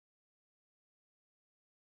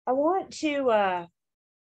I want to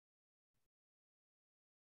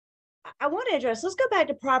address, let's go back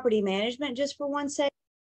to property management just for one second,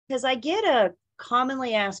 because I get a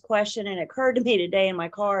commonly asked question, and it occurred to me today in my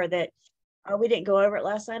car that we didn't go over it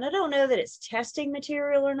last night. I don't know that it's testing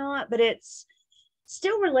material or not, but it's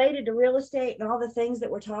still related to real estate and all the things that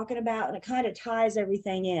we're talking about, and it kind of ties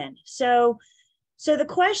everything in. So the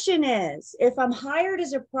question is, if I'm hired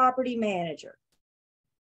as a property manager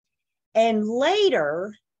and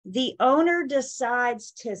later the owner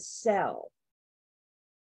decides to sell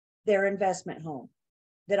their investment home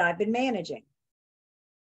that I've been managing,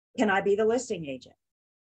 can I be the listing agent?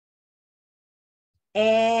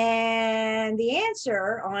 And the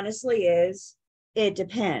answer, honestly, is it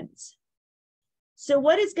depends. So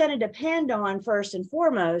what it's going to depend on first and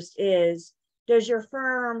foremost is, does your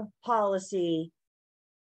firm policy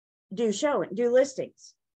do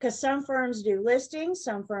listings? Because some firms do listings,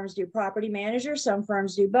 some firms do property managers, some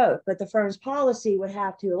firms do both, but the firm's policy would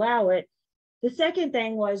have to allow it. The second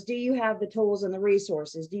thing was, do you have the tools and the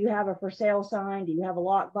resources? Do you have a for sale sign? Do you have a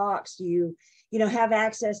lockbox? Do you have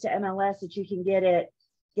access to MLS that you can get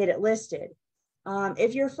it listed?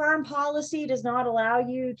 If your firm policy does not allow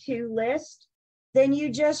you to list, then you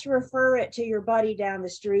just refer it to your buddy down the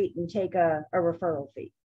street and take a referral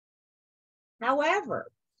fee.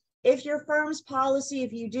 However, if your firm's policy,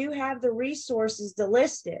 if you do have the resources to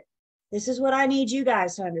list it, this is what I need you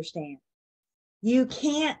guys to understand. You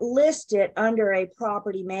can't list it under a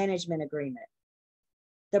property management agreement.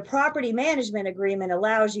 The property management agreement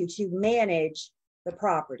allows you to manage the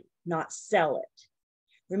property, not sell it.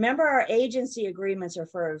 Remember, our agency agreements are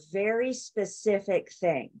for a very specific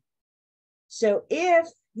thing. So if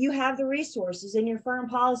you have the resources and your firm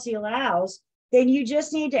policy allows, then you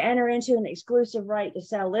just need to enter into an exclusive right to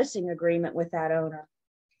sell listing agreement with that owner.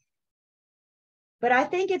 But I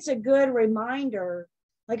think it's a good reminder.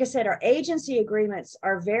 Like I said, our agency agreements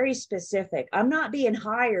are very specific. I'm not being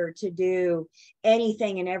hired to do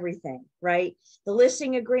anything and everything, right? The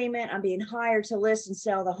listing agreement, I'm being hired to list and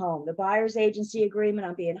sell the home. The buyer's agency agreement,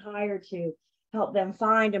 I'm being hired to help them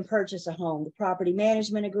find and purchase a home. The property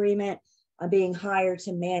management agreement, I'm being hired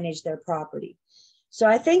to manage their property. So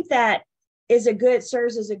I think that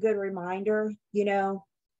serves as a good reminder,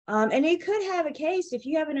 and you could have a case if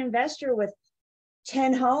you have an investor with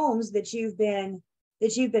 10 homes that you've been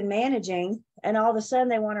managing, and all of a sudden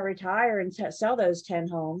they want to retire and sell those 10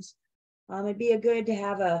 homes. It'd be good to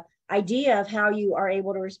have an idea of how you are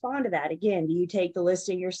able to respond to that. Again, do you take the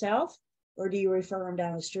listing yourself or do you refer them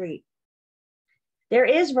down the street? There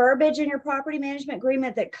is verbiage in your property management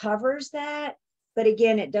agreement that covers that, but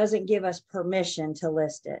again, it doesn't give us permission to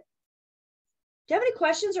list it. Do you have any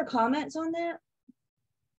questions or comments on that?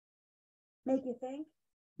 Make you think?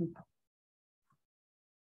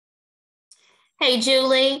 Hey,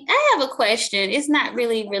 Julie, I have a question. It's not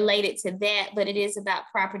really related to that, but it is about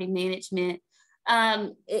property management.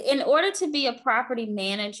 In order to be a property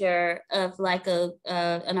manager of like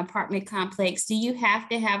an apartment complex, do you have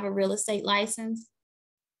to have a real estate license?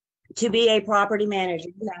 To be a property manager,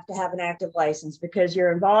 you have to have an active license because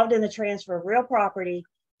you're involved in the transfer of real property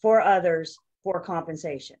for others for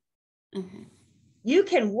compensation. Mm-hmm. You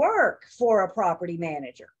can work for a property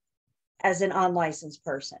manager as an unlicensed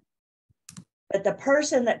person, but the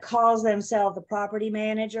person that calls themselves the property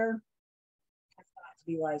manager has got to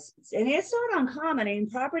be licensed. And it's not uncommon. I mean,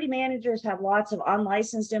 property managers have lots of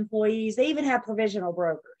unlicensed employees. They even have provisional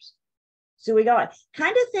brokers. So we got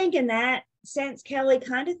kind of think in that sense, Kelly,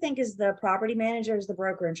 kind of think as the property manager is the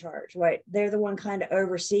broker in charge, right? They're the one kind of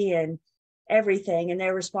overseeing everything, and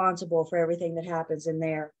they're responsible for everything that happens in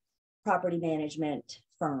their property management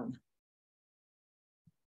firm.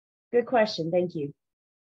 Good question. Thank you.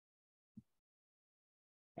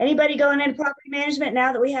 Anybody going into property management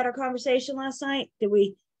now that we had our conversation last night? Did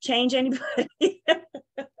we change anybody?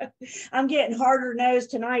 I'm getting harder nosed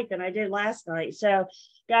tonight than I did last night. So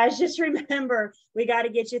guys, just remember, we got to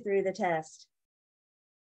get you through the test.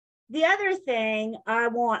 The other thing I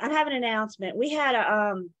have an announcement. We had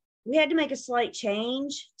to make a slight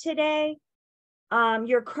change today.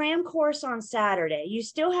 Your cram course on Saturday, you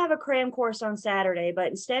still have a cram course on Saturday, but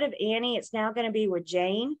instead of Annie, it's now going to be with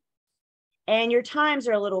Jane. And your times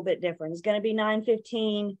are a little bit different. It's going to be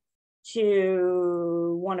 9:15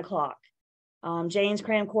 to 1 o'clock. Jane's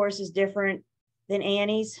cram course is different than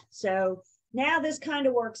Annie's. So now this kind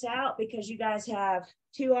of works out because you guys have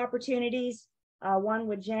two opportunities, one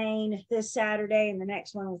with Jane this Saturday and the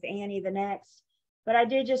next one with Annie the next. But I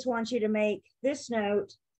did just want you to make this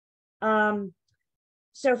note.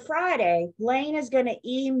 So Friday, Lane is going to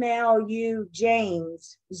email you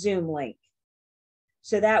Jane's Zoom link.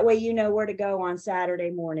 So that way you know where to go on Saturday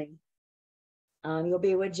morning. You'll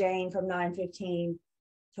be with Jane from 9:15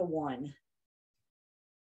 to 1.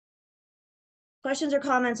 Questions or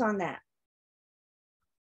comments on that?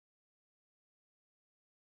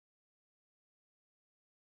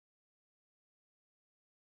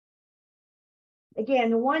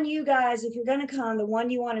 Again, the one you guys, if you're going to come, the one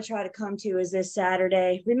you want to try to come to is this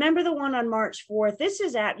Saturday. Remember the one on March 4th? This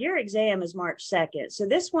is at your exam is March 2nd. So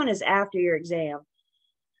this one is after your exam.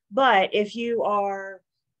 But if you are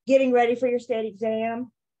getting ready for your state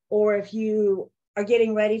exam, or if you are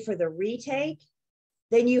getting ready for the retake,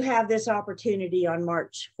 then you have this opportunity on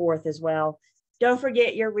March 4th as well. Don't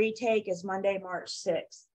forget your retake is Monday, March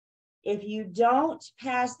 6th. If you don't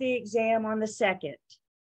pass the exam on the 2nd,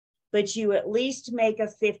 but you at least make a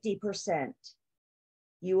 50%,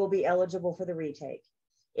 you will be eligible for the retake.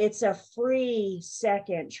 It's a free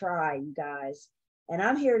second try, you guys. And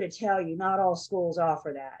I'm here to tell you, not all schools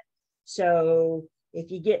offer that. So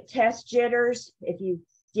if you get test jitters, if you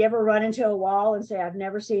ever run into a wall and say, I've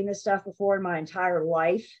never seen this stuff before in my entire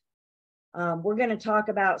life, we're going to talk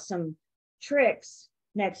about some tricks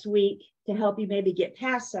next week to help you maybe get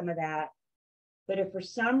past some of that. But if for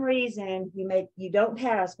some reason you don't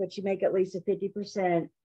pass, but you make at least a 50%,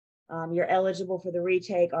 you're eligible for the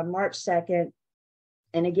retake on March 2nd.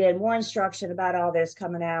 And again, more instruction about all this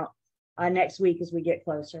coming out next week as we get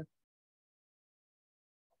closer.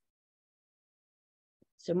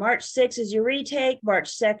 So March 6th is your retake. March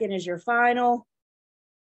 2nd is your final.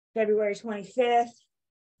 February 25th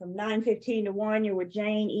from 9:15 to 1, you're with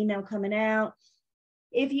Jane, email coming out.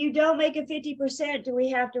 If you don't make a 50%, do we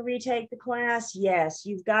have to retake the class? Yes,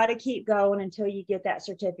 you've got to keep going until you get that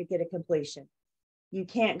certificate of completion. You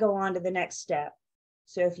can't go on to the next step.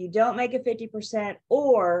 So if you don't make a 50%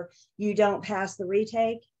 or you don't pass the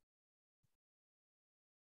retake,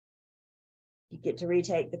 you get to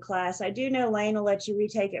retake the class. I do know Lane will let you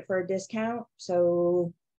retake it for a discount.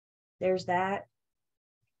 So there's that.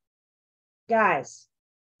 Guys,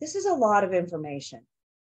 this is a lot of information.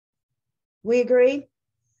 We agree?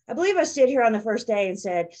 I believe I stood here on the first day and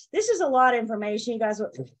said, this is a lot of information. You guys,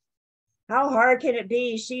 how hard can it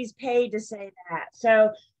be? She's paid to say that.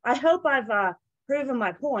 So I hope I've proven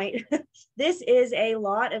my point. This is a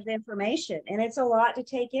lot of information and it's a lot to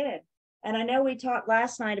take in. And I know we talked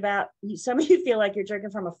last night about some of you feel like you're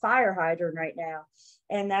drinking from a fire hydrant right now.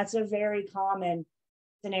 And that's a very common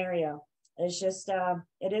scenario. It's just,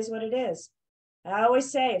 it is what it is. I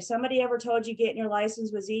always say, if somebody ever told you getting your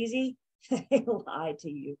license was easy, they lied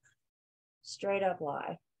to you. Straight up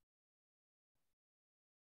lie.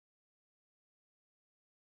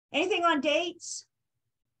 Anything on dates?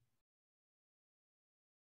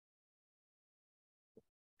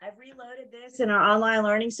 I've reloaded this in our online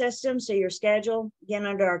learning system. So your schedule, again,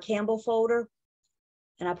 under our Campbell folder.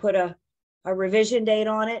 And I put a revision date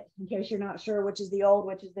on it in case you're not sure which is the old,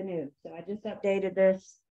 which is the new. So I just updated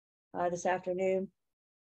this this afternoon.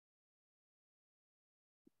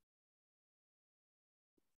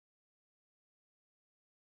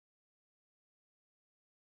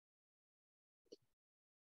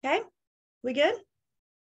 Okay, we good?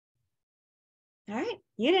 All right,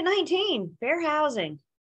 Unit 19, fair housing.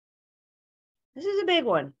 This is a big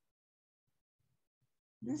one.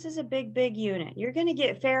 This is a big, big unit. You're going to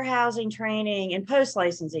get fair housing training and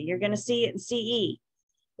post-licensing. You're going to see it in CE.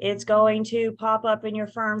 It's going to pop up in your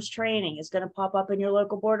firm's training. It's going to pop up in your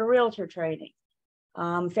local board of realtor training.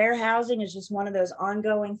 Fair housing is just one of those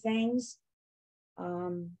ongoing things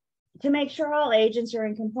to make sure all agents are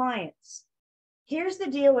in compliance. Here's the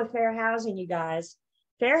deal with fair housing, you guys.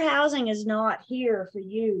 Fair housing is not here for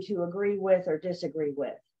you to agree with or disagree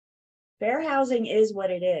with. Fair housing is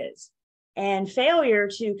what it is. And failure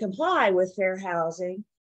to comply with fair housing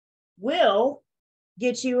will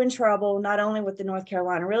get you in trouble, not only with the North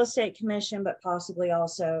Carolina Real Estate Commission, but possibly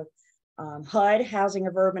also HUD, Housing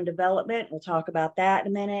of Urban Development. We'll talk about that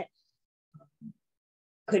in a minute.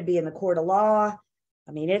 Could be in the court of law.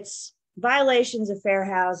 I mean, it's violations of fair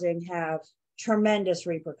housing have tremendous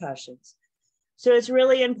repercussions. So it's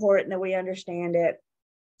really important that we understand it.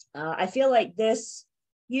 I feel like this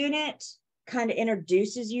unit kind of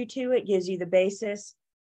introduces you to it, gives you the basis.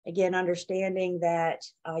 Again, understanding that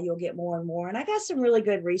you'll get more and more. And I got some really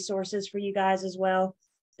good resources for you guys as well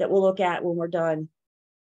that we'll look at when we're done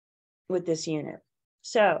with this unit.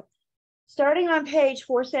 So starting on page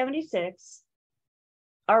 476,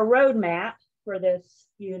 our roadmap for this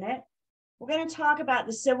unit, we're going to talk about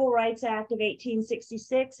the Civil Rights Act of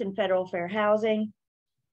 1866 and federal fair housing.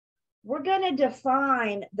 We're going to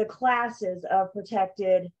define the classes of the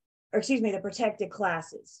protected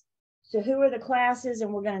classes. So who are the classes?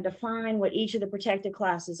 And we're going to define what each of the protected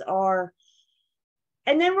classes are.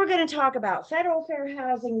 And then we're going to talk about federal fair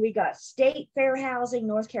housing. We got state fair housing.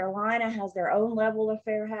 North Carolina has their own level of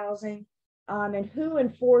fair housing. And who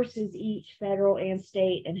enforces each federal and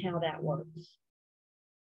state and how that works.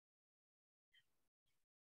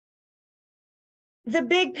 The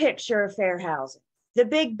big picture of fair housing, the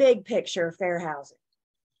big picture of fair housing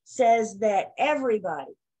says that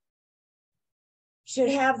everybody should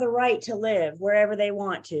have the right to live wherever they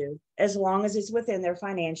want to, as long as it's within their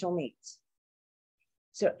financial means.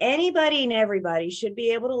 So anybody and everybody should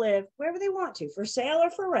be able to live wherever they want to, for sale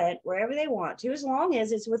or for rent, wherever they want to, as long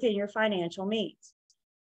as it's within your financial means.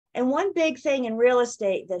 And one big thing in real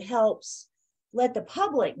estate that helps let the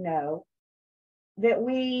public know that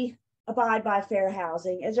we abide by fair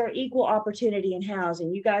housing is our equal opportunity in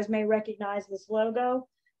housing. You guys may recognize this logo.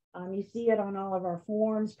 You see it on all of our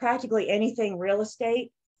forms, practically anything real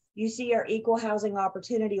estate. You see our equal housing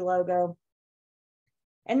opportunity logo.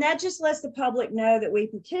 And that just lets the public know that we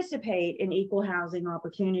participate in equal housing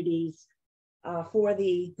opportunities for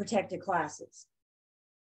the protected classes.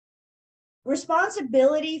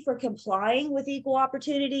 Responsibility for complying with equal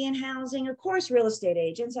opportunity in housing, of course, real estate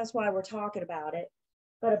agents, that's why we're talking about it.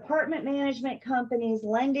 But apartment management companies,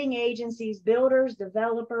 lending agencies, builders,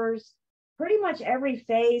 developers, pretty much every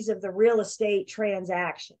phase of the real estate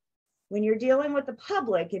transaction. When you're dealing with the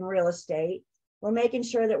public in real estate, we're making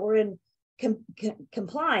sure that we're in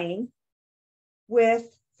complying with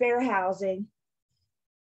fair housing.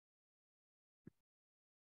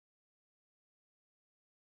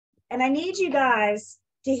 And I need you guys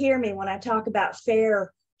to hear me when I talk about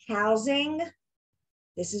fair housing.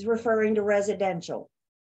 This is referring to residential.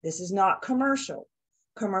 This is not commercial.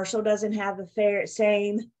 Commercial doesn't have the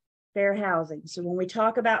same fair housing. So when we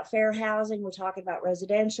talk about fair housing, we're talking about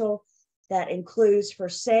residential. That includes for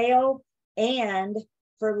sale and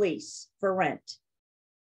for lease, for rent.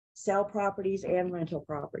 Sell properties and rental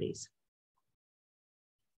properties.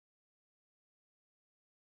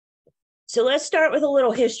 So let's start with a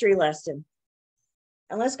little history lesson.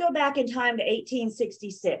 And let's go back in time to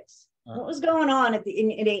 1866. What was going on in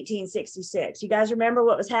 1866? You guys remember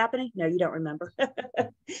what was happening? No, you don't remember.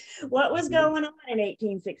 What was going on in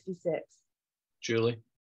 1866? Julie?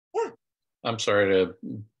 Yeah. I'm sorry to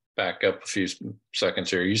back up a few seconds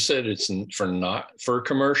here. You said it's not for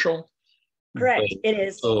commercial? Correct, it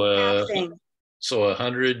is. So a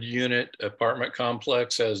 100-unit apartment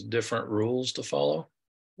complex has different rules to follow?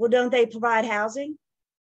 Well, don't they provide housing?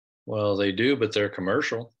 Well, they do, but they're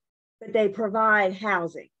commercial. But they provide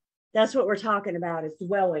housing. That's what we're talking about, is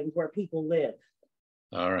dwellings where people live.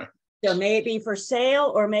 All right. So may it be for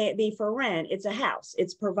sale or may it be for rent, it's a house.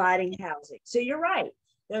 It's providing housing. So you're right.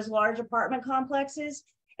 Those large apartment complexes,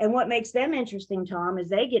 and what makes them interesting, Tom, is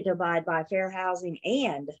they get to abide by fair housing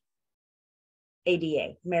and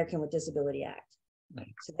ADA, American with Disability Act.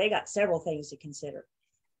 So they got several things to consider.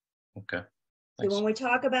 Okay. So when we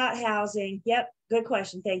talk about housing, yep, good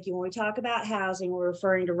question. Thank you. When we talk about housing, we're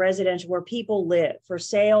referring to residential where people live for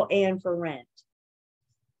sale and for rent.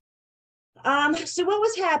 So what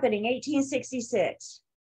was happening 1866?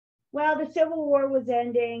 Well, the Civil War was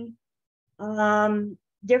ending.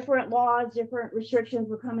 Different laws, different restrictions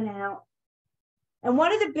were coming out. And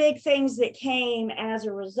one of the big things that came as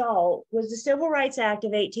a result was the Civil Rights Act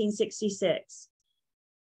of 1866.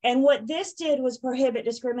 And what this did was prohibit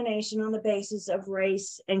discrimination on the basis of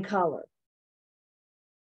race and color.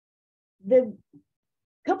 The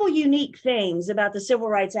couple unique things about the Civil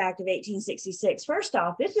Rights Act of 1866. First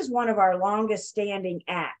off, this is one of our longest standing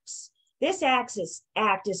acts. This act is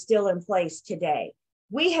still in place today.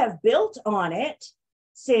 We have built on it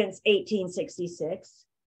since 1866,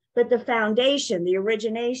 but the foundation, the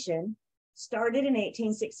origination, started in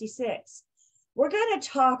 1866. We're going to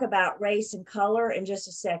talk about race and color in just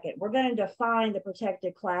a second. We're going to define the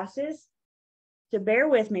protected classes. So bear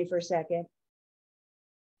with me for a second.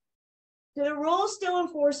 So the rule is still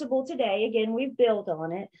enforceable today. Again, we've built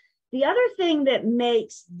on it. The other thing that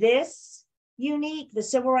makes this unique, the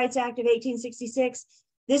Civil Rights Act of 1866,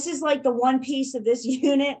 this is like the one piece of this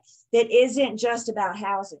unit that isn't just about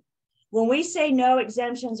housing. When we say no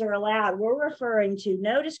exemptions are allowed, we're referring to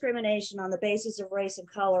no discrimination on the basis of race and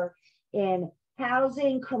color in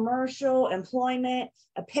housing, commercial, employment,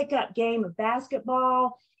 a pickup game of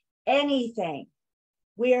basketball, anything.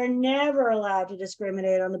 We are never allowed to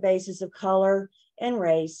discriminate on the basis of color and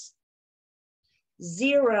race.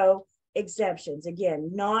 Zero exemptions.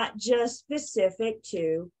 Again, not just specific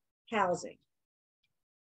to housing.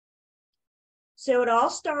 So it all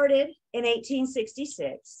started in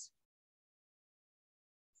 1866.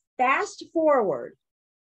 Fast forward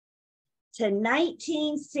to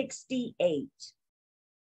 1968.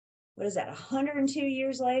 What is that, 102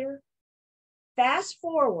 years later? Fast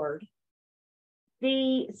forward,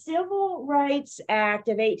 the Civil Rights Act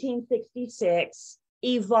of 1866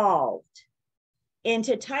 evolved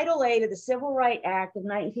into Title VIII of the Civil Rights Act of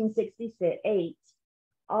 1968,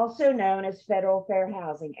 also known as Federal Fair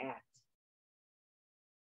Housing Act.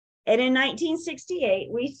 And in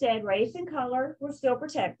 1968, we said race and color were still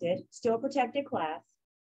protected, still protected class.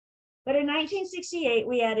 But in 1968,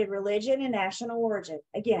 we added religion and national origin.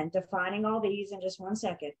 Again, defining all these in just 1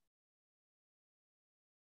 second.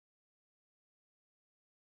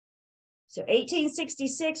 So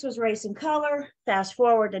 1866 was race and color. Fast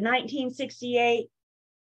forward to 1968,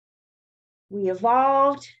 we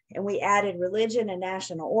evolved and we added religion and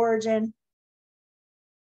national origin.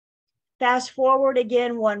 Fast forward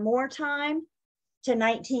again one more time to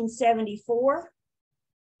 1974.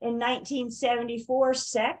 In 1974,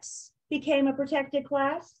 sex became a protected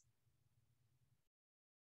class.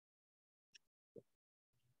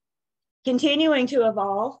 Continuing to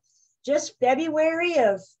evolve, just February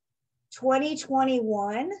of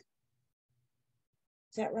 2021. Is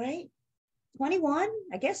that right? 21?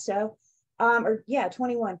 I guess so.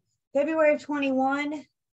 21. February of 21,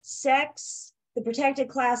 sex, the protected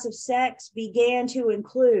class of sex began to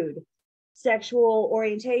include sexual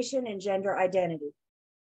orientation and gender identity.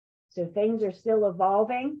 So things are still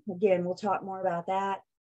evolving. Again, we'll talk more about that.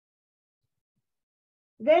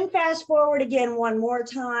 Then fast forward again one more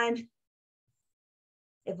time.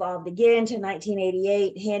 Evolved again to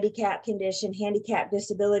 1988, handicap condition, handicap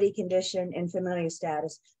disability condition, and familial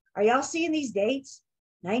status. Are y'all seeing these dates?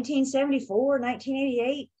 1974,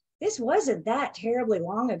 1988. This wasn't that terribly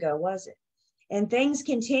long ago, was it? And things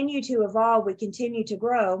continue to evolve. We continue to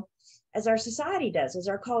grow as our society does, as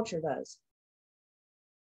our culture does.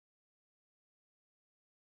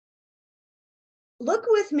 Look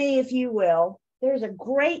with me, if you will. There's a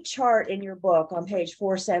great chart in your book on page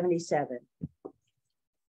 477.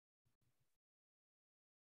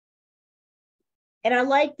 And I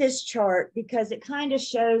like this chart because it kind of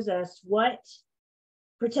shows us what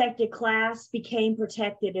protected class became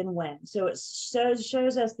protected and when. So it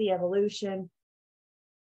shows us the evolution.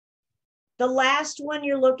 The last one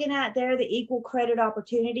you're looking at there, the Equal Credit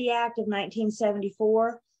Opportunity Act of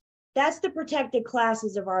 1974, that's the protected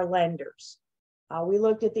classes of our lenders. We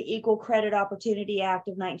looked at the Equal Credit Opportunity Act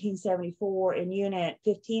of 1974 in Unit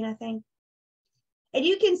 15, I think. And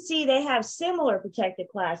you can see they have similar protected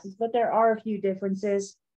classes, but there are a few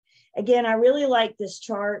differences. Again, I really like this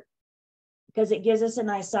chart because it gives us a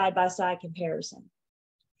nice side-by-side comparison.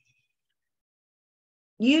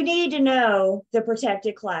 You need to know the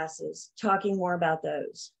protected classes, talking more about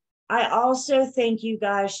those. I also think you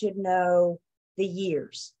guys should know the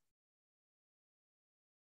years.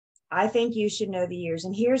 I think you should know the years,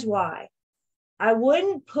 and here's why. I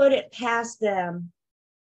wouldn't put it past them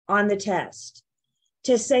on the test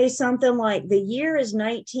to say something like the year is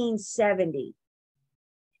 1970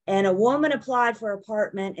 and a woman applied for an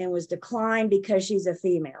apartment and was declined because she's a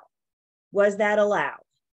female. Was that allowed?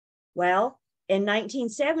 Well, in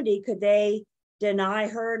 1970, could they deny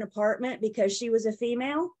her an apartment because she was a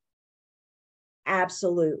female?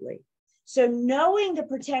 Absolutely. So knowing the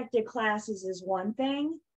protected classes is one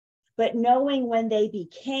thing, but knowing when they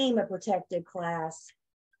became a protected class,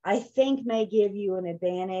 I think may give you an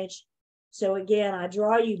advantage. So again, I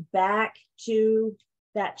draw you back to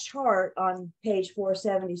that chart on page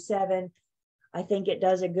 477. I think it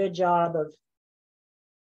does a good job of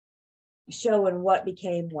showing what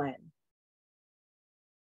became when.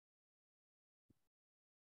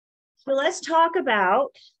 So let's talk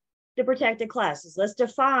about the protected classes. Let's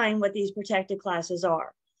define what these protected classes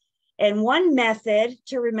are. And one method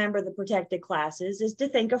to remember the protected classes is to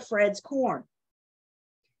think of Fred's corn.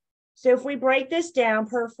 So if we break this down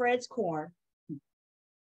per Fred's corn,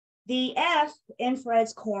 the F in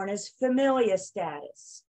Fred's corn is familial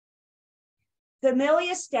status.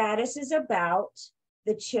 Familial status is about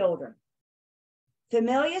the children.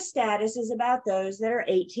 Familial status is about those that are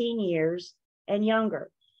 18 years and younger.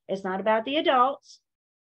 It's not about the adults.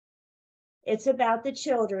 It's about the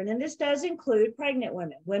children. And this does include pregnant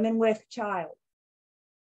women, women with child.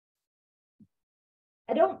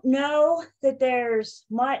 I don't know that there's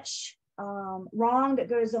much wrong that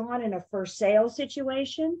goes on in a for sale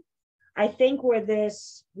situation. I think where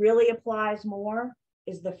this really applies more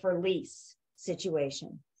is the for lease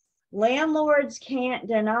situation. Landlords can't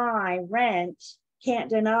deny rent, can't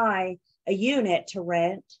deny a unit to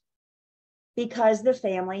rent because the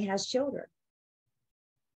family has children.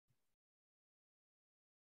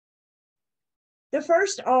 The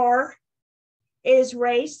first R is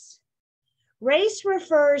race Race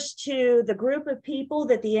refers to the group of people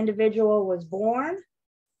that the individual was born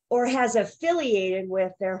or has affiliated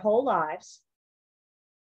with their whole lives.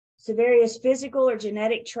 So various physical or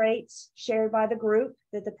genetic traits shared by the group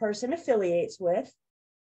that the person affiliates with.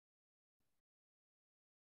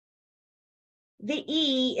 The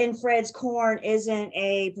E in Fred's corn isn't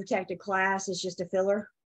a protected class, it's just a filler.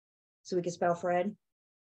 So we can spell Fred.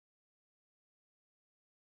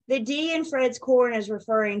 The D in Fred's corn is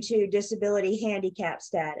referring to disability handicap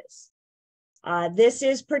status. This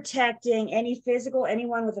is protecting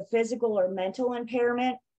anyone with a physical or mental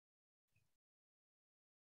impairment,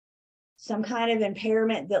 some kind of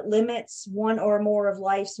impairment that limits one or more of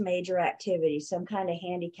life's major activities, some kind of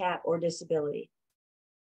handicap or disability.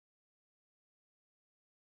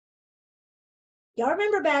 Y'all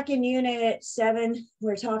remember back in Unit 7, we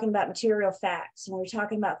were talking about material facts, and we were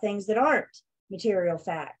talking about things that aren't material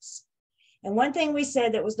facts. And one thing we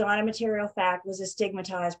said that was not a material fact was a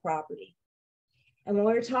stigmatized property. And when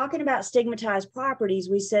we were talking about stigmatized properties,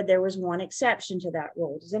 we said there was one exception to that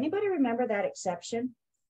rule. Does anybody remember that exception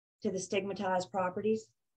to the stigmatized properties?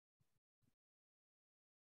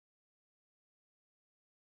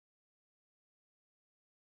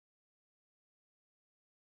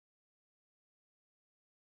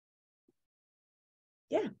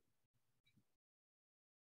 Yeah.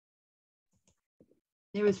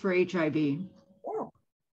 It was for HIV. Yeah.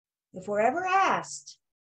 If we're ever asked,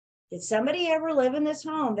 did somebody ever live in this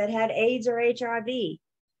home that had AIDS or HIV?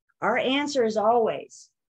 Our answer is always,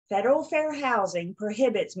 federal fair housing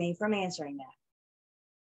prohibits me from answering that.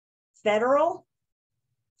 Federal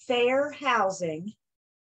fair housing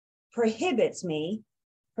prohibits me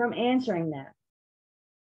from answering that.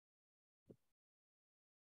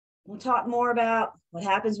 We'll talk more about what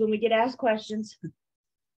happens when we get asked questions.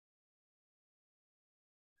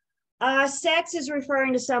 Sex is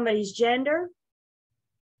referring to somebody's gender.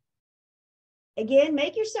 Again,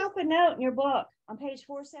 make yourself a note in your book on page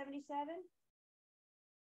 477.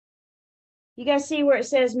 You guys see where it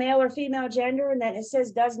says male or female gender, and then it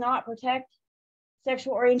says does not protect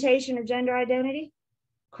sexual orientation or gender identity?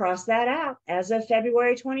 Cross that out as of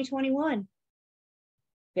February 2021.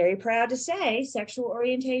 Very proud to say sexual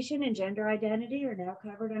orientation and gender identity are now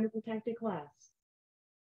covered under protected class.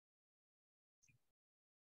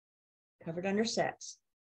 Covered under sex.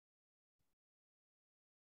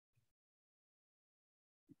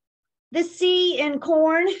 The C in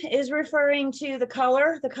corn is referring to the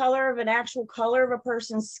color of an actual color of a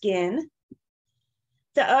person's skin.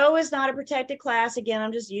 The O is not a protected class. Again,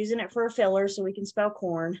 I'm just using it for a filler so we can spell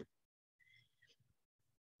corn.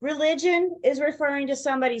 Religion is referring to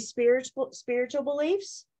somebody's spiritual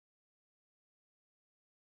beliefs.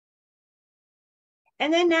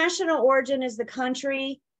 And then national origin is the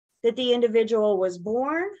country that the individual was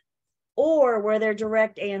born or where their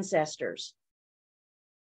direct ancestors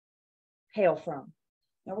hail from.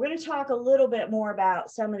 Now we're going to talk a little bit more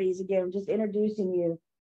about some of these again, just introducing you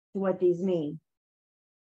to what these mean.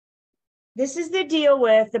 This is the deal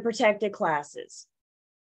with the protected classes.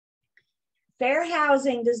 Fair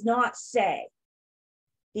housing does not say,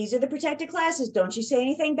 these are the protected classes, don't you say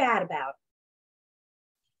anything bad about it.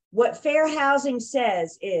 What fair housing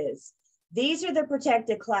says is, these are the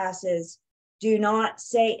protected classes, do not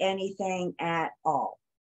say anything at all.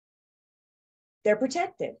 They're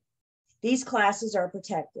protected. These classes are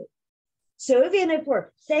protected. So even if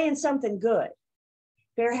we're saying something good,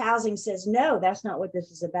 fair housing says, no, that's not what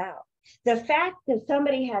this is about. The fact that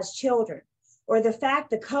somebody has children, or the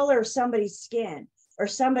fact the color of somebody's skin or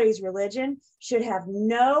somebody's religion should have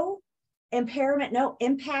no impairment, no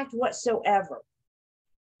impact whatsoever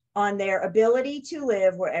on their ability to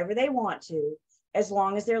live wherever they want to, as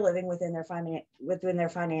long as they're living within their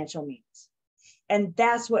financial means. And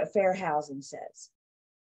that's what fair housing says.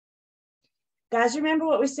 Guys, remember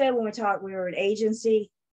what we said when we were an agency?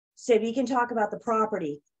 Said we can talk about the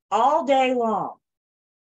property all day long.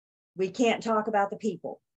 We can't talk about the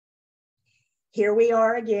people. Here we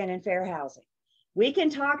are again in fair housing. We can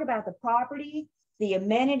talk about the property, the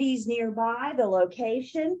amenities nearby, the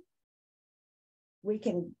location. We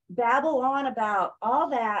can babble on about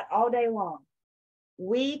all that all day long.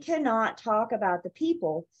 We cannot talk about the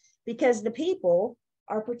people because the people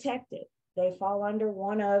are protected. They fall under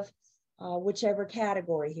one of whichever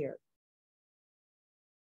category here.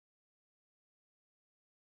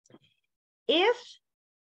 If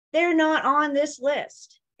they're not on this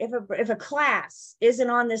list, if a class isn't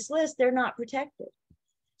on this list, they're not protected.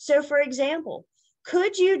 So for example,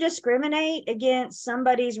 could you discriminate against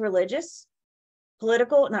somebody's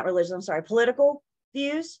political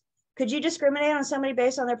views? Could you discriminate on somebody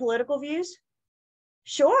based on their political views?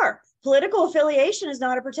 Sure, political affiliation is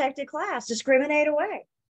not a protected class. Discriminate away.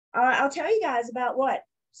 I'll tell you guys about what,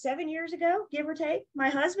 7 years ago, give or take, my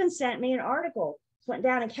husband sent me an article. Went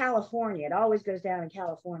down in California. It always goes down in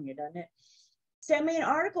California, doesn't it? Sent me an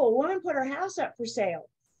article. A woman put her house up for sale.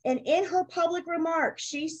 And in her public remarks,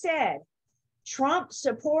 she said, Trump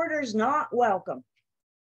supporters not welcome.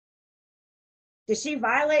 Did she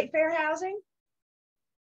violate fair housing?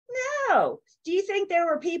 No. Do you think there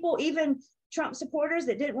were people, even Trump supporters,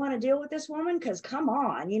 that didn't want to deal with this woman? Because come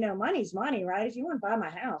on, you know, money's money, right? If you want to buy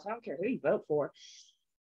my house, I don't care who you vote for.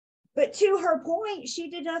 But to her point, she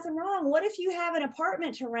did nothing wrong. What if you have an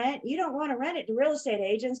apartment to rent? You don't want to rent it to real estate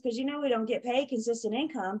agents because you know we don't get paid consistent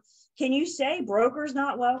income. Can you say brokers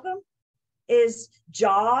not welcome? Is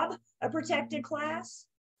job a protected class?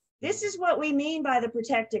 This is what we mean by the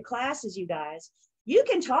protected classes, you guys. You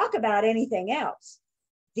can talk about anything else.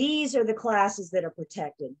 These are the classes that are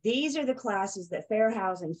protected. These are the classes that fair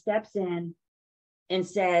housing steps in and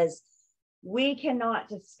says, we cannot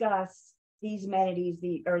discuss these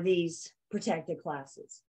amenities or these protected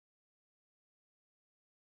classes.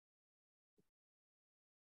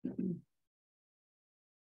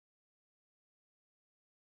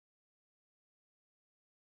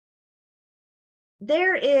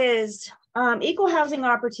 There is equal housing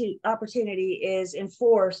opportunity is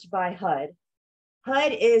enforced by HUD.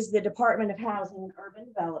 HUD is the Department of Housing and Urban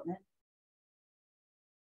Development.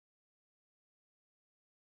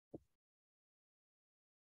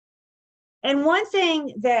 And one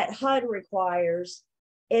thing that HUD requires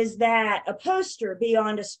is that a poster be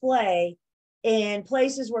on display in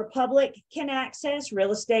places where public can access,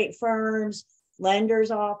 real estate firms, lenders'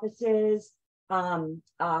 offices,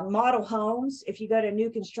 model homes, if you go to new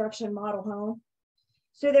construction model home.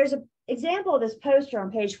 So there's an example of this poster on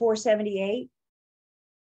page 478.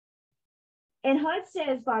 And HUD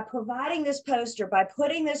says by providing this poster, by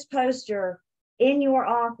putting this poster in your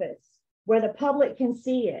office where the public can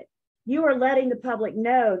see it, you are letting the public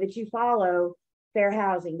know that you follow fair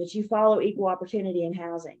housing, that you follow equal opportunity in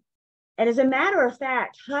housing. And as a matter of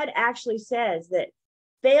fact, HUD actually says that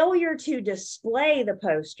failure to display the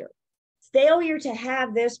poster, failure to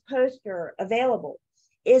have this poster available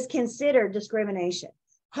is considered discrimination.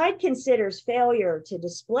 HUD considers failure to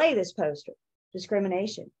display this poster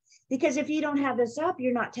discrimination, because if you don't have this up,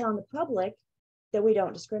 you're not telling the public that we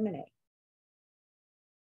don't discriminate.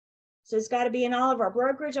 So it's got to be in all of our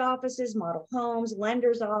brokerage offices, model homes,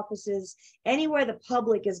 lenders' offices, anywhere the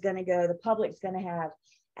public is going to go, the public's going to have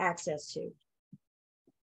access to.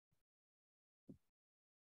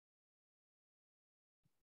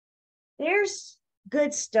 There's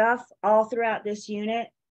good stuff all throughout this unit.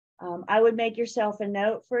 I would make yourself a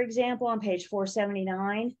note, for example, on page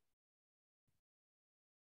 479.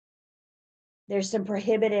 There's some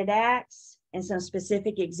prohibited acts and some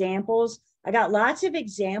specific examples. I got lots of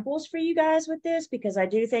examples for you guys with this because I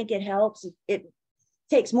do think it helps. It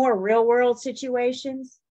takes more real world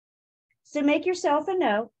situations. So make yourself a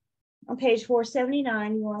note on page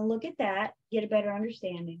 479. You want to look at that, get a better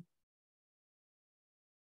understanding.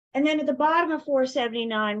 And then at the bottom of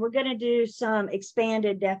 479, we're going to do some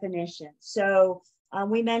expanded definitions. So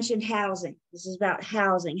we mentioned housing. This is about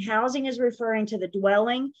housing. Housing is referring to the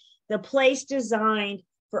dwelling, the place designed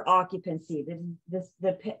for occupancy,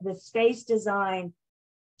 the space designed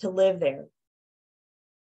to live there.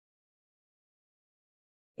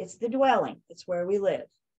 It's the dwelling, it's where we live.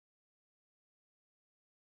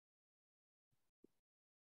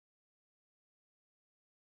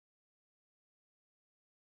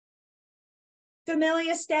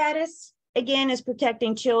 Familia status, again, is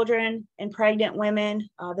protecting children and pregnant women,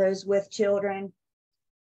 those with children.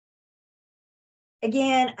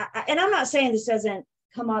 Again, and I'm not saying this doesn't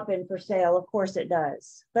come up in for sale, of course it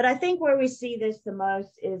does. But I think where we see this the most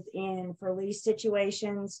is in for lease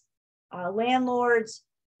situations. Landlords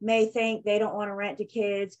may think they don't want to rent to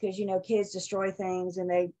kids because, you know, kids destroy things and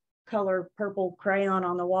they color purple crayon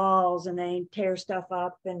on the walls and they tear stuff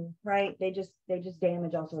up and right, they just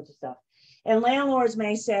damage all sorts of stuff. And landlords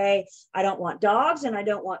may say, I don't want dogs and I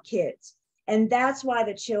don't want kids. And that's why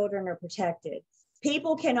the children are protected.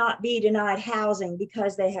 People cannot be denied housing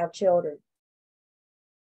because they have children.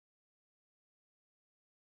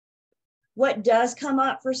 What does come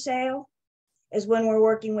up for sale is when we're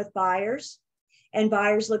working with buyers and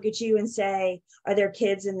buyers look at you and say, are there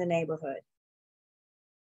kids in the neighborhood?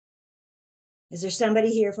 Is there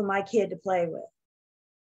somebody here for my kid to play with?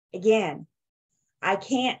 Again, I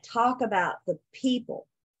can't talk about the people.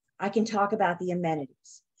 I can talk about the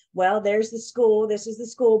amenities. Well, there's the school. This is the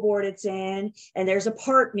school board it's in, and there's a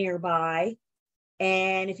park nearby.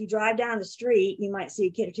 And if you drive down the street, you might see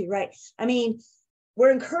a kid or two, right? I mean, We're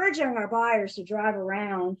encouraging our buyers to drive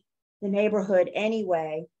around the neighborhood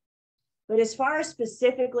anyway. But as far as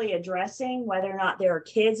specifically addressing whether or not there are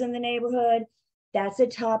kids in the neighborhood, that's a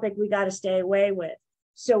topic we got to stay away with.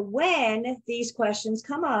 So when these questions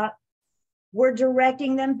come up, we're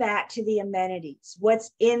directing them back to the amenities, what's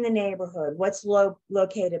in the neighborhood, what's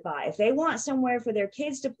located by. If they want somewhere for their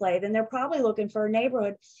kids to play, then they're probably looking for a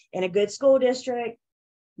neighborhood in a good school district,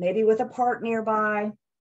 maybe with a park nearby,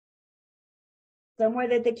 somewhere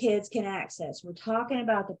that the kids can access. We're talking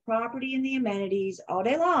about the property and the amenities all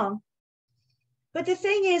day long. But the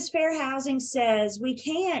thing is, fair housing says we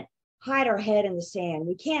can't hide our head in the sand.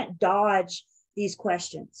 We can't dodge these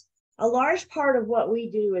questions. A large part of what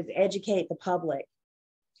we do is educate the public.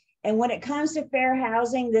 And when it comes to fair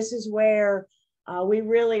housing, this is where we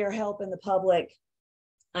really are helping the public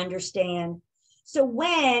understand. So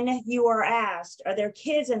when you are asked, are there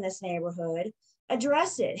kids in this neighborhood?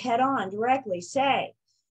 Address it head on, directly. Say,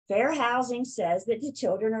 fair housing says that the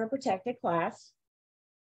children are a protected class,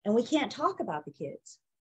 and we can't talk about the kids.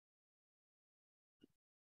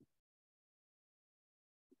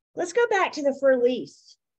 Let's go back to the for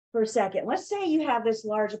lease for a second. Let's say you have this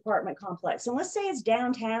large apartment complex, and let's say it's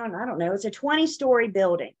downtown. I don't know, it's a 20-story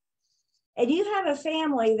building. And you have a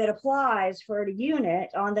family that applies for a unit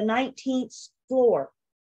on the 19th floor.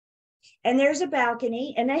 And there's a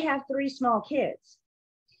balcony, and they have 3 small kids.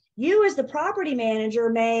 You, as the property manager,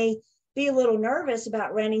 may be a little nervous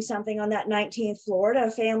about renting something on that 19th floor to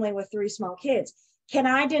a family with 3 small kids. Can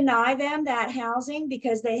I deny them that housing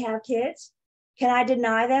because they have kids? Can I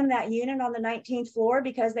deny them that unit on the 19th floor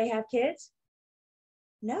because they have kids?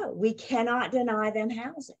 No, we cannot deny them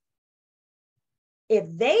housing. If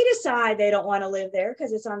they decide they don't want to live there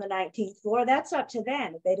because it's on the 19th floor, that's up to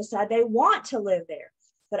them. If they decide they want to live there.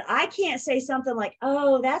 But I can't say something like,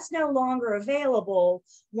 oh, that's no longer available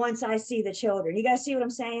once I see the children. You guys see what I'm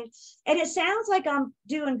saying? And it sounds like I'm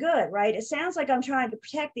doing good, right? It sounds like I'm trying to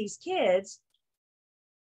protect these kids.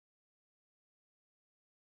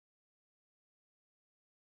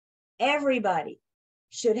 Everybody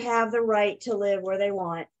should have the right to live where they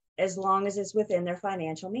want as long as it's within their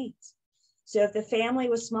financial means. So if the family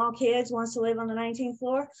with small kids wants to live on the 19th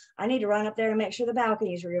floor, I need to run up there and make sure the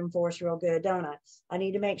balconies are reinforced real good, don't I? I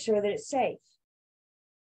need to make sure that it's safe.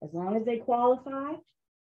 As long as they qualify.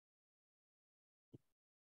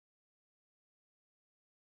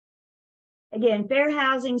 Again, fair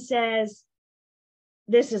housing says,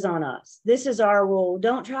 this is on us. This is our rule.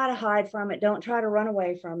 Don't try to hide from it. Don't try to run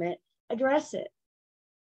away from it. Address it.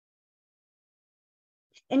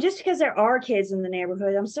 And just because there are kids in the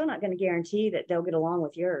neighborhood, I'm still not going to guarantee that they'll get along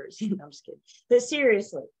with yours. I'm just kidding. But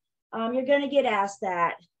seriously, you're going to get asked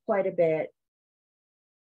that quite a bit.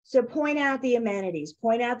 So point out the amenities,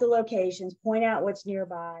 point out the locations, point out what's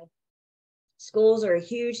nearby. Schools are a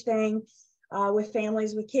huge thing with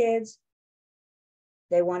families with kids.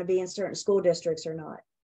 They want to be in certain school districts or not.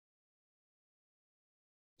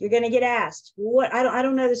 You're going to get asked, what? I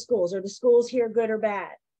don't know the schools. Are the schools here good or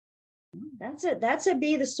bad? That's it. That's a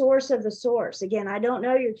be the source of the source. Again, I don't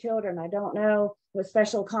know your children. I don't know what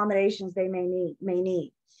special accommodations they may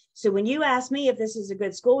need. So when you ask me if this is a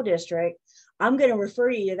good school district, I'm going to refer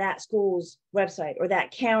you to that school's website or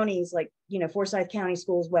that county's, like, Forsyth County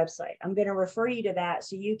Schools website. I'm going to refer you to that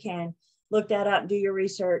so you can look that up, do your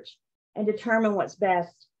research, and determine what's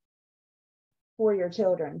best for your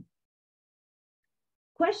children.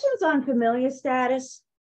 Questions on familial status?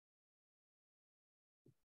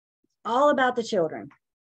 All about the children.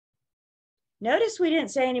 Notice we didn't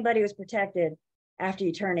say anybody was protected after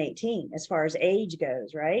you turn 18 as far as age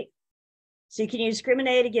goes, right? So can you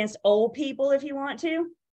discriminate against old people if you want to?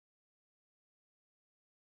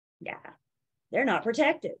 Yeah, they're not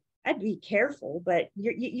protected. I'd be careful, but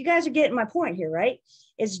you guys are getting my point here, right?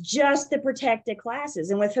 It's just the protected classes.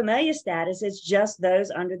 And with familial status, it's just those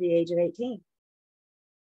under the age of 18.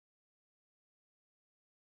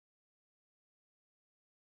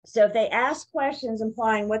 So if they ask questions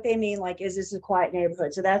implying what they mean, like, is this a quiet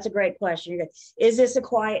neighborhood? So that's a great question. You're good. Is this a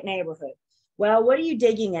quiet neighborhood? Well, what are you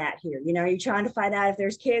digging at here? Are you trying to find out if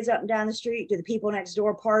there's kids up and down the street? Do the people next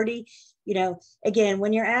door party? Again,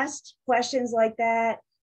 when you're asked questions like that,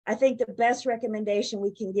 I think the best recommendation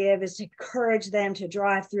we can give is to encourage them to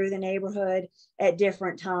drive through the neighborhood at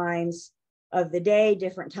different times of the day,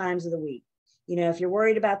 different times of the week. If you're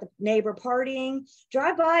worried about the neighbor partying,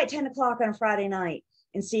 drive by at 10 o'clock on a Friday night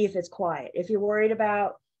and see if it's quiet. If you're worried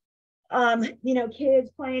about, kids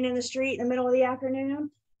playing in the street in the middle of the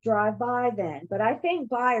afternoon, drive by then. But I think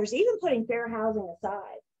buyers, even putting fair housing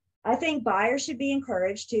aside, I think buyers should be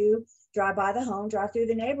encouraged to drive by the home, drive through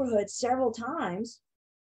the neighborhood several times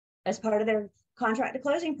as part of their contract to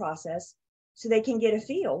closing process so they can get a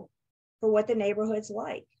feel for what the neighborhood's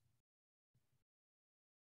like.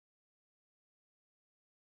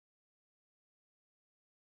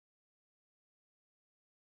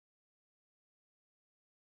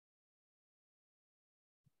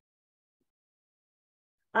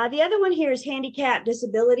 The other one here is handicap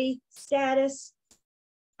disability status.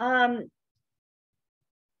 In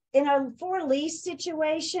a for lease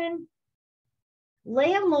situation,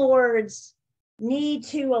 landlords need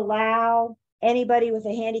to allow anybody with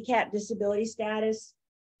a handicap disability status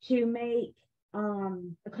to make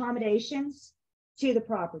accommodations to the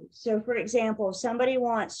property. So for example, if somebody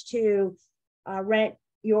wants to rent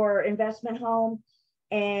your investment home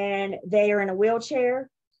and they are in a wheelchair,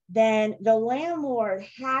 then the landlord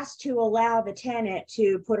has to allow the tenant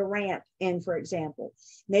to put a ramp in, for example,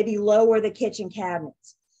 maybe lower the kitchen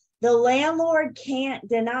cabinets. The landlord can't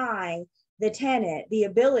deny the tenant the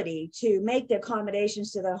ability to make the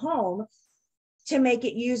accommodations to the home to make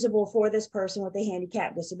it usable for this person with a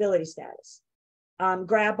handicap disability status.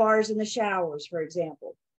 Grab bars in the showers, for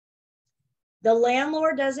example. The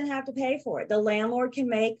landlord doesn't have to pay for it. The landlord can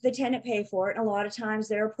make the tenant pay for it. And a lot of times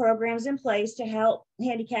there are programs in place to help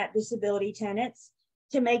handicap disability tenants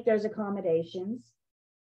to make those accommodations.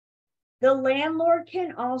 The landlord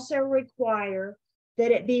can also require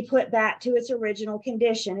that it be put back to its original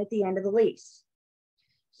condition at the end of the lease.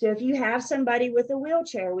 So if you have somebody with a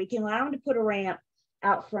wheelchair, we can allow them to put a ramp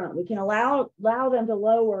out front. We can allow them to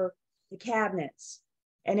lower the cabinets.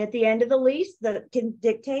 And at the end of the lease, that can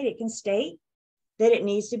dictate, it can state that it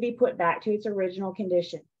needs to be put back to its original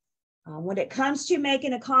condition. When it comes to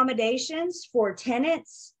making accommodations for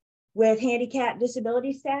tenants with handicap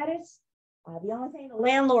disability status, the only thing the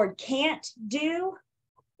landlord can't do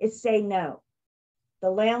is say no.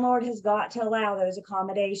 The landlord has got to allow those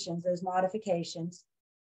accommodations, those modifications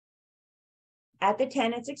at the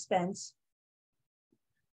tenant's expense.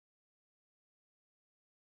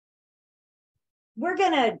 We're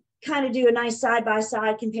going to kind of do a nice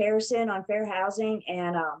side-by-side comparison on fair housing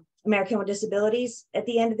and American with Disabilities at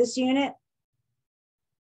the end of this unit.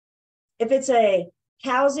 If it's a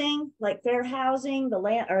housing, like fair housing,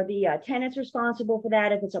 the tenant's responsible for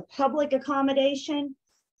that. If it's a public accommodation,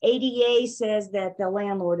 ADA says that the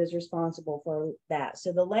landlord is responsible for that.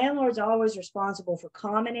 So the landlord's always responsible for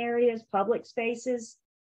common areas, public spaces,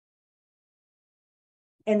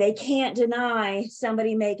 and they can't deny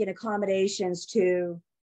somebody making accommodations to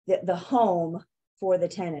the home for the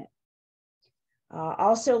tenant.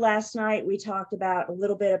 Also last night, we talked about a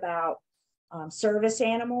little bit about service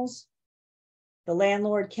animals. The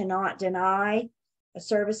landlord cannot deny a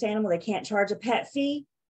service animal. They can't charge a pet fee.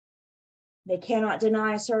 They cannot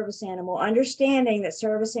deny a service animal, understanding that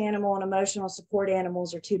service animal and emotional support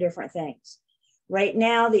animals are two different things. Right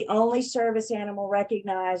now, the only service animal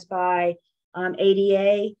recognized by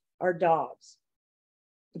ADA are dogs.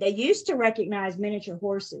 They used to recognize miniature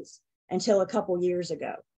horses until a couple years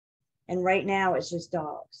ago. And right now it's just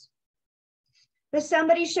dogs. If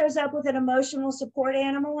somebody shows up with an emotional support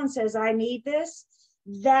animal and says, I need this,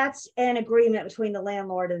 that's an agreement between the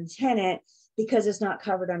landlord and the tenant because it's not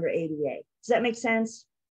covered under ADA. Does that make sense?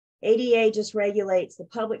 ADA just regulates the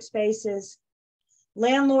public spaces.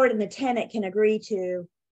 Landlord and the tenant can agree to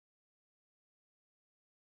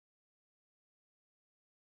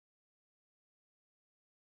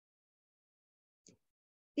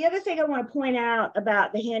the other thing I want to point out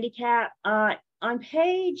about the handicap, on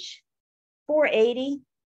page 480,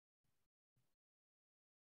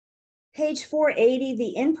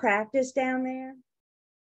 the in practice down there,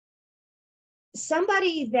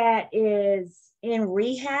 somebody that is in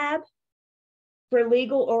rehab for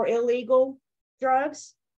legal or illegal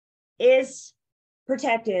drugs is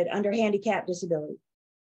protected under handicap disability.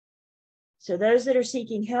 So those that are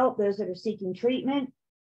seeking help, those that are seeking treatment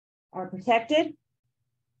are protected.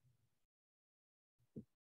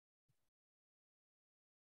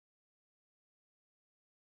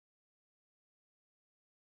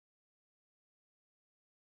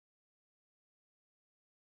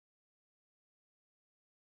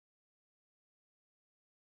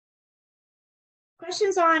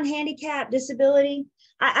 Questions on handicap disability?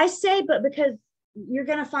 I say, but because you're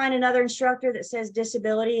going to find another instructor that says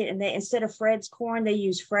disability, and they, instead of Fred's corn, they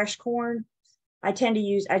use fresh corn. I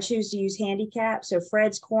choose to use handicap. So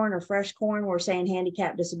Fred's corn or fresh corn, we're saying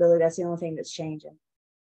handicap disability. That's the only thing that's changing.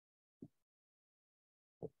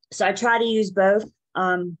 So I try to use both.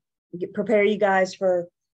 Prepare you guys for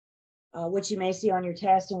what you may see on your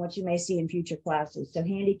test and what you may see in future classes. So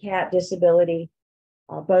handicap, disability,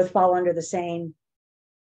 both fall under the same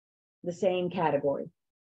category.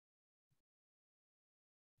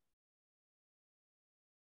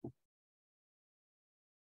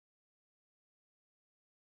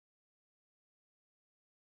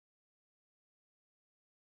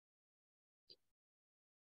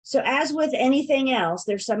 So as with anything else,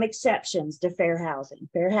 there's some exceptions to fair housing.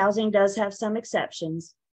 Fair housing does have some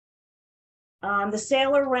exceptions. The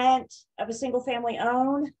sale or rent of a single family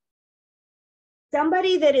owned,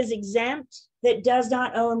 somebody that is exempt that does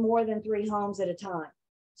not own more than 3 homes at a time.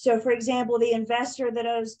 So for example, the investor that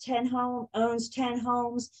owns 10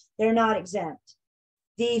 homes, they're not exempt.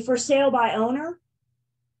 The for sale by owner,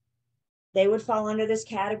 they would fall under this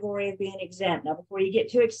category of being exempt. Now, before you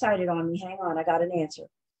get too excited on me, hang on, I got an answer.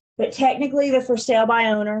 But technically the for sale by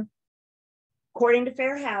owner, according to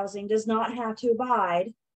fair housing, does not have to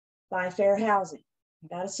abide by fair housing.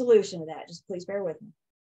 I got a solution to that, just please bear with me.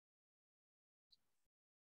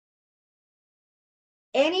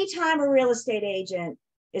 Anytime a real estate agent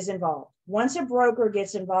is involved, once a broker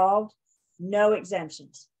gets involved, no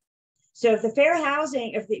exemptions. So if the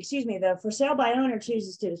the for sale by owner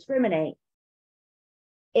chooses to discriminate,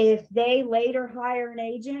 if they later hire an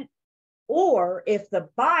agent, or if the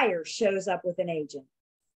buyer shows up with an agent,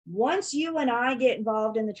 once you and I get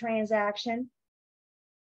involved in the transaction,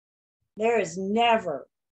 there is never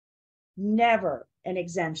an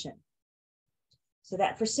exemption. So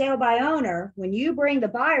that for sale by owner, when you bring the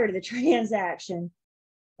buyer to the transaction,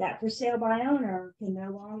 that for sale by owner can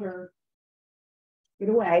no longer get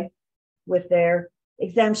away with their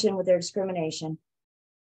exemption, with their discrimination.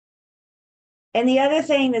 And the other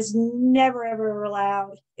thing that's never, ever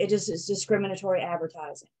allowed, is discriminatory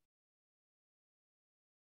advertising.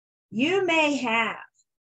 You may have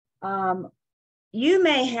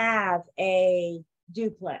a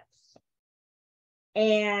duplex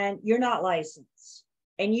and you're not licensed,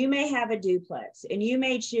 and you may have a duplex and you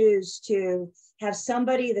may choose to have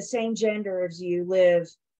somebody the same gender as you live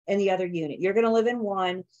in the other unit. You're going to live in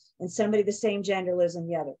one and somebody the same gender lives in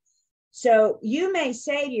the other. So you may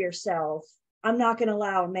say to yourself, I'm not going to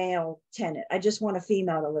allow a male tenant. I just want a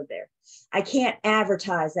female to live there. I can't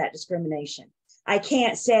advertise that discrimination. I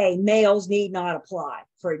can't say males need not apply,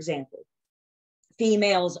 for example,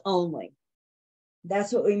 females only.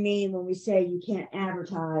 That's what we mean when we say you can't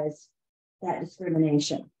advertise that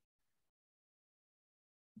discrimination.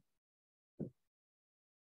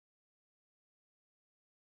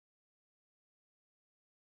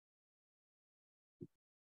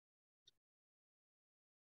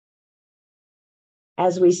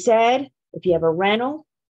 As we said, if you have a rental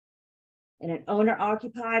and an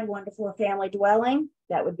owner-occupied 1 to 4 family dwelling,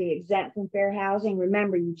 that would be exempt from fair housing.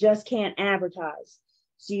 Remember, you just can't advertise.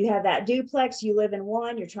 So you have that duplex, you live in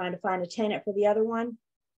one, you're trying to find a tenant for the other one.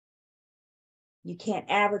 You can't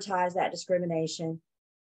advertise that discrimination.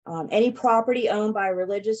 Any property owned by a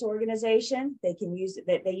religious organization, they can use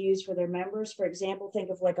that they use for their members. For example, think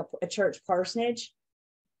of like a church parsonage.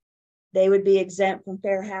 They would be exempt from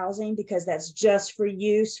fair housing because that's just for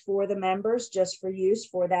use for the members, just for use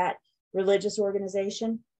for that religious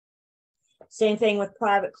organization. Same thing with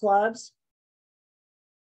private clubs.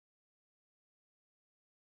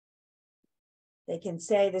 They can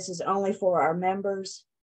say this is only for our members.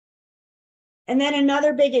 And then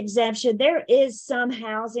another big exemption, there is some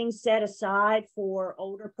housing set aside for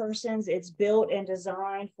older persons. It's built and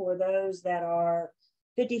designed for those that are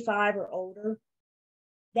 55 or older.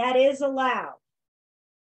 That is allowed,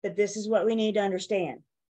 but this is what we need to understand.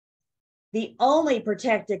 The only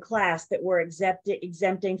protected class that we're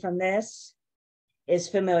exempting from this is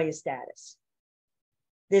familial status.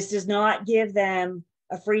 This does not give them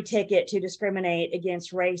a free ticket to discriminate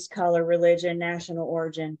against race, color, religion, national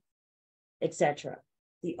origin, etc.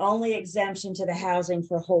 The only exemption to the housing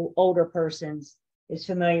for older persons is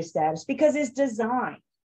familial status because it's designed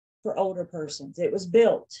for older persons. It was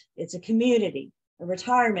built. It's a community, a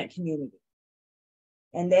retirement community.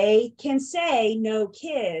 And they can say no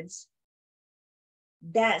kids.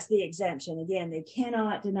 That's the exemption. Again, they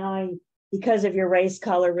cannot deny because of your race,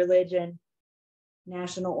 color, religion,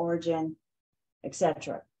 national origin,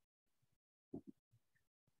 etc.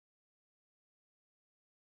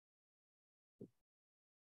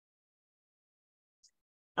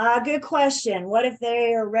 Good question. What if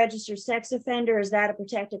they are a registered sex offender? Is that a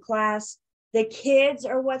protected class? The kids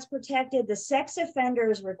are what's protected. The sex offender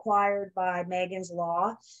is required by Megan's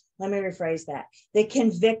Law. Let me rephrase that. The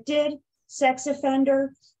convicted sex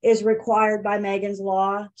offender is required by Megan's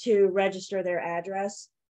Law to register their address.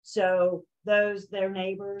 So their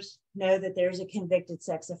neighbors know that there's a convicted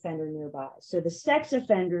sex offender nearby. So the sex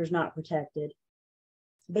offender is not protected,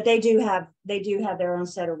 but they do have their own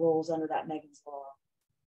set of rules under that Megan's Law.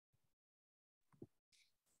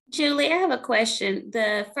 Julie, I have a question.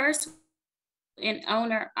 The first an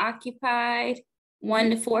owner occupied 1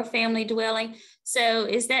 to 4 family dwelling. So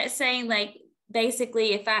is that saying like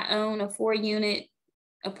basically if I own a 4-unit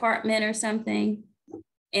apartment or something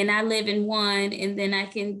and I live in one, and then I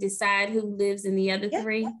can decide who lives in the other Yeah.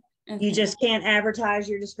 three? Okay. You just can't advertise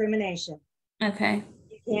your discrimination. Okay.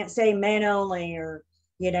 You can't say men only, or,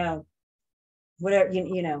 whatever,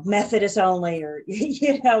 Methodist only, or,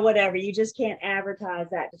 whatever. You just can't advertise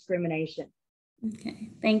that discrimination. Okay,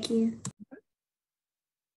 thank you.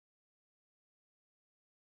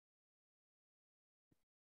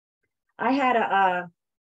 I had a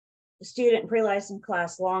student in pre-license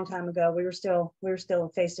class a long time ago. We were still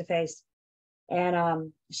face to face,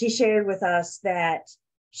 and she shared with us that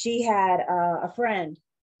she had a friend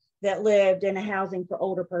that lived in a housing for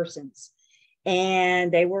older persons,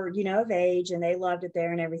 and they were, of age, and they loved it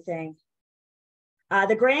there and everything.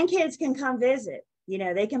 The grandkids can come visit.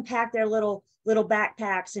 They can pack their little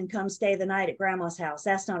backpacks and come stay the night at grandma's house.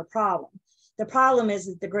 That's not a problem. The problem is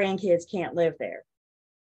that the grandkids can't live there.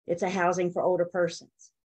 It's a housing for older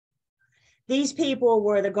persons. These people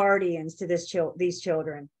were the guardians to these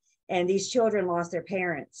children, and these children lost their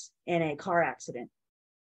parents in a car accident.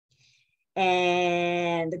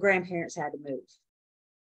 And the grandparents had to move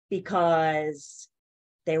because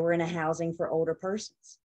they were in a housing for older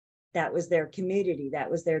persons. That was their community. That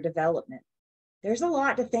was their development. There's a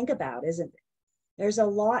lot to think about, isn't there? There's a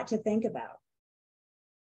lot to think about.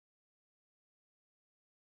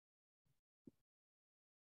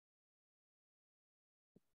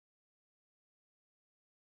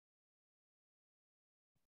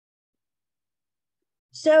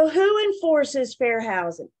 So who enforces fair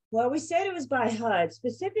housing? Well, we said it was by HUD.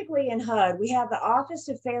 Specifically in HUD, we have the Office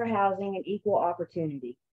of Fair Housing and Equal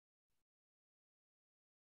Opportunity.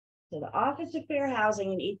 So the Office of Fair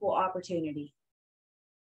Housing and Equal Opportunity.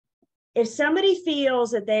 If somebody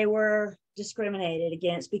feels that they were discriminated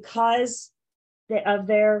against because of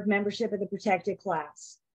their membership of the protected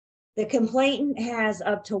class, the complainant has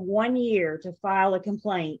up to 1 year to file a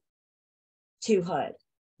complaint to HUD.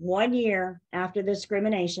 1 year after the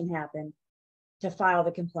discrimination happened to file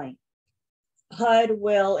the complaint. HUD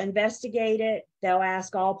will investigate it. They'll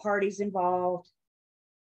ask all parties involved.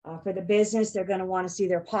 For the business, they're going to want to see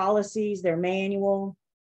their policies, their manual,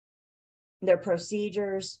 their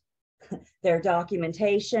procedures, their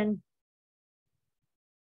documentation.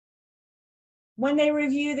 When they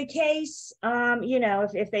review the case,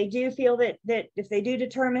 if they do feel that if they do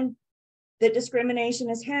determine that discrimination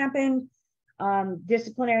has happened,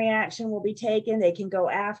 disciplinary action will be taken. They can go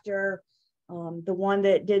after the one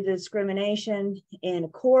that did the discrimination in a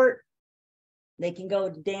court. They can go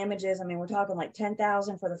to damages. I mean, we're talking like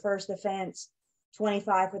 $10,000 for the first offense,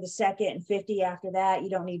 25 for the second, and 50 after that. You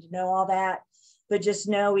don't need to know all that, but just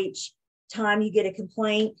know each time you get a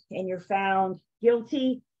complaint and you're found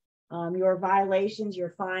guilty, your violations, your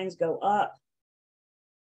fines go up.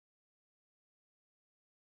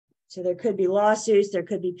 So there could be lawsuits, there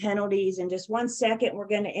could be penalties. In just 1 second, we're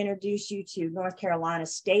going to introduce you to North Carolina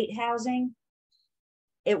State Housing.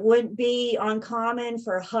 It wouldn't be uncommon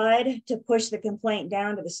for HUD to push the complaint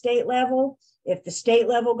down to the state level. If the state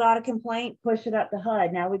level got a complaint, push it up to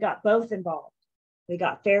HUD. Now we got both involved. We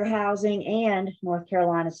got Fair Housing and North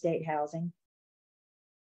Carolina State Housing.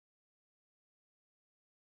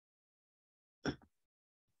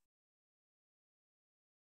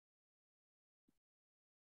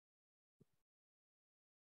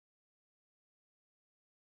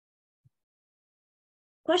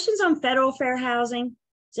 Questions on federal fair housing?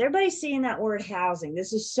 So everybody's seeing that word housing.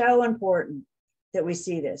 This is so important that we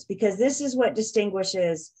see this, because this is what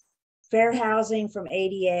distinguishes fair housing from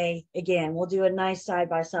ADA. Again, we'll do a nice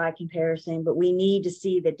side-by-side comparison, but we need to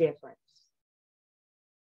see the difference.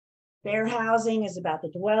 Fair housing is about the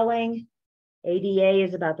dwelling. ADA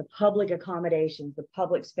is about the public accommodations, the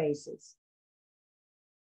public spaces.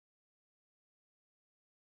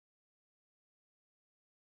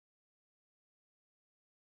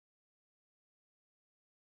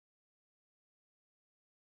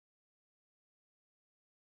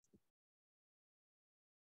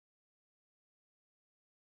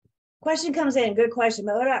 Question comes in, good question,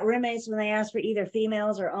 but what about roommates when they ask for either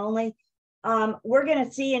females or only? We're going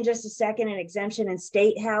to see in just a second an exemption in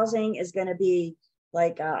state housing is going to be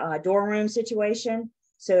like a dorm room situation.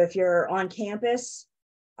 So if you're on campus,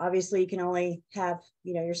 obviously you can only have,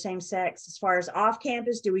 your same sex. As far as off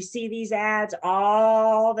campus, do we see these ads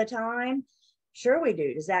all the time? Sure we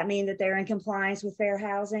do. Does that mean that they're in compliance with fair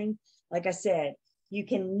housing? Like I said, you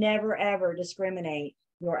can never, ever discriminate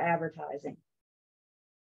your advertising.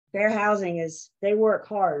 Fair housing they work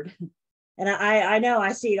hard. And I know,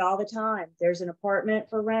 I see it all the time. There's an apartment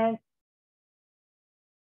for rent.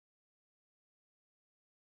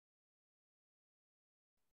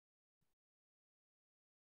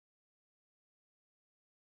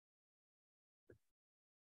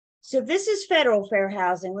 So if this is federal fair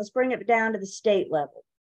housing, let's bring it down to the state level.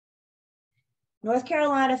 North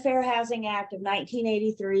Carolina Fair Housing Act of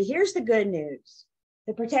 1983. Here's the good news.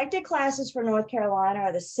 The protected classes for North Carolina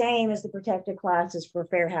are the same as the protected classes for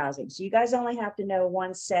fair housing. So you guys only have to know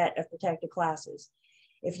one set of protected classes.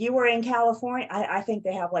 If you were in California, I think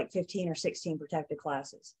they have like 15 or 16 protected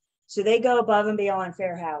classes. So they go above and beyond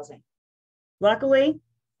fair housing. Luckily,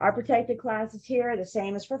 our protected classes here are the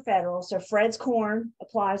same as for federal. So Fred's Corn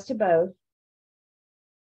applies to both.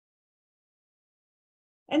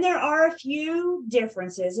 And there are a few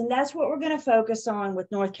differences, and that's what we're going to focus on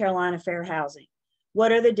with North Carolina Fair Housing.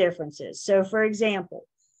 What are the differences? So for example,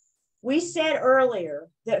 we said earlier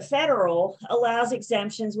that federal allows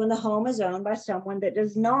exemptions when the home is owned by someone that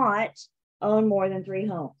does not own more than 3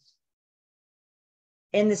 homes.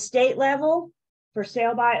 In the state level, for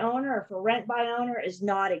sale by owner or for rent by owner is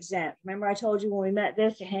not exempt. Remember I told you when we met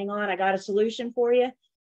this to hang on, I got a solution for you.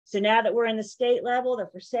 So now that we're in the state level, the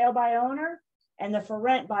for sale by owner and the for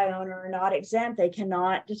rent by owner are not exempt. They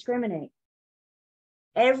cannot discriminate.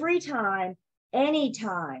 Every time,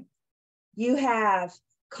 anytime you have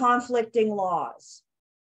conflicting laws,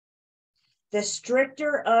 the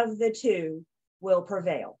stricter of the two will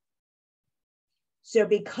prevail. So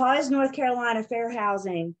because North Carolina Fair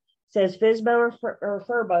Housing says FSBO or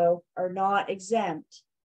FRBO are not exempt,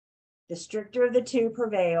 the stricter of the two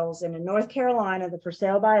prevails. And in North Carolina, the for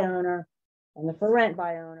sale by owner and the for rent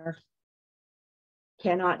by owner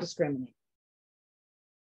cannot discriminate.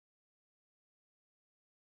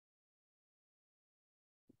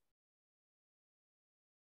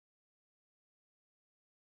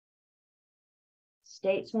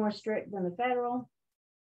 State's more strict than the federal,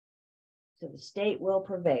 so the state will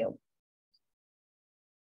prevail.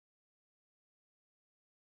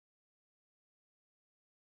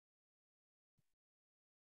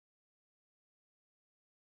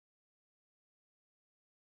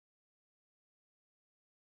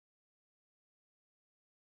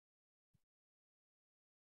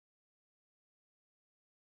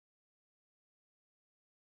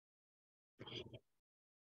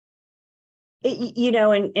 You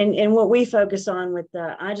know, and what we focus on with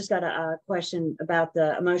the, I just got a question about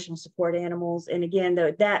the emotional support animals. And again,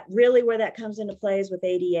 though, that really where that comes into play is with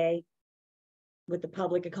ADA, with the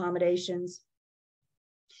public accommodations.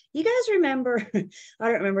 You guys remember, I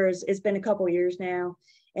don't remember, it's been a couple years now,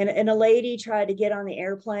 and a lady tried to get on the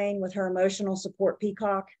airplane with her emotional support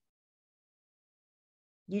peacock.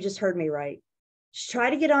 You just heard me right. She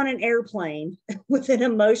tried to get on an airplane with an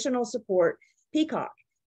emotional support peacock.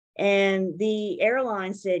 And the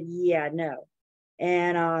airline said, yeah, no.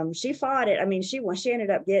 And she fought it. I mean, she ended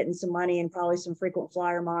up getting some money and probably some frequent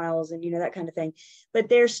flyer miles and, you know, that kind of thing. But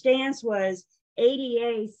their stance was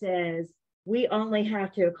ADA says we only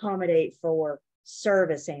have to accommodate for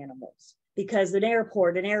service animals because an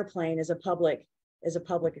airplane is a public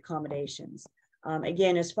accommodations.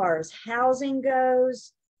 Again, as far as housing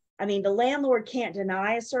goes, I mean, the landlord can't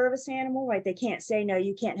deny a service animal, right? They can't say, no,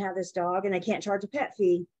 you can't have this dog, and they can't charge a pet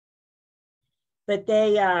fee. But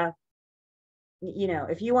they, you know,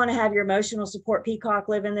 if you want to have your emotional support peacock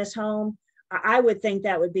live in this home, I would think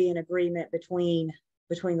that would be an agreement between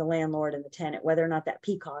the landlord and the tenant, whether or not that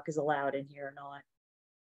peacock is allowed in here or not.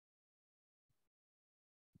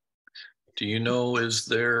 Do you know, is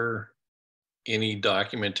there any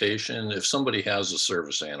documentation? If somebody has a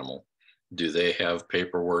service animal, do they have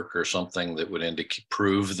paperwork or something that would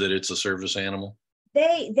prove that it's a service animal?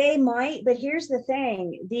 They might, but here's the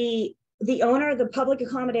thing. The owner of the public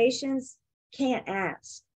accommodations can't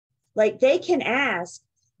ask. Like they can ask,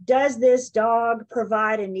 does this dog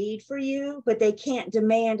provide a need for you? But they can't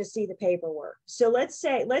demand to see the paperwork. So let's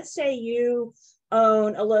say you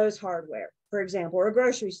own a Lowe's Hardware, for example, or a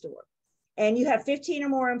grocery store, and you have 15 or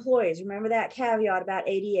more employees. Remember that caveat about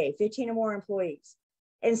ADA, 15 or more employees.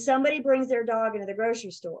 And somebody brings their dog into the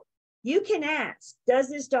grocery store. You can ask,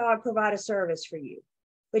 does this dog provide a service for you?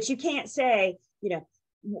 But you can't say, you know,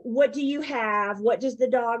 what do you have? What does the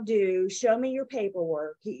dog do? Show me your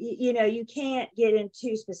paperwork. You know, you can't get in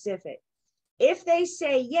too specific. If they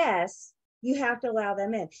say yes, you have to allow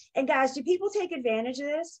them in. And guys, do people take advantage of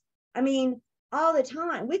this? I mean, all the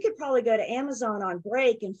time. We could probably go to Amazon on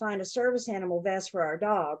break and find a service animal vest for our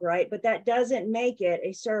dog, right? But that doesn't make it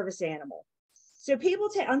a service animal. So people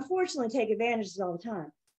unfortunately take advantages all the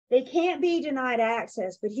time. They can't be denied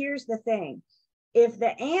access, but here's the thing. If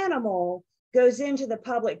the animal goes into the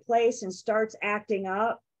public place and starts acting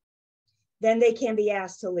up, then they can be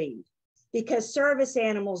asked to leave because service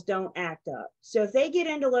animals don't act up. So if they get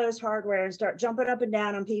into Lowe's Hardware and start jumping up and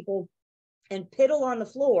down on people and piddle on the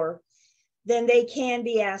floor, then they can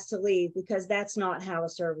be asked to leave, because that's not how a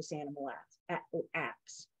service animal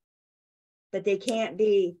acts. But they can't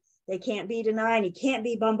be denied. You can't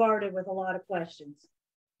be bombarded with a lot of questions.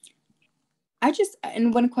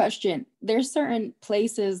 And one question, there's certain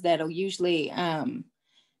places that'll usually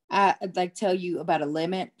like tell you about a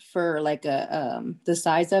limit for like the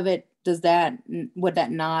size of it. Would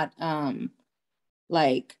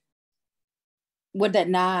that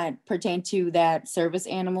not pertain to that service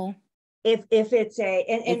animal? If it's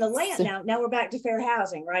the land, now we're back to fair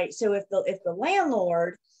housing, right? So if the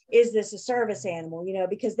landlord is this a service animal,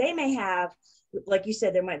 because they may have, like you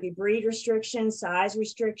said, there might be breed restrictions, size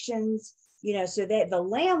restrictions, so that the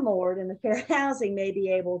landlord in the fair housing may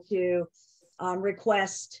be able to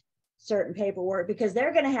request certain paperwork, because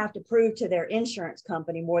they're going to have to prove to their insurance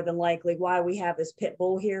company, more than likely, why we have this pit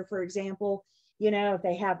bull here, for example, if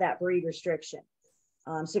they have that breed restriction.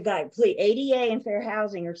 So guys, please, ADA and fair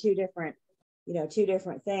housing are two different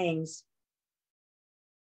things.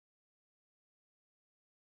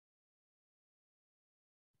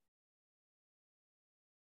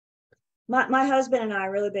 My husband and I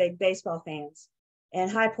are really big baseball fans, and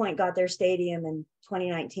High Point got their stadium in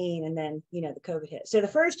 2019, and then the COVID hit. So the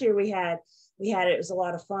first year we had it was a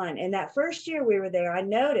lot of fun. And that first year we were there, I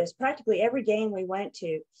noticed practically every game we went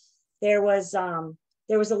to, there was a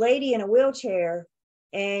lady in a wheelchair,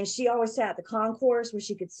 and she always sat at the concourse where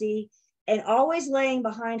she could see, and always laying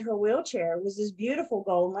behind her wheelchair was this beautiful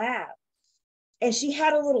golden lab. And she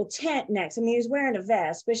had a little tent next. I mean, he was wearing a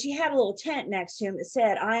vest, but she had a little tent next to him that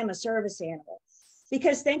said, "I am a service animal."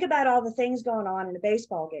 Because think about all the things going on in a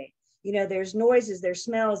baseball game. There's noises, there's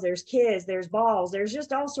smells, there's kids, there's balls, there's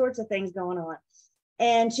just all sorts of things going on.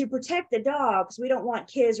 And to protect the dogs, we don't want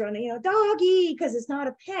kids running, doggy, because it's not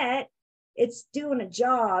a pet. It's doing a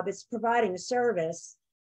job. It's providing a service.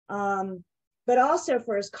 But also,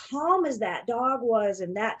 for as calm as that dog was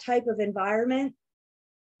in that type of environment,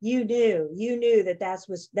 you knew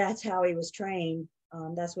that's how he was trained.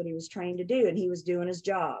 That's what he was trained to do. And he was doing his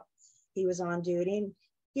job. He was on duty.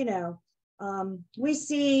 And,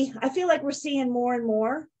 I feel like we're seeing more and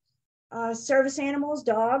more service animals,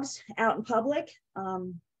 dogs out in public.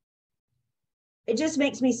 It just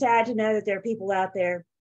makes me sad to know that there are people out there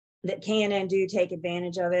that can and do take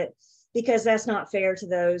advantage of it, because that's not fair to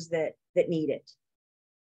those that need it.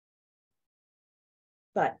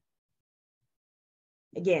 But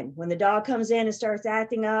again, when the dog comes in and starts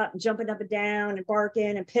acting up and jumping up and down and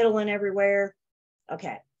barking and piddling everywhere,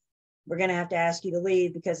 okay, we're going to have to ask you to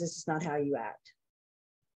leave, because this is not how you act.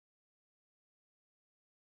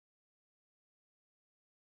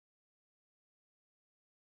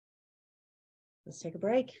 Let's take a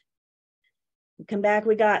break. We come back.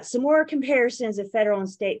 We got some more comparisons of federal and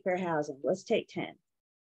state fair housing. Let's take 10.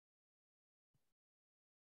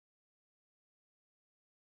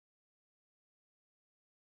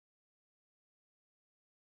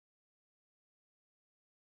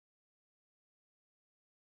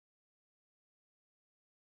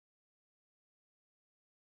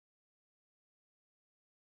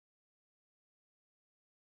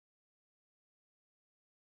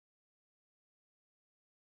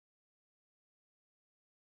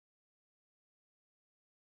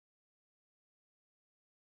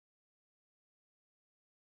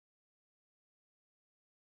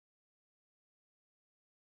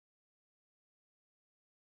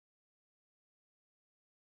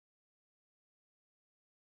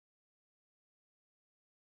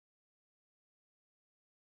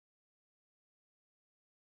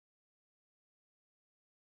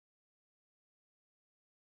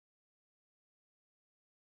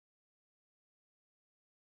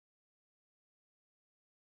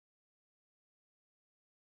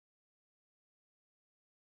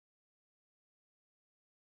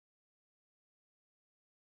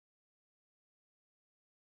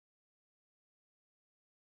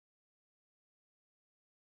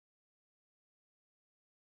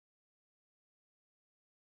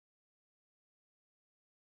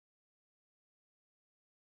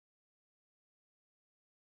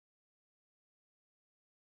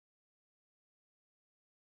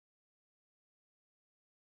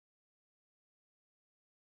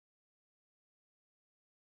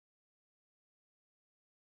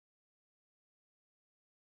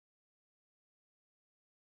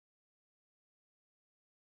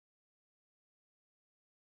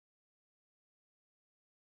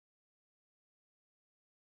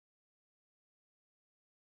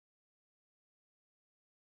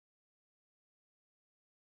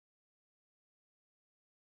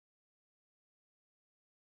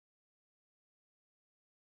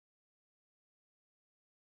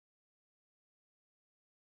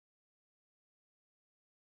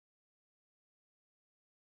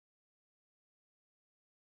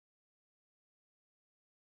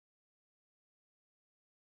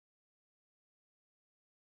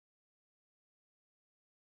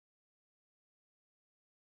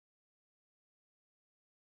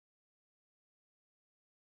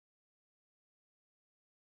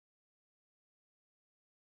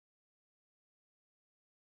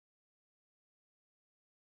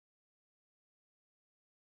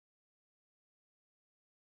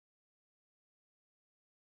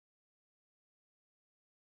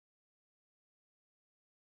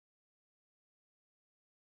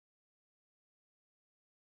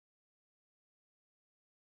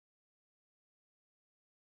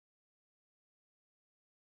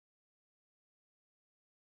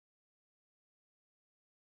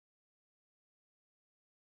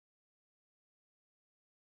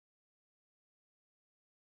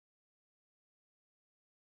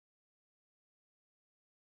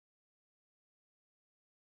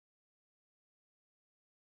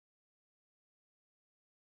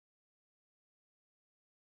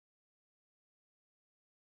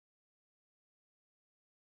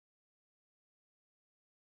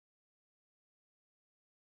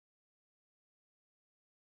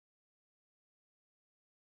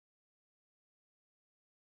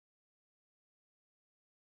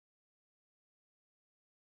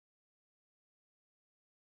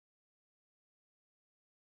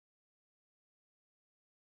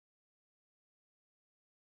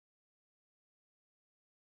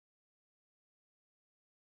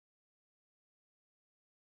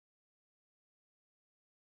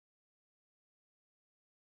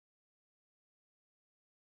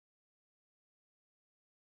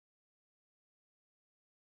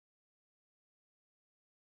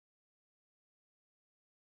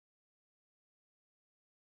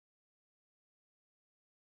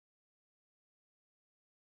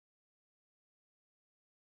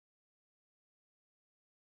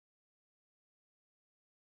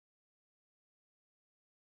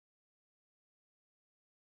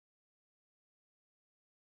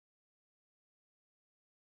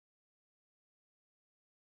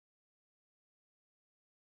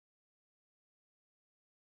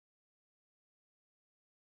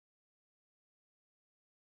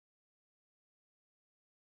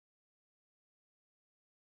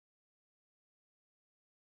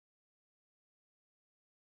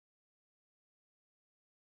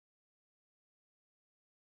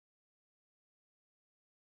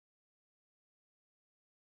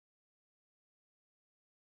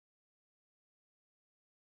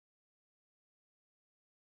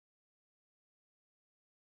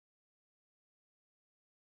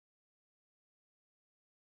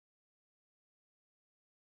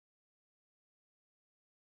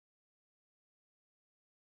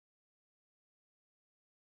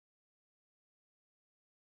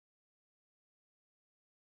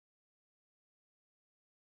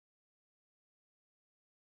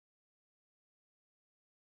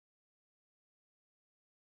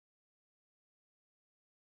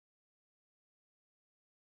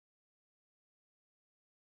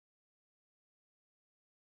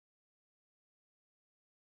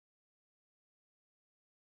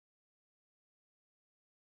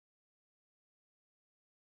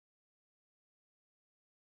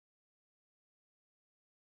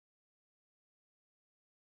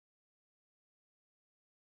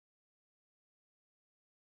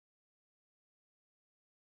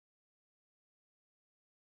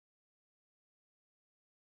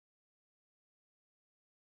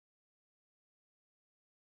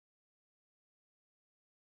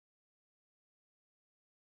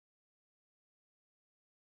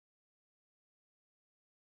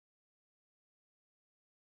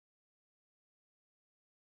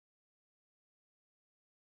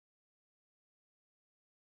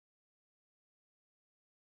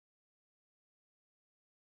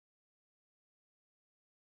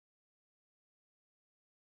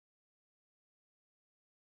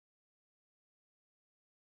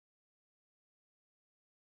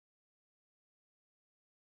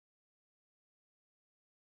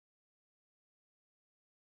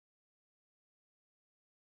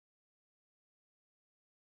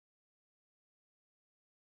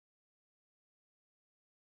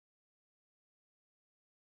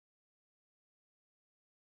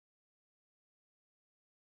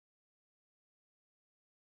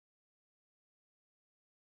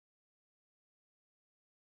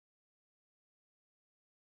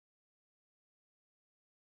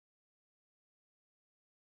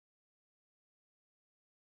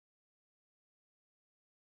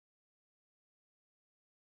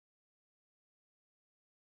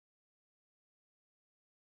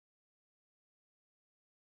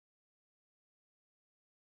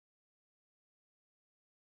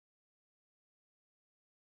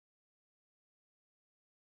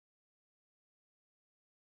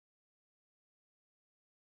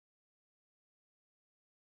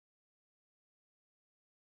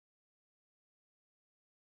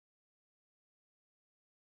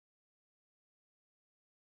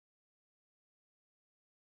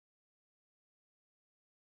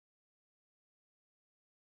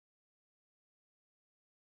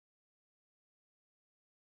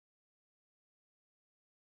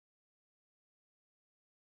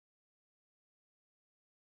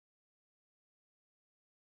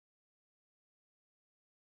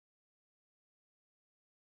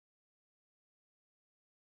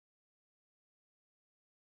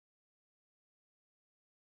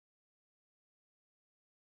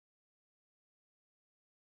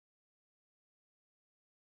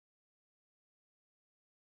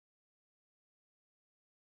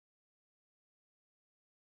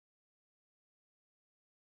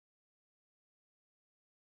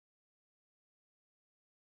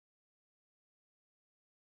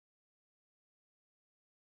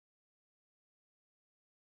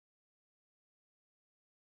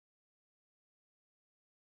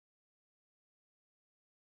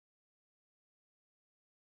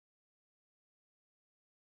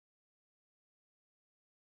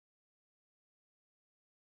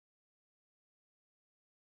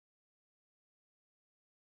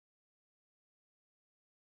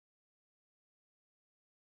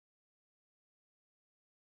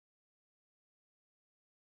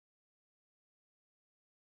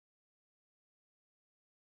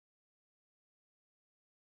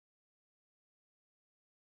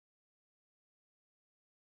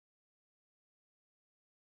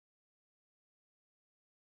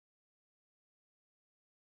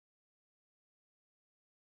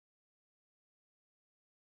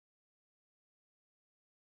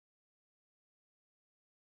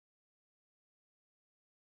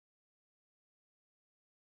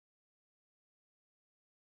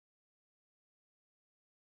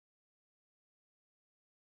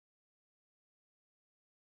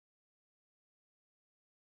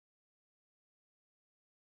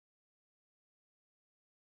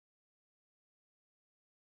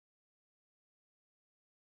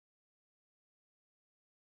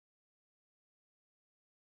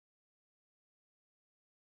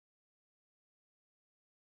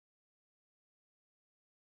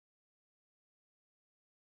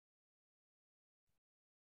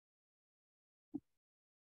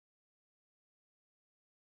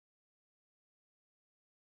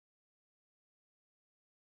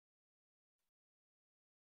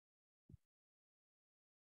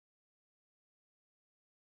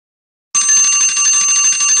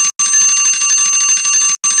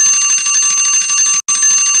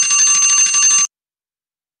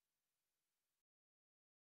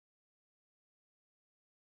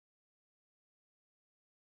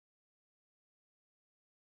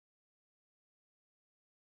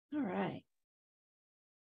 All right.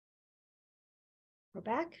 We're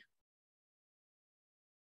back.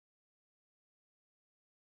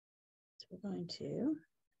 So we're going to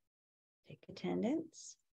take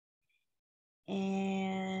attendance.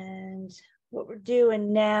 And what we're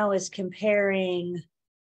doing now is comparing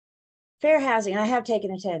fair housing. I have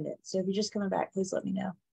taken attendance. So if you're just coming back, please let me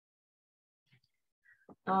know.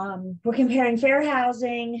 We're comparing fair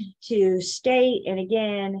housing to state. And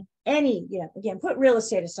again, again, put real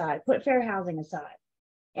estate aside, put fair housing aside.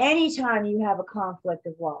 Anytime you have a conflict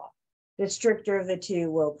of law, the stricter of the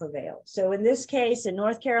two will prevail. So in this case, in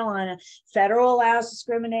North Carolina, federal allows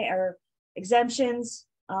discriminate or exemptions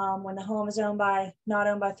when the home is not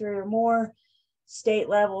owned by three or more. State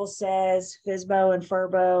level says FSBO and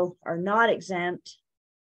FRBO are not exempt.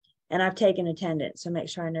 And I've taken attendance, so make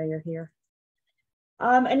sure I know you're here.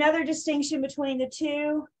 Another distinction between the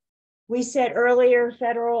two, we said earlier,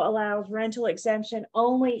 federal allows rental exemption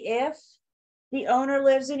only if the owner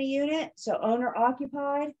lives in a unit, so owner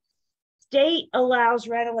occupied. State allows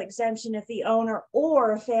rental exemption if the owner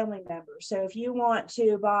or a family member. So if you want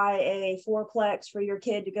to buy a fourplex for your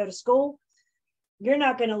kid to go to school, you're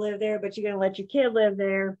not going to live there, but you're going to let your kid live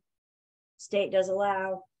there. State does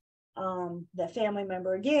allow the family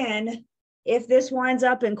member. Again, if this winds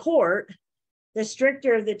up in court, the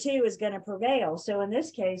stricter of the two is going to prevail. So in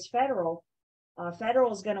this case, federal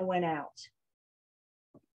is going to win out.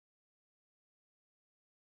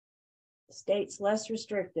 State's less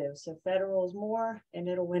restrictive, so federal is more, and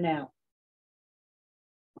it'll win out.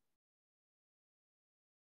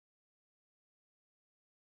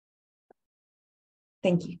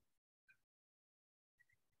 Thank you.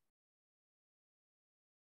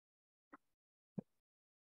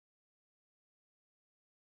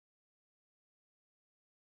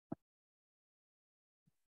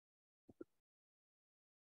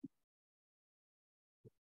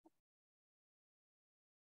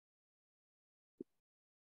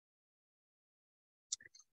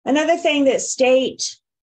 Another thing that state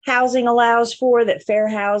housing allows for that fair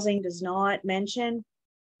housing does not mention,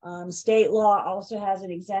 state law also has an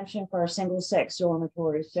exemption for a single sex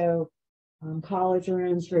dormitory. So college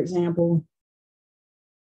rooms, for example.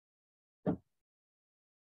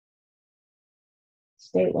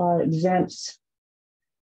 State law exempts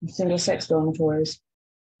single sex dormitories.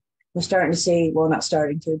 We're starting to see, well, not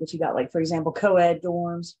starting to, but you got like, for example, co-ed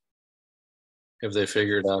dorms. Have they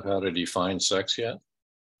figured out how to define sex yet?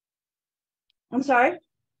 I'm sorry.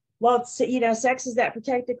 Well, it's, sex is that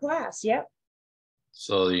protected class. Yep.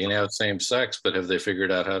 So you can have same sex, but have they figured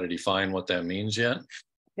out how to define what that means yet?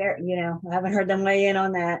 There, I haven't heard them weigh in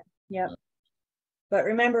on that. Yep. But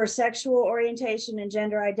remember, sexual orientation and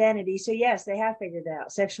gender identity. So yes, they have figured it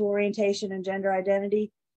out. Sexual orientation and gender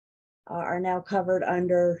identity are now covered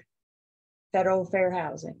under federal fair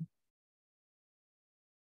housing.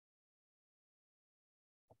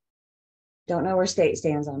 Don't know where state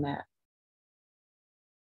stands on that.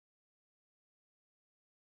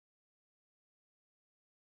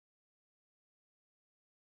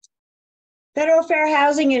 Federal fair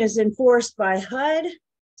housing is enforced by HUD.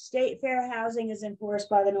 State fair housing is enforced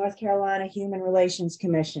by the North Carolina Human Relations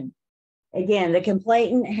Commission. Again, the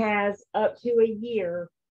complainant has up to a year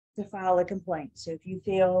to file a complaint. So if you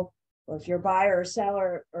feel, or if your buyer or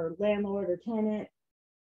seller or landlord or tenant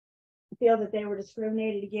feel that they were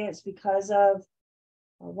discriminated against because of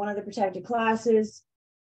one of the protected classes,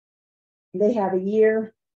 they have a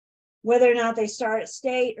year. Whether or not they start at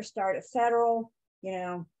state or start at federal,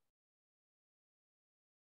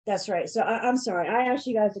 that's right. So I'm sorry, I asked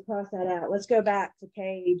you guys to cross that out. Let's go back to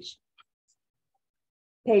page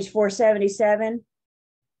 477.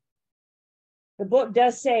 The book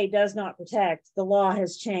does say does not protect. The law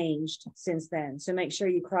has changed since then. So make sure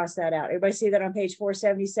you cross that out. Everybody see that on page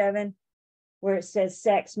 477, where it says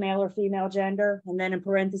sex, male or female gender. And then in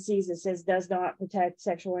parentheses, it says does not protect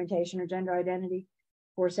sexual orientation or gender identity.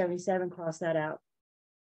 477, cross that out.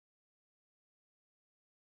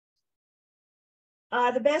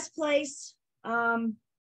 The best place,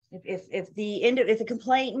 if the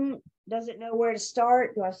complainant doesn't know where to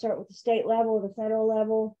start, do I start with the state level or the federal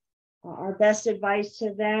level? Our best advice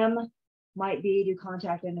to them might be to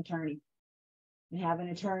contact an attorney and have an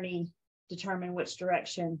attorney determine which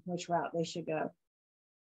route they should go.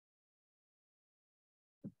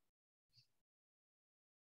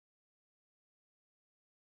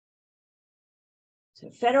 So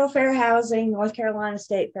federal fair housing, North Carolina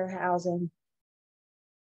state fair housing.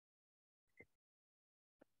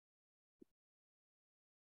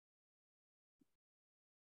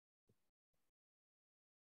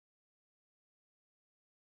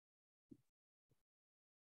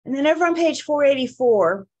 And then over on page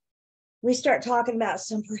 484, we start talking about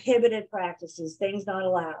some prohibited practices, things not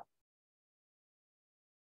allowed.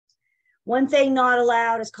 One thing not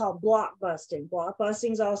allowed is called block busting. Block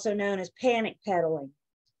busting is also known as panic peddling.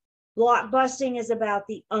 Block busting is about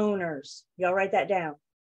the owners. Y'all write that down.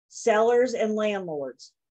 Sellers and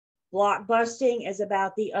landlords. Block busting is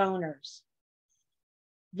about the owners.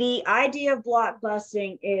 The idea of block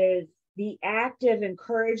busting is the act of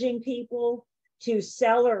encouraging people to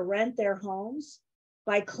sell or rent their homes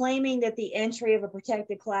by claiming that the entry of a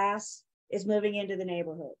protected class is moving into the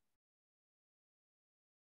neighborhood.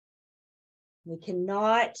 We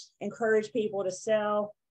cannot encourage people to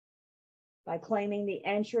sell by claiming the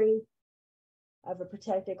entry of a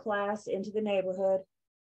protected class into the neighborhood.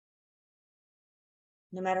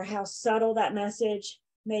 No matter how subtle that message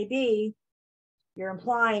may be, you're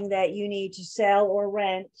implying that you need to sell or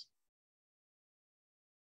rent.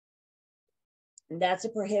 And that's a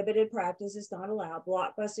prohibited practice. It's not allowed.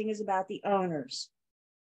 Block busting is about the owners.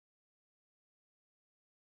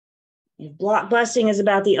 If block busting is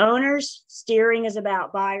about the owners, steering is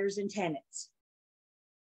about buyers and tenants.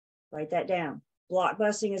 Write that down. Block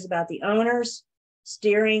busting is about the owners.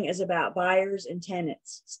 Steering is about buyers and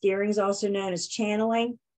tenants. Steering is also known as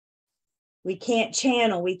channeling. We can't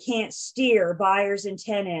channel, we can't steer buyers and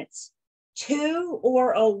tenants to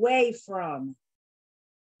or away from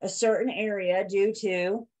a certain area due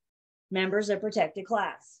to members of protected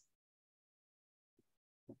class.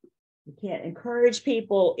 You can't encourage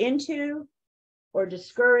people into or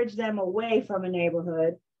discourage them away from a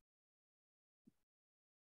neighborhood.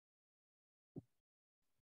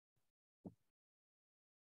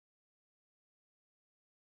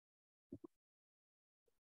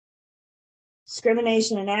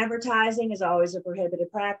 Discrimination in advertising is always a prohibited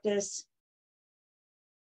practice.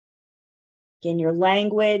 Again, your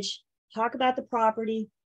language, talk about the property,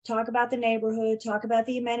 talk about the neighborhood, talk about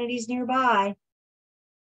the amenities nearby.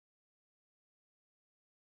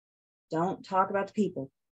 Don't talk about the people.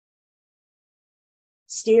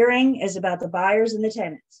 Steering is about the buyers and the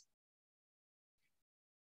tenants.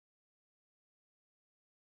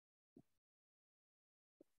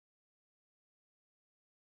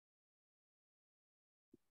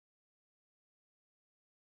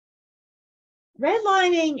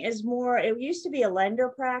 Redlining is more, it used to be a lender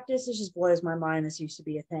practice. It just blows my mind. This used to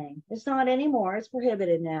be a thing. It's not anymore. It's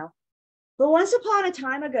prohibited now. But once upon a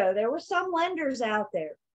time ago, there were some lenders out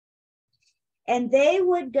there. And they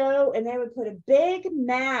would go and they would put a big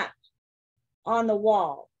map on the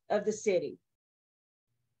wall of the city.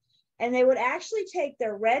 And they would actually take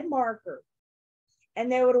their red marker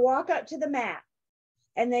and they would walk up to the map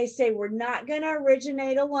and they say, we're not going to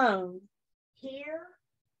originate a loan here,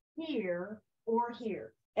 here, or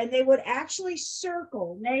here. And they would actually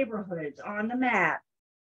circle neighborhoods on the map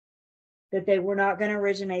that they were not going to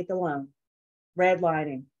originate the loan.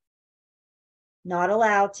 Redlining. Not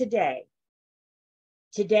allowed today.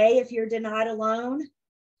 Today, if you're denied a loan,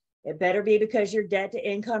 it better be because your debt to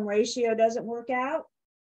income ratio doesn't work out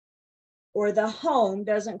or the home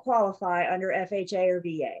doesn't qualify under FHA or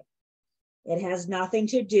VA. It has nothing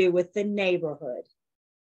to do with the neighborhood.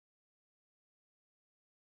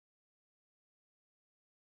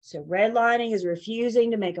 So redlining is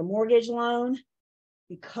refusing to make a mortgage loan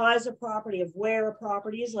because of property of where a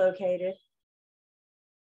property is located.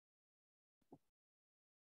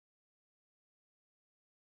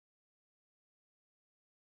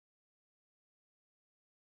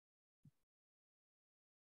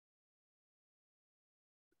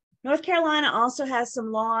 North Carolina also has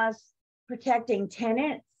some laws protecting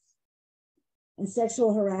tenants in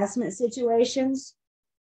sexual harassment situations.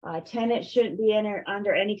 Tenants shouldn't be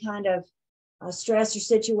under any kind of stress or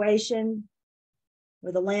situation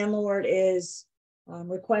where the landlord is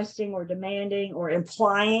requesting or demanding or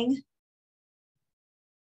implying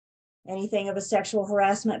anything of a sexual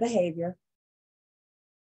harassment behavior.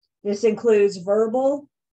 This includes verbal,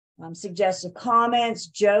 suggestive comments,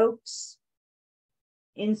 jokes,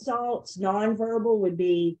 insults. Nonverbal would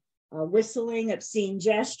be whistling, obscene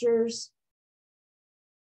gestures.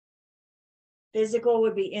 Physical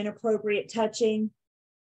would be inappropriate touching.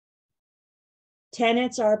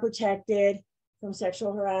 Tenants are protected from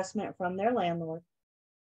sexual harassment from their landlord.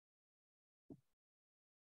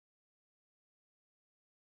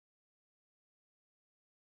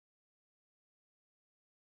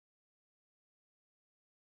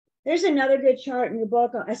 There's another good chart in your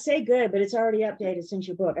book. I say good, but it's already updated since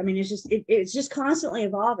your book. I mean, it's just constantly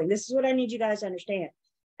evolving. This is what I need you guys to understand.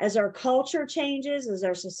 As our culture changes, as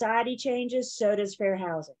our society changes, so does fair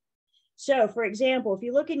housing. So, for example, if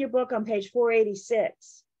you look in your book on page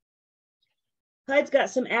 486, HUD's got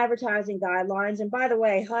some advertising guidelines. And by the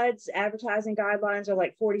way, HUD's advertising guidelines are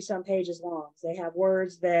like 40 some pages long. They have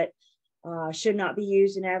words that should not be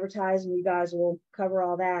used in advertising. You guys will cover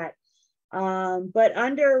all that. But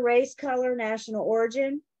under race, color, national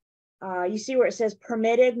origin, you see where it says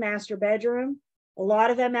permitted master bedroom. A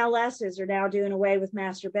lot of MLSs are now doing away with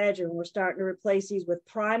master bedroom. We're starting to replace these with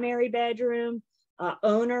primary bedroom,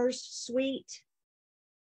 owner's suite.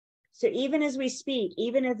 So even as we speak,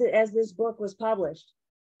 even as this book was published,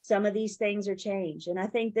 some of these things are changed. And I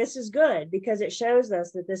think this is good because it shows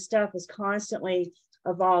us that this stuff is constantly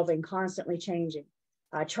evolving, constantly changing.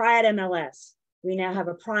 Triad MLS, we now have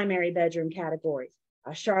a primary bedroom category.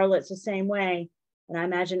 Charlotte's the same way. And I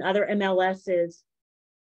imagine other MLSs.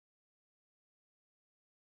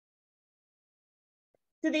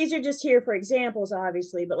 So these are just here for examples,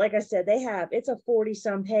 obviously, but like I said, it's a 40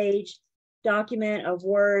 some page document of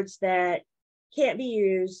words that can't be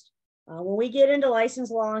used. When we get into license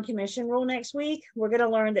law and commission rule next week, we're going to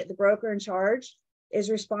learn that the broker in charge is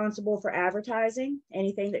responsible for advertising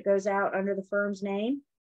anything that goes out under the firm's name.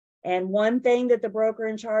 And one thing that the broker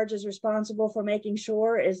in charge is responsible for making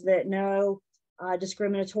sure is that no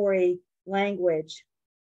discriminatory language.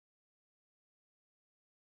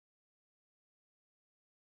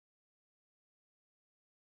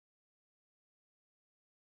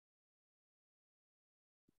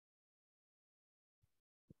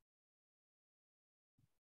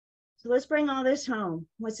 So let's bring all this home.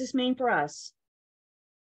 What's this mean for us?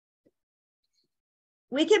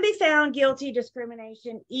 We can be found guilty of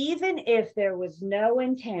discrimination even if there was no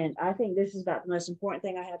intent. I think this is about the most important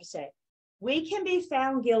thing I have to say. We can be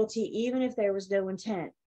found guilty even if there was no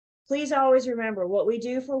intent. Please always remember, what we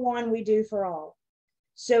do for one, we do for all.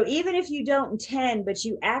 So even if you don't intend, but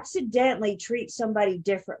you accidentally treat somebody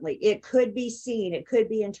differently, it could be seen, it could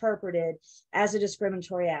be interpreted as a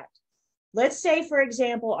discriminatory act. Let's say, for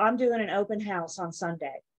example, I'm doing an open house on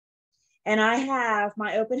Sunday, and I have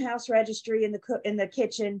my open house registry in the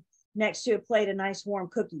kitchen next to a plate of nice warm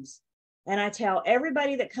cookies. And I tell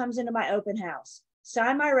everybody that comes into my open house,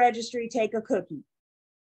 sign my registry, take a cookie.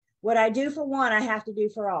 What I do for one, I have to do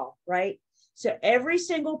for all, right? So every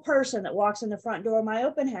single person that walks in the front door of my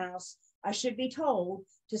open house, I should be told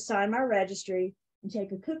to sign my registry and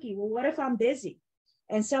take a cookie. Well, what if I'm busy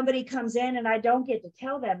and somebody comes in and I don't get to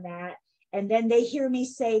tell them that, and then they hear me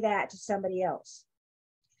say that to somebody else?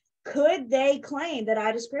 Could they claim that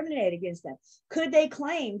I discriminate against them? Could they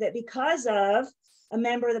claim that because of a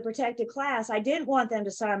member of the protected class, I didn't want them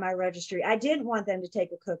to sign my registry, I didn't want them to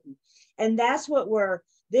take a cookie? And this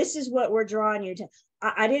is what we're drawing you to.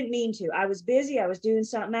 I didn't mean to. I was busy. I was doing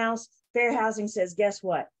something else. Fair housing says, guess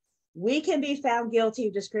what? We can be found guilty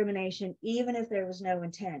of discrimination even if there was no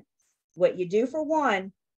intent. What you do for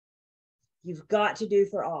one, you've got to do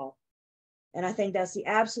for all. And I think that's the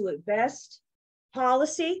absolute best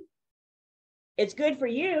policy. It's good for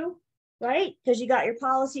you, right? Because you got your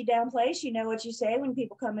policy down place. You know what you say when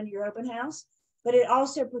people come into your open house, but it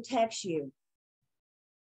also protects you.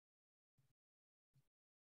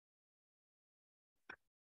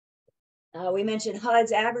 We mentioned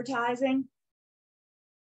HUD's advertising.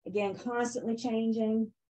 Again, constantly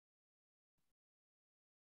changing.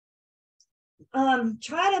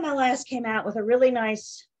 Triad MLS came out with a really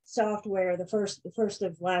nice software the first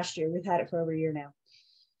of last year. We've had it for over a year now.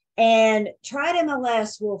 And Triad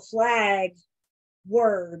MLS will flag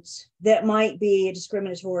words that might be a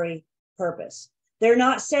discriminatory purpose. They're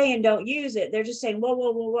not saying don't use it. They're just saying, whoa,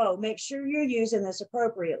 whoa, whoa, whoa, make sure you're using this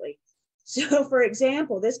appropriately. So for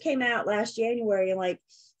example, this came out last January, in like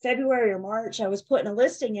February or March, I was putting a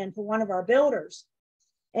listing in for one of our builders.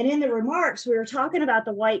 And in the remarks, we were talking about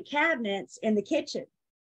the white cabinets in the kitchen.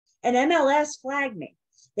 And MLS flagged me.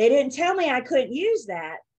 They didn't tell me I couldn't use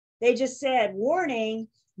that. They just said, warning,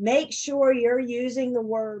 make sure you're using the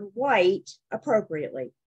word white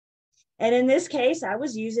appropriately. And in this case, I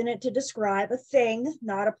was using it to describe a thing,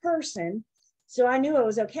 not a person. So I knew it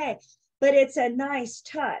was okay. But it's a nice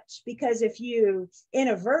touch, because if you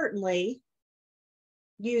inadvertently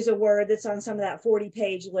use a word that's on some of that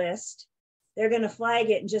 40-page list, they're going to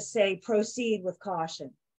flag it and just say, proceed with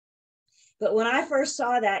caution. But when I first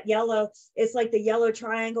saw that yellow, it's like the yellow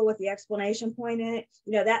triangle with the exclamation point in it,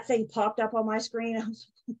 you know, that thing popped up on my screen. I was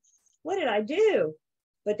like, what did I do?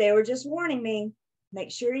 But they were just warning me,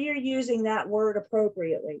 make sure you're using that word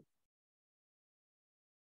appropriately.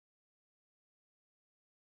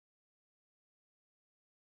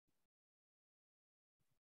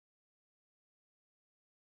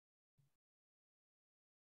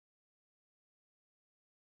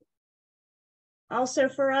 Also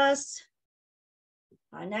for us,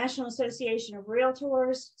 National Association of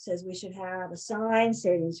Realtors says we should have a sign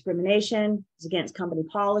stating discrimination is against company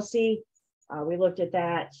policy. We looked at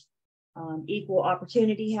that equal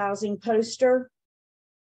opportunity housing poster.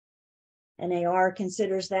 NAR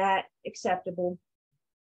considers that acceptable.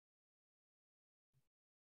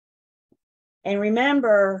 And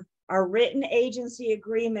remember, our written agency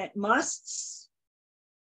agreement musts,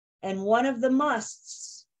 and one of the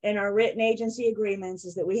musts in our written agency agreements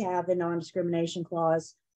is that we have the non-discrimination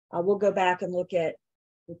clause. We'll go back and look at,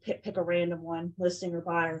 we'll pick a random one, listing or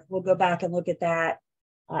buyer. We'll go back and look at that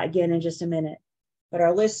again in just a minute. But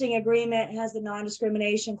our listing agreement has the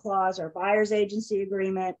non-discrimination clause, our buyer's agency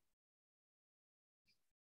agreement,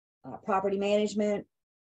 property management,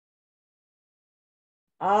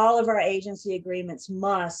 all of our agency agreements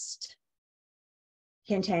must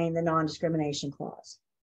contain the non-discrimination clause.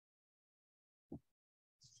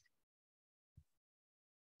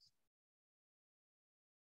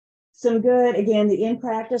 Some good, again, the in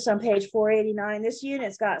practice on page 489, this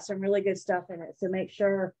unit's got some really good stuff in it. So make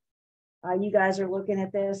sure you guys are looking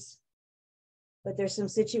at this, but there's some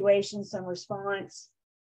situations, some response,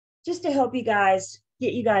 just to help you guys,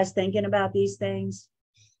 get you guys thinking about these things.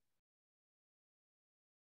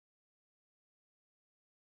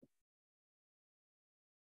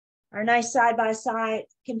 Our nice side-by-side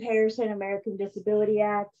comparison, American Disability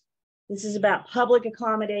Act. This is about public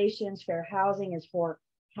accommodations. Fair housing is for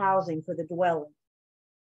housing for the dwelling.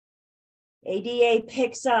 ADA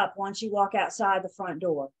picks up once you walk outside the front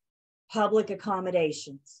door. Public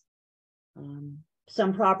accommodations.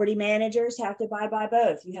 Some property managers have to abide by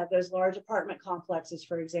both. You have those large apartment complexes,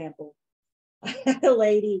 for example. I had a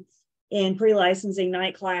lady in pre-licensing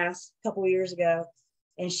night class a couple of years ago,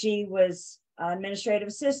 and she was administrative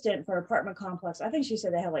assistant for an apartment complex. I think she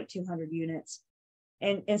said they had like 200 units.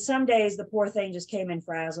 And some days the poor thing just came in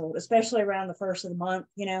frazzled, especially around the first of the month,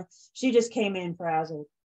 you know, she just came in frazzled.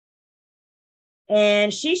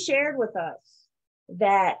 And she shared with us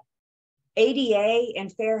that ADA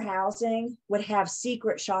and fair housing would have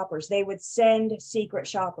secret shoppers. They would send secret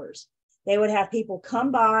shoppers. They would have people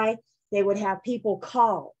come by. They would have people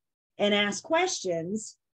call and ask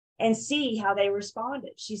questions and see how they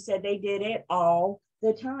responded. She said they did it all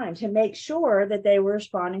the time to make sure that they were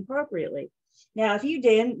responding appropriately. Now, if you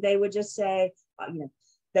didn't, they would just say, you know,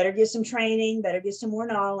 better get some training, better get some more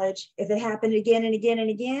knowledge. If it happened again and again and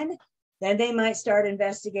again, then they might start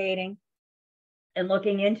investigating and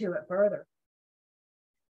looking into it further.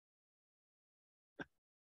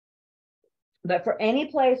 But for any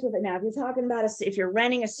place with it, now, if you're talking about, if you're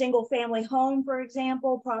renting a single family home, for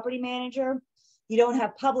example, property manager, you don't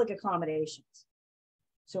have public accommodations.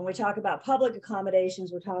 So when we talk about public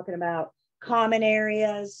accommodations, we're talking about common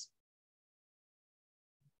areas,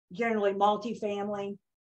 generally multifamily.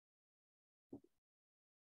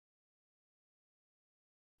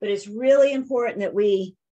 But it's really important that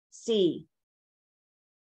we see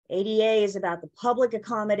ADA is about the public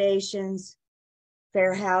accommodations.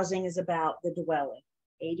 Fair housing is about the dwelling.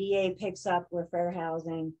 ADA picks up where fair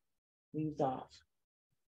housing leaves off.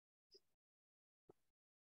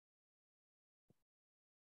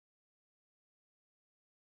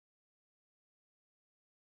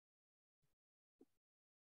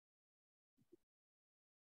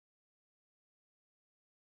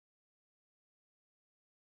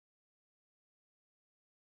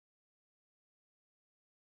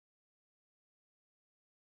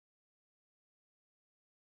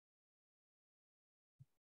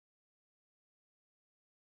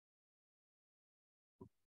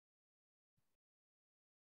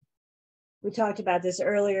 We talked about this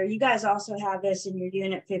earlier. You guys also have this in your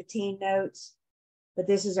Unit 15 notes, but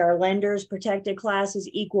this is our lenders protected classes,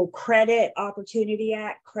 Equal Credit Opportunity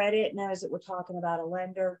Act. Credit knows that we're talking about a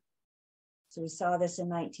lender. So we saw this in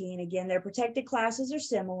 19. Again, their protected classes are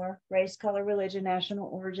similar: race, color, religion, national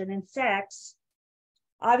origin, and sex.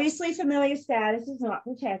 Obviously, familial status is not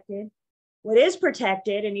protected. What is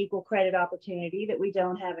protected in equal credit opportunity that we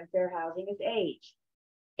don't have in fair housing is age.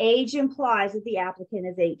 Age implies that the applicant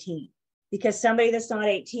is 18. Because somebody that's not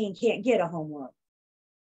 18 can't get a home loan.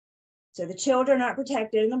 So the children aren't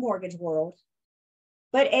protected in the mortgage world,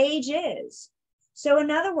 but age is. So in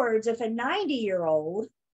other words, if a 90-year-old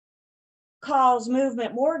calls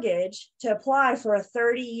Movement Mortgage to apply for a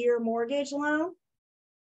 30-year mortgage loan,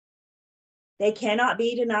 they cannot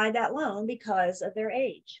be denied that loan because of their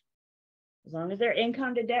age. As long as their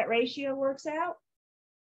income to debt ratio works out.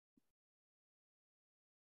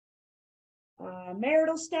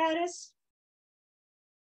 Marital status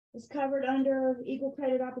is covered under Equal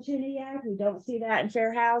Credit Opportunity Act. We don't see that in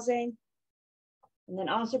fair housing. And then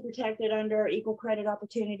also protected under Equal Credit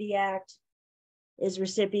Opportunity Act is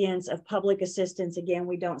recipients of public assistance. Again,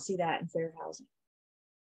 we don't see that in fair housing.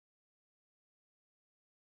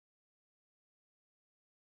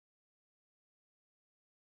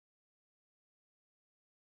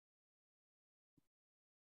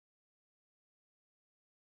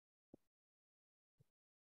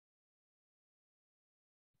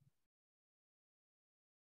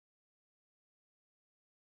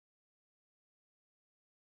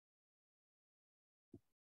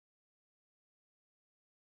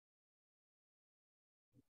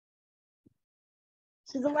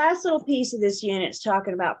 So the last little piece of this unit is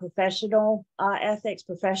talking about professional ethics,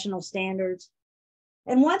 professional standards.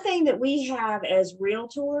 And one thing that we have as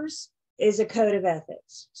realtors is a code of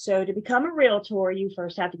ethics. So to become a realtor, you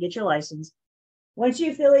first have to get your license. Once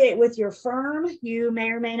you affiliate with your firm, you may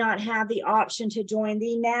or may not have the option to join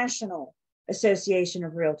the National Association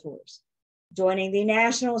of Realtors. Joining the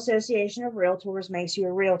National Association of Realtors makes you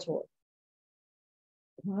a realtor.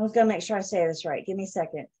 I was going to make sure I say this right. Give me a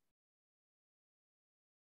second.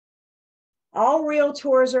 All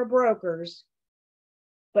realtors are brokers,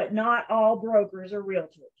 but not all brokers are realtors.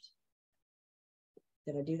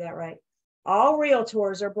 Did I do that right? All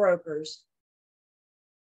realtors are brokers,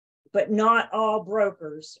 but not all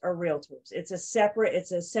brokers are realtors. It's a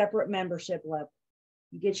separate membership level.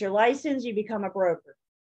 You get your license, you become a broker.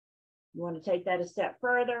 You want to take that a step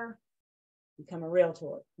further, become a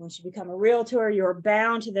realtor. Once you become a realtor, you're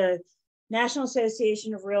bound to the National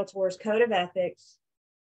Association of Realtors Code of Ethics.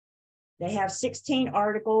 They have 16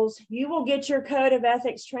 articles. You will get your code of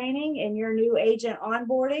ethics training in your new agent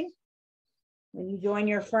onboarding when you join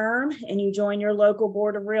your firm and you join your local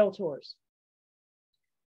board of realtors.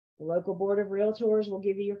 The local board of realtors will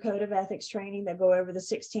give you your code of ethics training that go over the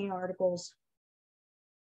 16 articles.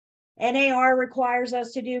 NAR requires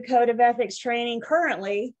us to do code of ethics training.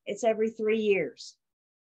 Currently, it's every 3 years.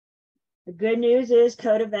 The good news is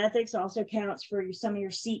code of ethics also counts for some of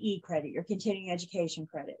your CE credit, your continuing education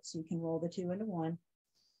credit. So you can roll the two into one.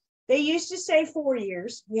 They used to say 4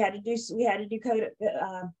 years. We had to do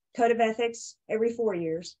code of ethics every 4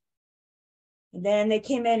 years. And then they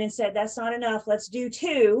came in and said, that's not enough. Let's do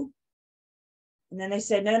 2. And then they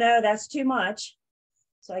said, no, that's too much.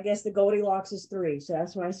 So I guess the Goldilocks is 3. So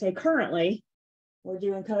that's why I say currently, we're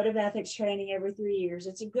doing code of ethics training every 3 years.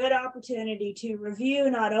 It's a good opportunity to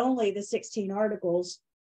review not only the 16 articles,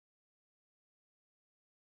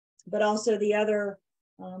 but also the other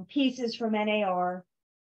pieces from NAR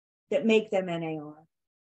that make them NAR.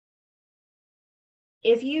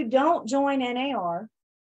 If you don't join NAR,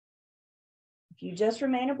 if you just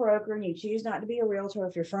remain a broker and you choose not to be a realtor,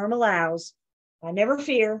 if your firm allows, I never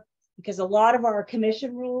fear, because a lot of our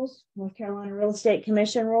commission rules, North Carolina Real Estate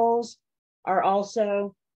Commission rules, are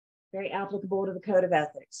also very applicable to the code of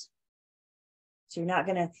ethics. So you're not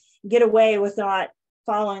going to get away with not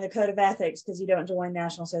following the code of ethics because you don't join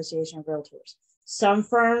National Association of Realtors. Some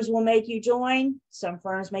firms will make you join. Some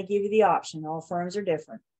firms may give you the option. All firms are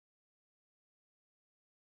different.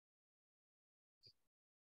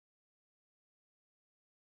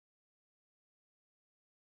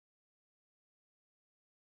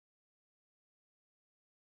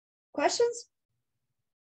 Questions?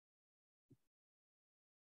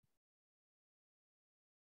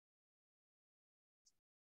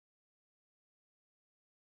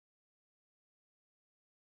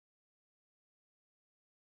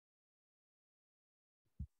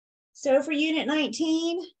 So for Unit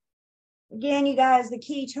 19, again, you guys, the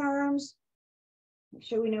key terms, make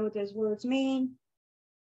sure we know what those words mean.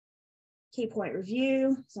 Key point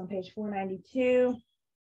review, it's on page 492.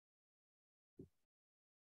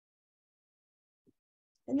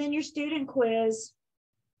 And then your student quiz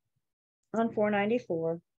on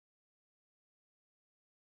 494.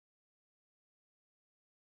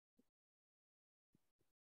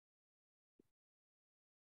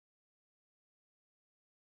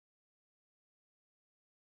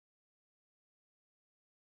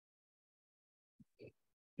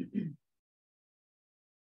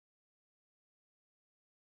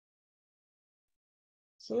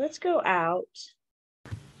 So let's go out.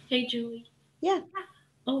 Hey, Julie. Yeah.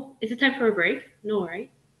 Oh, is it time for a break? No, right?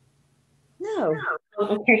 No.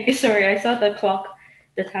 Oh, okay. Sorry, I saw the clock,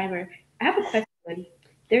 the timer. I have a question.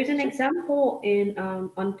 There's an example in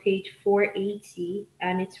on page 480,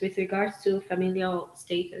 and it's with regards to familial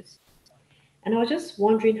status. And I was just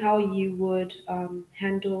wondering how you would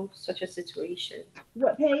handle such a situation.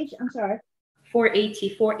 What page? I'm sorry.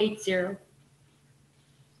 480, 480.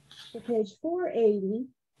 So page 480.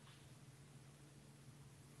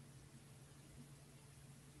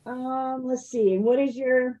 Let's see. What is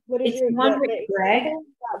your It's one with Greg.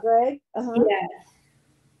 Greg? Yes.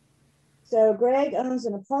 So Greg owns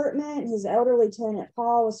an apartment. His elderly tenant,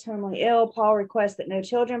 Paul, was terminally ill. Paul requests that no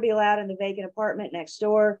children be allowed in the vacant apartment next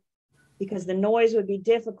door because the noise would be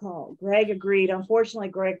difficult. Greg agreed. Unfortunately,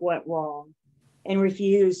 Greg went wrong and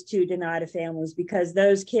refused to deny to families because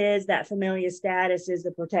those kids, that familial status is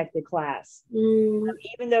the protected class.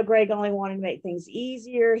 Even though Greg only wanted to make things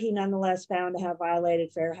easier, he nonetheless found to have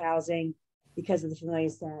violated fair housing because of the familial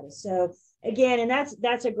status. So again, and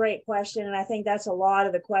that's a great question. And I think that's a lot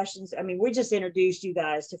of the questions. I mean, we just introduced you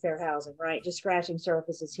guys to fair housing, right? Just scratching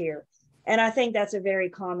surfaces here. And I think that's a very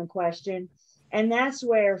common question. And that's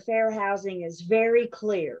where fair housing is very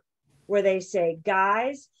clear, where they say,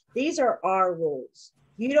 guys, these are our rules.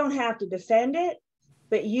 You don't have to defend it,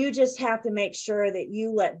 but you just have to make sure that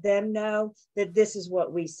you let them know that this is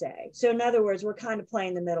what we say. So in other words, we're kind of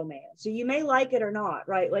playing the middleman. So you may like it or not,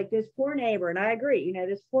 right? Like this poor neighbor, and I agree, you know,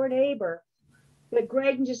 this poor neighbor, but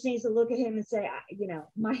Greg just needs to look at him and say, you know,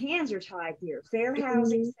 my hands are tied here. Fair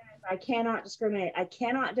housing says I cannot discriminate. I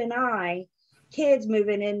cannot deny kids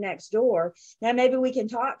moving in next door. Now, maybe we can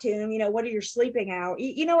talk to him, you know, what are your sleeping hours?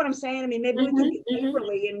 You know what I'm saying? I mean, maybe we can be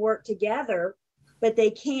neighborly and work together, but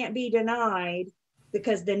they can't be denied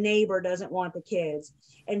because the neighbor doesn't want the kids.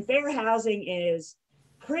 And fair housing is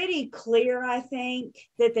pretty clear, I think,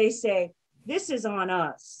 that they say, this is on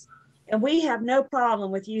us. And we have no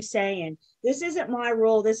problem with you saying, this isn't my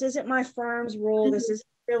rule. This isn't my firm's rule. This is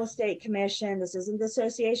real estate commission. This isn't the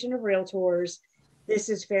Association of Realtors. This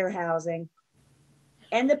is fair housing.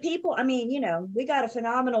 And the people, I mean, you know, we got a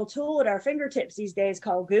phenomenal tool at our fingertips these days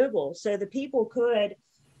called Google. So the people could,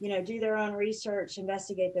 you know, do their own research,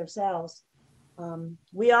 investigate themselves.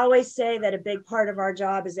 We always say that a big part of our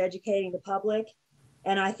job is educating the public.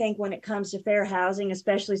 And I think when it comes to fair housing,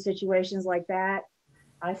 especially situations like that,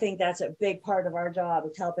 I think that's a big part of our job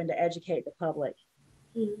is helping to educate the public.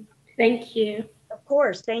 Thank you. Of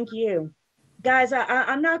course. Thank you. Guys,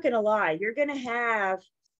 I'm not going to lie. You're going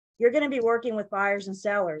to be working with buyers and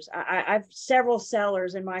sellers. I've several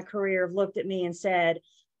sellers in my career have looked at me and said,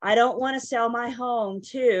 I don't want to sell my home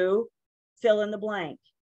to fill in the blank.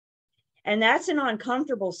 And that's an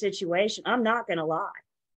uncomfortable situation. I'm not going to lie.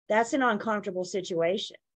 That's an uncomfortable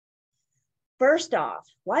situation. First off,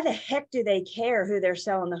 why the heck do they care who they're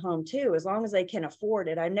selling the home to as long as they can afford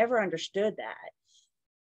it? I never understood that.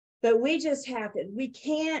 But we just have to, we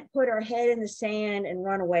can't put our head in the sand and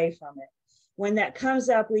run away from it. When that comes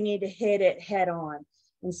up, we need to hit it head on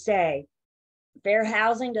and say, fair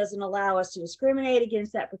housing doesn't allow us to discriminate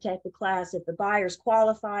against that protected class. If the buyer's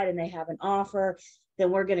qualified and they have an offer,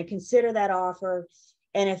 then we're going to consider that offer.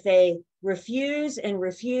 And if they refuse and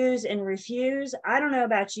refuse and refuse, I don't know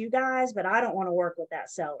about you guys, but I don't want to work with that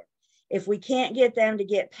seller. If we can't get them to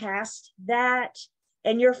get past that,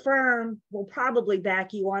 and your firm will probably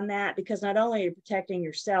back you on that, because not only are you protecting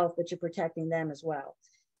yourself, but you're protecting them as well.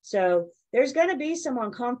 So there's going to be some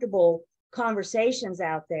uncomfortable conversations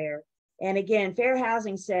out there. And again, fair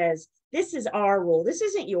housing says, this is our rule. This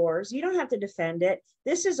isn't yours. You don't have to defend it.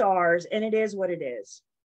 This is ours, and it is what it is.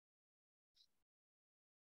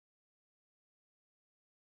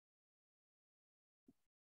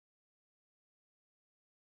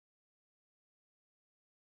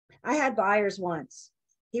 I had buyers once.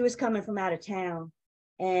 He was coming from out of town,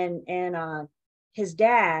 and his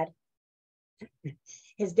dad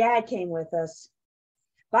came with us.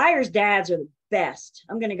 Buyers' dads are the best.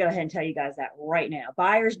 I'm going to go ahead and tell you guys that right now.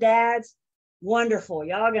 Buyers' dads, wonderful.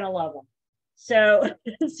 Y'all are going to love them. So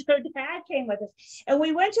dad came with us, and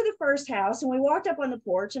we went to the first house, and we walked up on the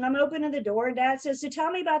porch, and I'm opening the door, and dad says, so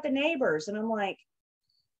tell me about the neighbors. And I'm like,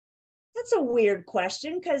 that's a weird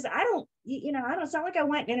question, because I don't, it's not like I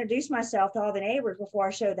went and introduced myself to all the neighbors before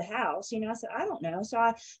I showed the house. I said, I don't know. So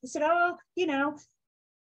I said, oh,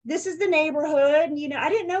 this is the neighborhood. And, I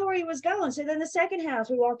didn't know where he was going. So then the second house,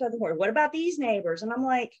 we walked out the door. What about these neighbors? And I'm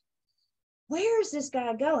like, where is this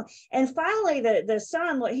guy going? And finally, the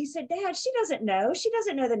son, he said, Dad, she doesn't know. She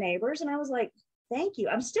doesn't know the neighbors. And I was like, thank you.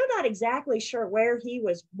 I'm still not exactly sure what he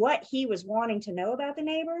was wanting to know about the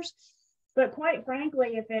neighbors. But quite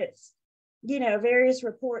frankly, if it's, various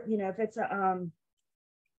report, if it's a,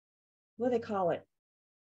 what do they call it?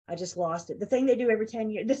 I just lost it. The thing they do every 10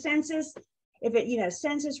 years, the census, if it,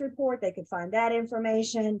 census report, they could find that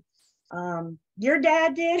information. Your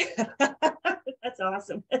dad did. That's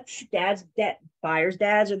awesome. Buyer's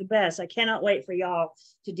dads are the best. I cannot wait for y'all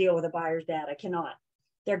to deal with a buyer's dad. I cannot.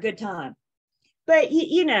 They're a good time. But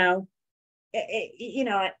I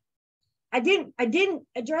didn't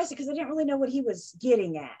address it because I didn't really know what he was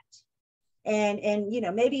getting at. And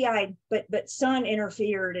maybe but son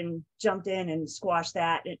interfered and jumped in and squashed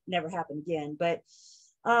that. It never happened again. But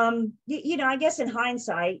I guess in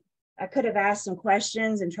hindsight, I could have asked some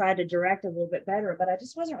questions and tried to direct a little bit better, but I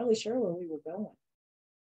just wasn't really sure where we were going.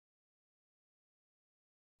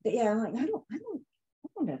 But yeah, I'm like, I don't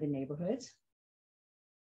know the neighborhoods.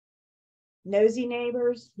 Nosy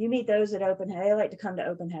neighbors, you meet those at open house. They like to come to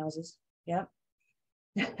open houses. Yep.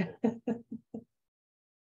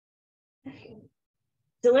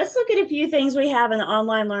 So let's look at a few things we have in the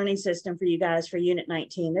online learning system for you guys for Unit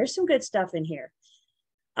 19. There's some good stuff in here.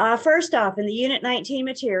 First off, in the Unit 19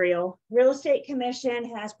 material, Real Estate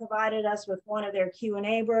Commission has provided us with one of their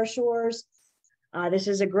Q&A brochures. This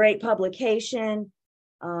is a great publication.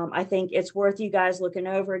 I think it's worth you guys looking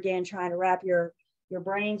over again, trying to wrap your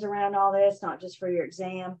brains around all this, not just for your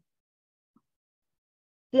exam.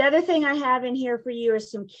 The other thing I have in here for you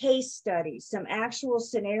is some case studies, some actual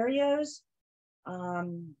scenarios.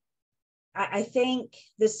 I think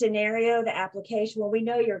the scenario, the application, well, we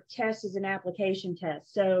know your test is an application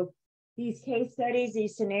test. So these case studies,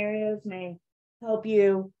 these scenarios may help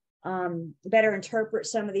you better interpret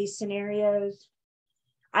some of these scenarios.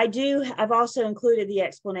 I've also included the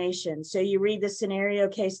explanation. So you read the scenario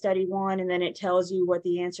case study 1, and then it tells you what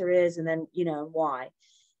the answer is, and then, you know, why.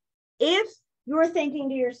 If you're thinking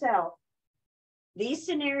to yourself, these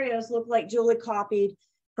scenarios look like Julie copied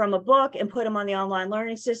from a book and put them on the online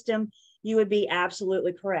learning system, you would be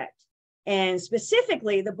absolutely correct. And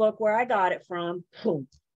specifically, the book where I got it from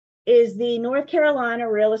is the North Carolina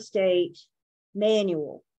Real Estate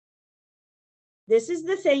Manual. This is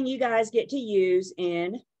the thing you guys get to use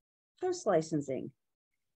in post-licensing.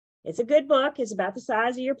 It's a good book. It's about the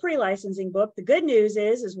size of your pre-licensing book. The good news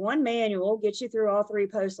is one manual gets you through all 3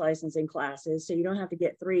 post-licensing classes. So you don't have to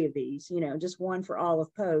get 3 of these, you know, just one for all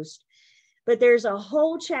of post. But there's a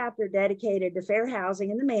whole chapter dedicated to fair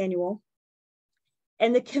housing in the manual.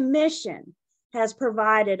 And the commission has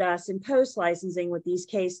provided us in post-licensing with these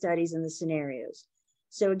case studies and the scenarios.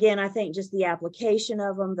 So again, I think just the application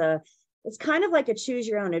of them, it's kind of like a choose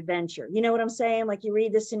your own adventure. You know what I'm saying? Like you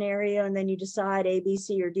read the scenario and then you decide A, B,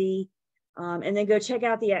 C, or D, and then go check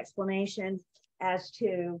out the explanation as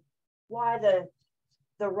to why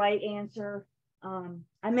the right answer.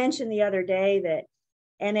 I mentioned the other day that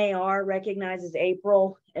NAR recognizes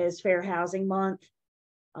April as Fair Housing Month,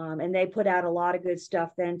 and they put out a lot of good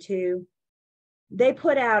stuff then too. They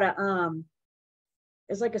put out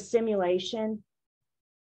it's like a simulation.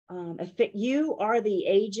 You are the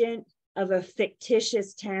agent of a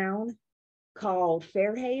fictitious town called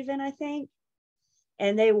Fairhaven, I think.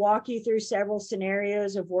 And they walk you through several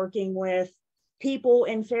scenarios of working with people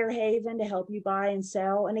in Fairhaven to help you buy and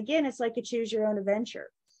sell. And again, it's like a choose your own adventure.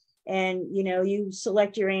 And, you know, you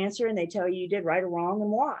select your answer and they tell you did right or wrong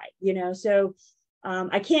and why, you know. So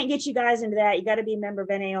I can't get you guys into that. You got to be a member of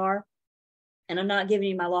NAR. And I'm not giving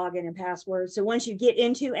you my login and password. So once you get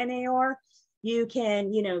into NAR, you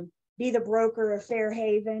can, you know, be the broker of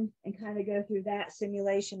Fairhaven and kind of go through that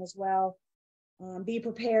simulation as well. Be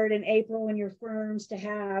prepared in April in your firms to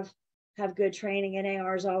have good training.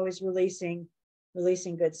 NAR is always releasing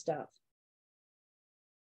good stuff.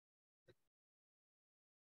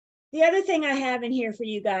 The other thing I have in here for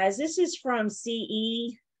you guys, this is from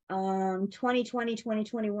CE,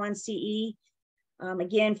 2020-2021 CE.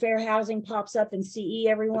 Again, fair housing pops up in CE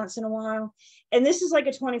every once in a while. And this is like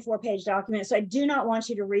a 24-page document. So I do not want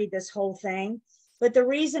you to read this whole thing. But the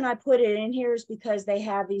reason I put it in here is because they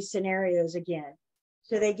have these scenarios again.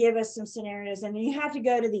 So they give us some scenarios and you have to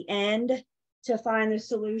go to the end to find the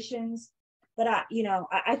solutions. But I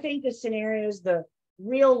think the scenarios, the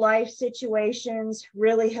real life situations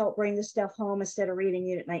really help bring the stuff home instead of reading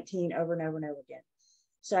Unit 19 over and over and over again.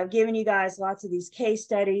 So I've given you guys lots of these case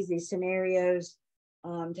studies, these scenarios,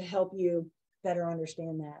 to help you better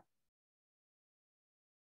understand that.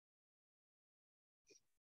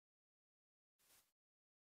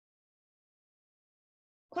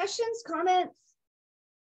 Questions, comments?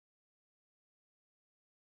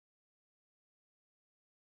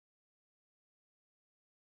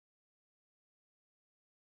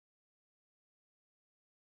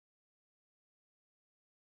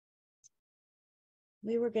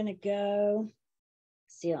 We were going to go,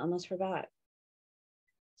 see, I almost forgot.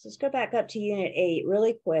 So let's go back up to Unit 8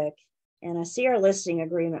 really quick. And I see our listing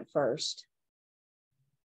agreement first.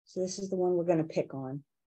 So this is the one we're going to pick on.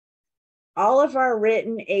 All of our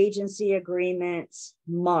written agency agreements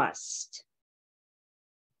must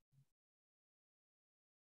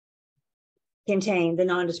contain the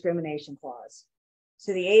non-discrimination clause.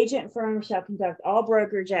 So the agent firm shall conduct all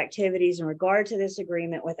brokerage activities in regard to this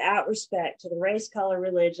agreement without respect to the race, color,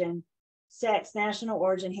 religion, sex, national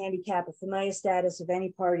origin, handicap, or familial status of any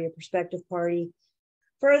party or prospective party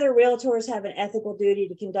Further, realtors have an ethical duty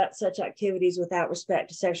to conduct such activities without respect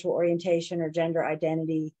to sexual orientation or gender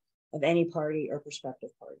identity of any party or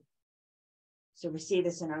prospective party. So we see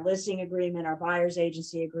this in our listing agreement, our buyer's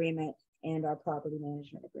agency agreement, and our property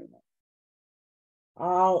management agreement.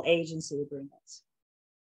 All agency agreements.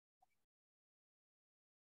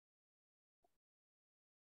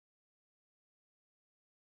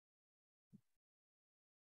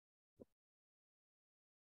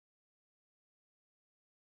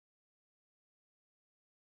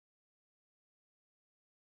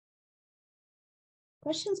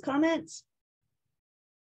 Questions, comments?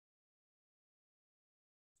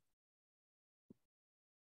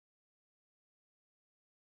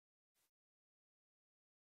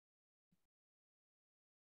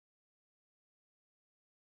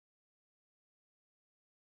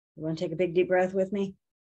 You want to take a big deep breath with me?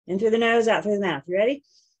 In through the nose, out through the mouth. You ready?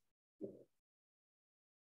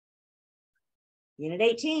 Unit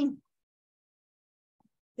 18.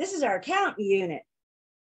 This is our accountant unit.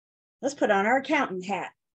 Let's put on our accountant hat.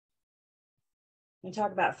 We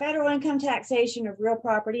talk about federal income taxation of real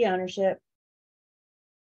property ownership.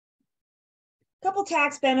 A couple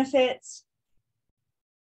tax benefits.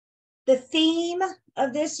 The theme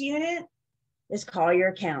of this unit is call your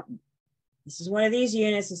accountant. This is one of these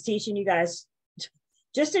units that's teaching you guys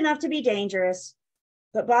just enough to be dangerous.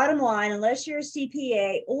 But bottom line, unless you're a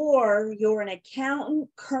CPA or you're an accountant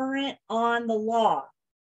current on the law,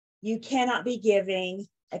 you cannot be giving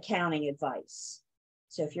accounting advice.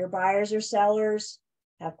 So if your buyers or sellers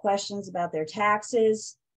have questions about their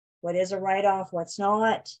taxes, what is a write-off, what's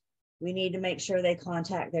not, we need to make sure they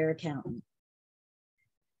contact their accountant.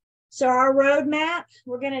 So our roadmap,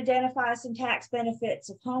 we're going to identify some tax benefits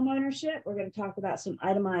of home ownership. We're going to talk about some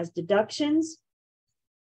itemized deductions.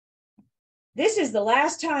 This is the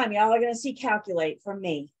last time y'all are going to see calculate from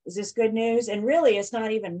me. Is this good news? And really, it's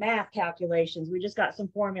not even math calculations. We just got some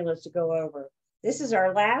formulas to go over. This is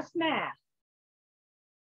our last math.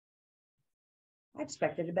 I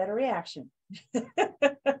expected a better reaction.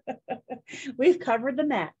 We've covered the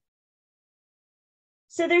math.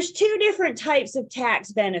 So there's two different types of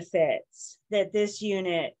tax benefits that this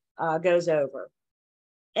unit goes over.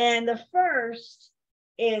 And the first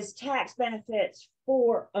is tax benefits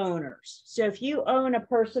for owners. So if you own a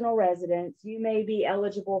personal residence, you may be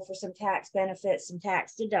eligible for some tax benefits, some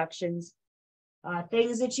tax deductions,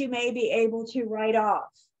 things that you may be able to write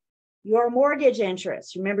off. Your mortgage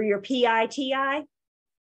interest, remember your PITI?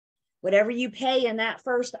 Whatever you pay in that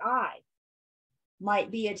first I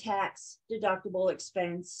might be a tax deductible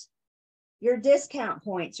expense. Your discount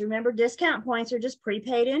points, remember discount points are just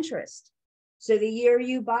prepaid interest. So the year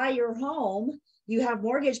you buy your home, you have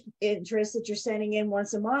mortgage interest that you're sending in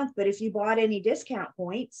once a month, but if you bought any discount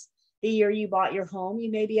points the year you bought your home,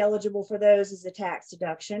 you may be eligible for those as a tax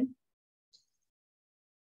deduction.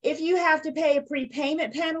 If you have to pay a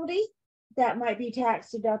prepayment penalty, that might be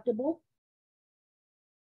tax deductible.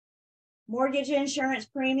 Mortgage insurance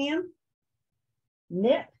premium,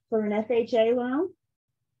 NIP for an FHA loan.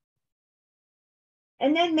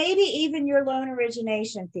 And then maybe even your loan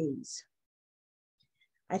origination fees.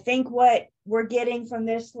 I think what we're getting from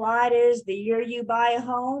this slide is the year you buy a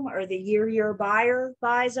home or the year your buyer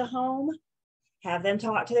buys a home, have them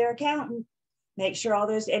talk to their accountant. Make sure all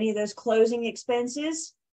those, any of those closing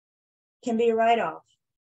expenses can be a write-off.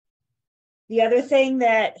 The other thing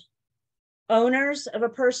that owners of a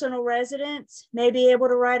personal residence may be able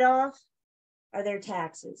to write off are their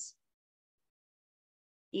taxes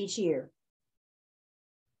each year.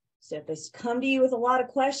 So if they come to you with a lot of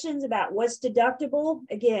questions about what's deductible,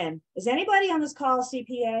 again, is anybody on this call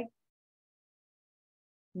CPA?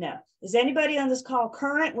 No. Is anybody on this call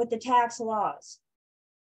current with the tax laws?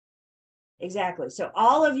 Exactly. So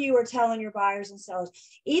all of you are telling your buyers and sellers,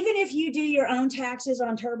 even if you do your own taxes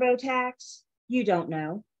on TurboTax, you don't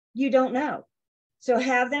know. You don't know. So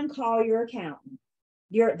have them call your accountant,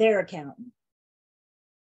 their accountant.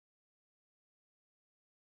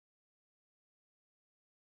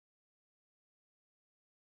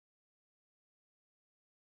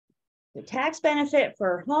 The tax benefit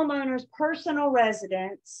for homeowners' personal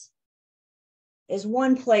residence is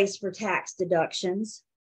one place for tax deductions.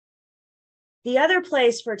 The other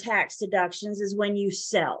place for tax deductions is when you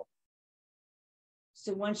sell.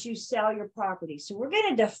 So once you sell your property. So we're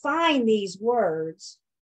going to define these words.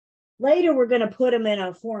 Later, we're going to put them in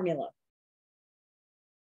a formula.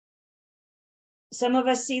 Some of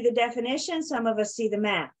us see the definition, some of us see the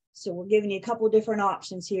math. So we're giving you a couple of different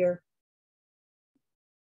options here.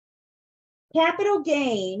 Capital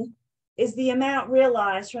gain is the amount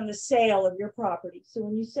realized from the sale of your property. So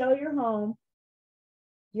when you sell your home,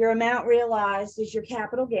 Your amount realized is your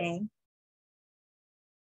capital gain.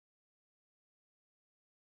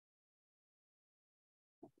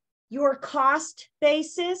 Your cost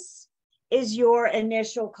basis is your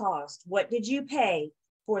initial cost. What did you pay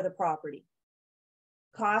for the property?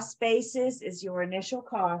 Cost basis is your initial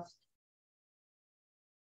cost.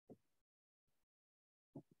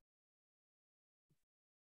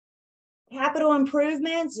 Capital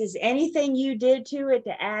improvements is anything you did to it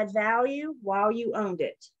to add value while you owned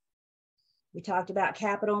it. We talked about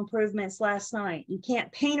capital improvements last night. You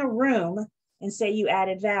can't paint a room and say you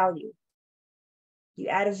added value. You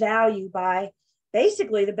add a value by,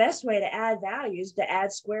 basically the best way to add value is to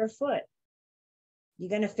add square foot. You're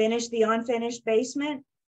going to finish the unfinished basement.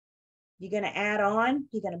 You're going to add on,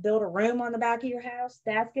 you're going to build a room on the back of your house.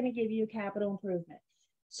 That's going to give you a capital improvement.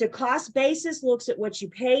 So cost basis looks at what you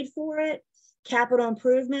paid for it. Capital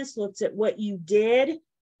improvements looks at what you did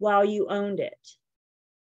while you owned it.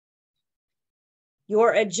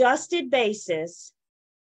 Your adjusted basis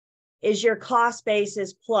is your cost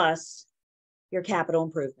basis plus your capital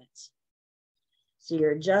improvements. So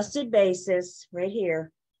your adjusted basis right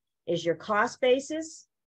here is your cost basis.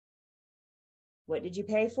 What did you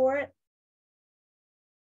pay for it?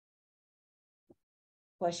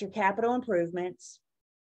 Plus your capital improvements.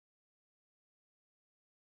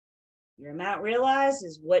 Your amount realized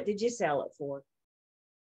is what did you sell it for?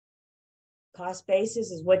 Cost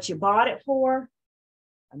basis is what you bought it for.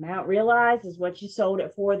 Amount realized is what you sold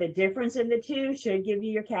it for. The difference in the two should give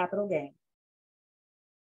you your capital gain.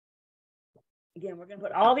 Again, we're going to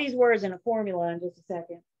put all these words in a formula in just a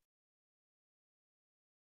second.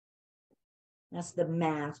 That's the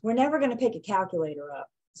math. We're never going to pick a calculator up.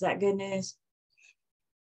 Is that good news?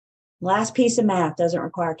 Last piece of math doesn't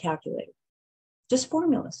require a calculator. Just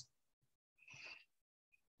formulas.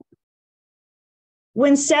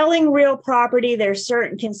 When selling real property, there's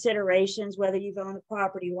certain considerations, whether you've owned the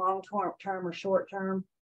property long-term or short-term.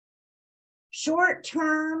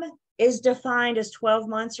 Short-term is defined as 12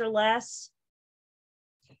 months or less.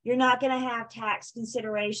 You're not going to have tax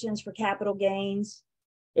considerations for capital gains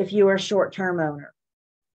if you are a short-term owner.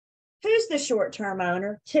 Who's the short-term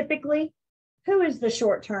owner? Typically, who is the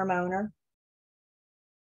short-term owner?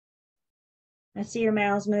 I see your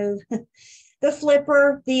mouths move. The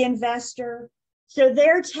flipper, the investor. So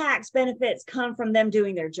their tax benefits come from them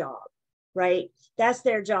doing their job, right? That's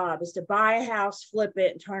their job, is to buy a house, flip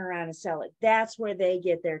it, and turn around and sell it. That's where they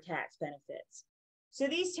get their tax benefits. So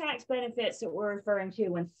these tax benefits that we're referring to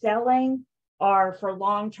when selling are for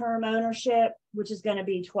long-term ownership, which is going to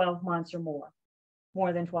be 12 months or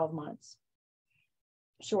more than 12 months.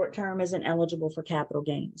 Short-term isn't eligible for capital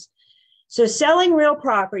gains. So selling real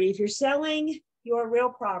property, if you're selling your real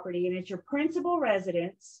property and it's your principal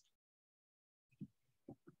residence,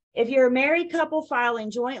 if you're a married couple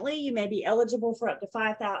filing jointly, you may be eligible for up to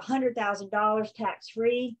 $100,000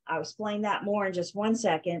 tax-free. I'll explain that more in just one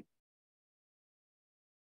second.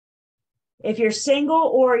 If you're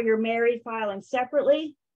single or you're married filing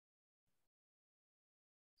separately,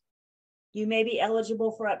 you may be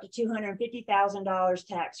eligible for up to $250,000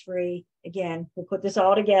 tax-free. Again, we'll put this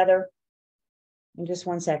all together in just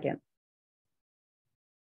one second.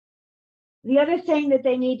 The other thing that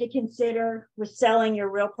they need to consider with selling your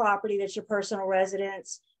real property that's your personal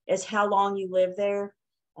residence is how long you live there.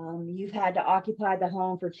 You've had to occupy the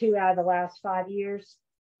home for 2 out of the last 5 years.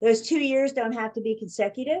 Those 2 years don't have to be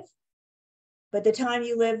consecutive, but the time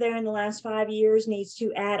you live there in the last 5 years needs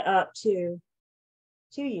to add up to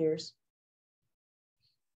 2 years.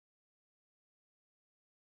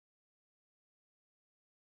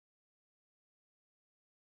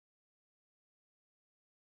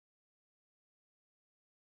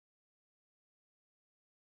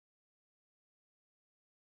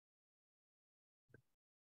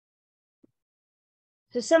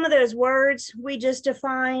 So some of those words we just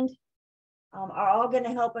defined are all going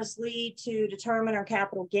to help us lead to determine our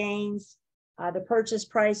capital gains. The purchase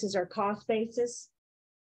price is our cost basis.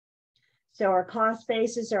 So our cost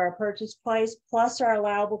basis are our purchase price plus our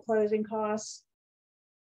allowable closing costs.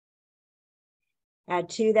 Add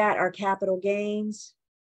to that our capital gains,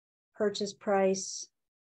 purchase price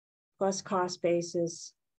plus cost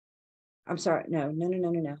basis. I'm sorry, no.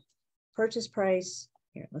 Purchase price,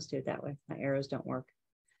 here, let's do it that way. My arrows don't work.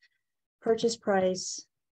 Purchase price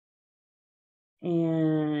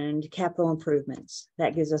and capital improvements.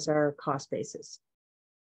 That gives us our cost basis.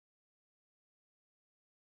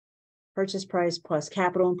 Purchase price plus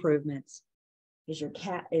capital improvements is your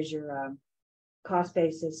cost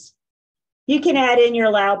basis. You can add in your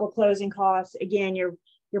allowable closing costs. Again, your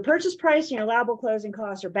purchase price and your allowable closing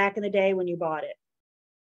costs are back in the day when you bought it.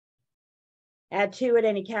 Add to it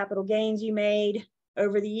any capital gains you made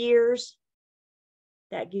over the years.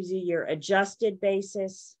 That gives you your adjusted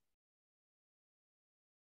basis.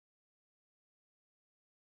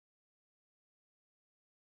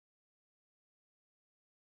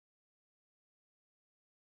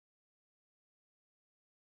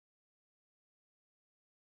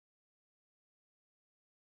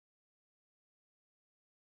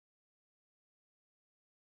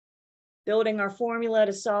 Building our formula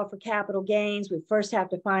to solve for capital gains, we first have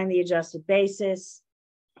to find the adjusted basis.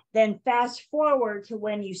 Then fast forward to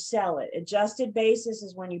when you sell it. Adjusted basis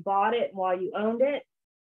is when you bought it while you owned it.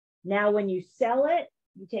 Now, when you sell it,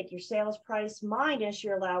 you take your sales price minus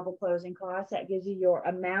your allowable closing costs. That gives you your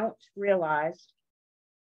amount realized.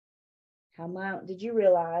 How amount did you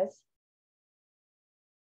realize?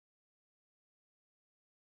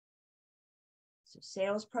 So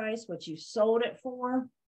sales price, what you sold it for,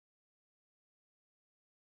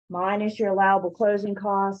 minus your allowable closing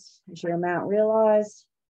costs is your amount realized.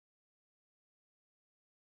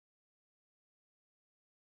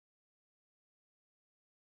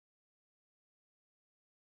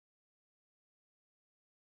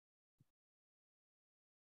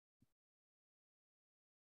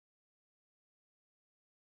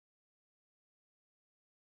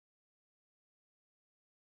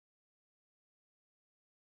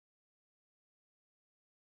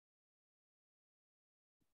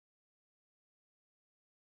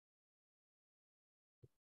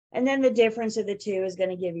 And then the difference of the two is going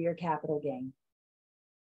to give you your capital gain.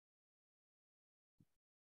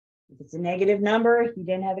 If it's a negative number, you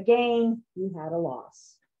didn't have a gain, you had a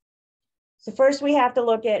loss. So first we have to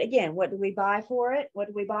look at, again, what do we buy for it? What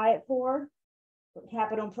do we buy it for? What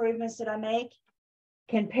capital improvements did I make?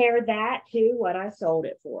 Compare that to what I sold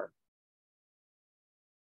it for.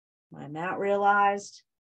 My amount realized,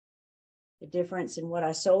 the difference in what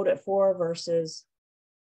I sold it for versus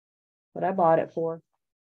what I bought it for.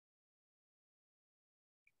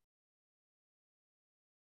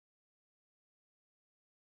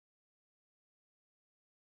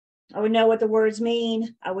 I would know what the words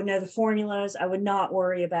mean. I would know the formulas. I would not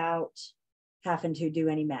worry about having to do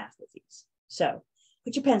any math with these. So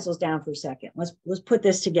put your pencils down for a second. Let's put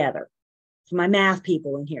this together. To my math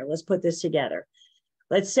people in here, let's put this together.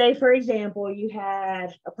 Let's say, for example, you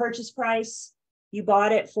had a purchase price. You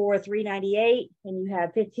bought it for $398 and you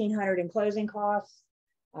had $1,500 in closing costs.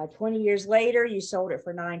 20 years later, you sold it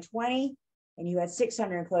for $920 and you had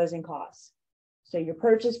 $600 in closing costs. So your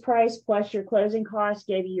purchase price plus your closing costs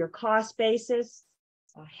gave you your cost basis.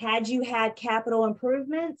 Had you had capital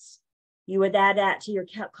improvements, you would add that to your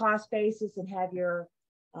cost basis and have your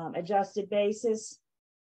adjusted basis.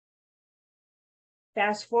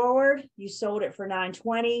 Fast forward, you sold it for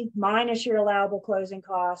 $920 minus your allowable closing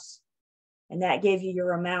costs, and that gave you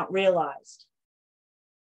your amount realized.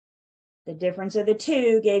 The difference of the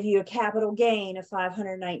two gave you a capital gain of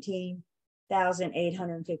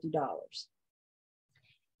 $519,850.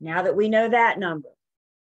 Now that we know that number,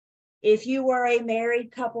 if you were a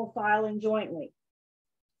married couple filing jointly,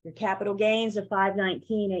 your capital gains of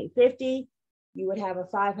 $519,850, you would have a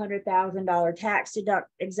 $500,000 tax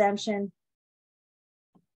exemption,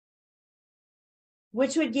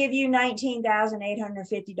 which would give you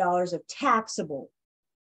 $19,850 of taxable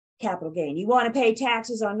capital gain. You want to pay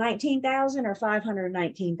taxes on $19,000 or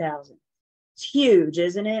 $519,000? It's huge,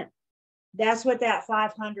 isn't it? That's what that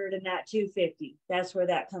 500 and that 250, that's where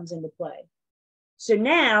that comes into play. So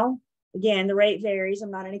now, again, the rate varies.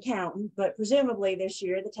 I'm not an accountant, but presumably this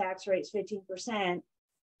year the tax rate's 15%.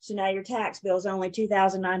 So now your tax bill is only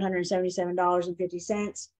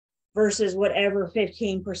 $2,977.50 versus whatever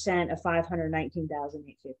 15% of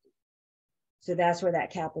 $519,850. So that's where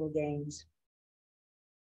that capital gains.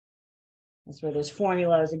 That's where those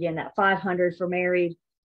formulas, again, that 500 for married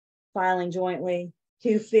filing jointly,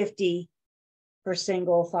 250 for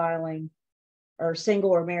single filing or single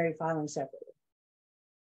or married filing separately.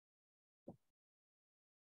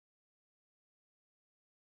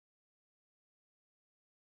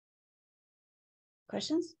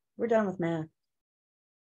 Questions? We're done with math.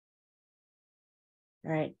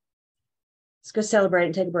 All right. Let's go celebrate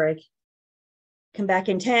and take a break. Come back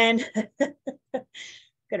in 10.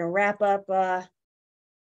 Gonna wrap up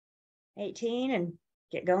 18 and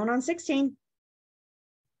get going on 16.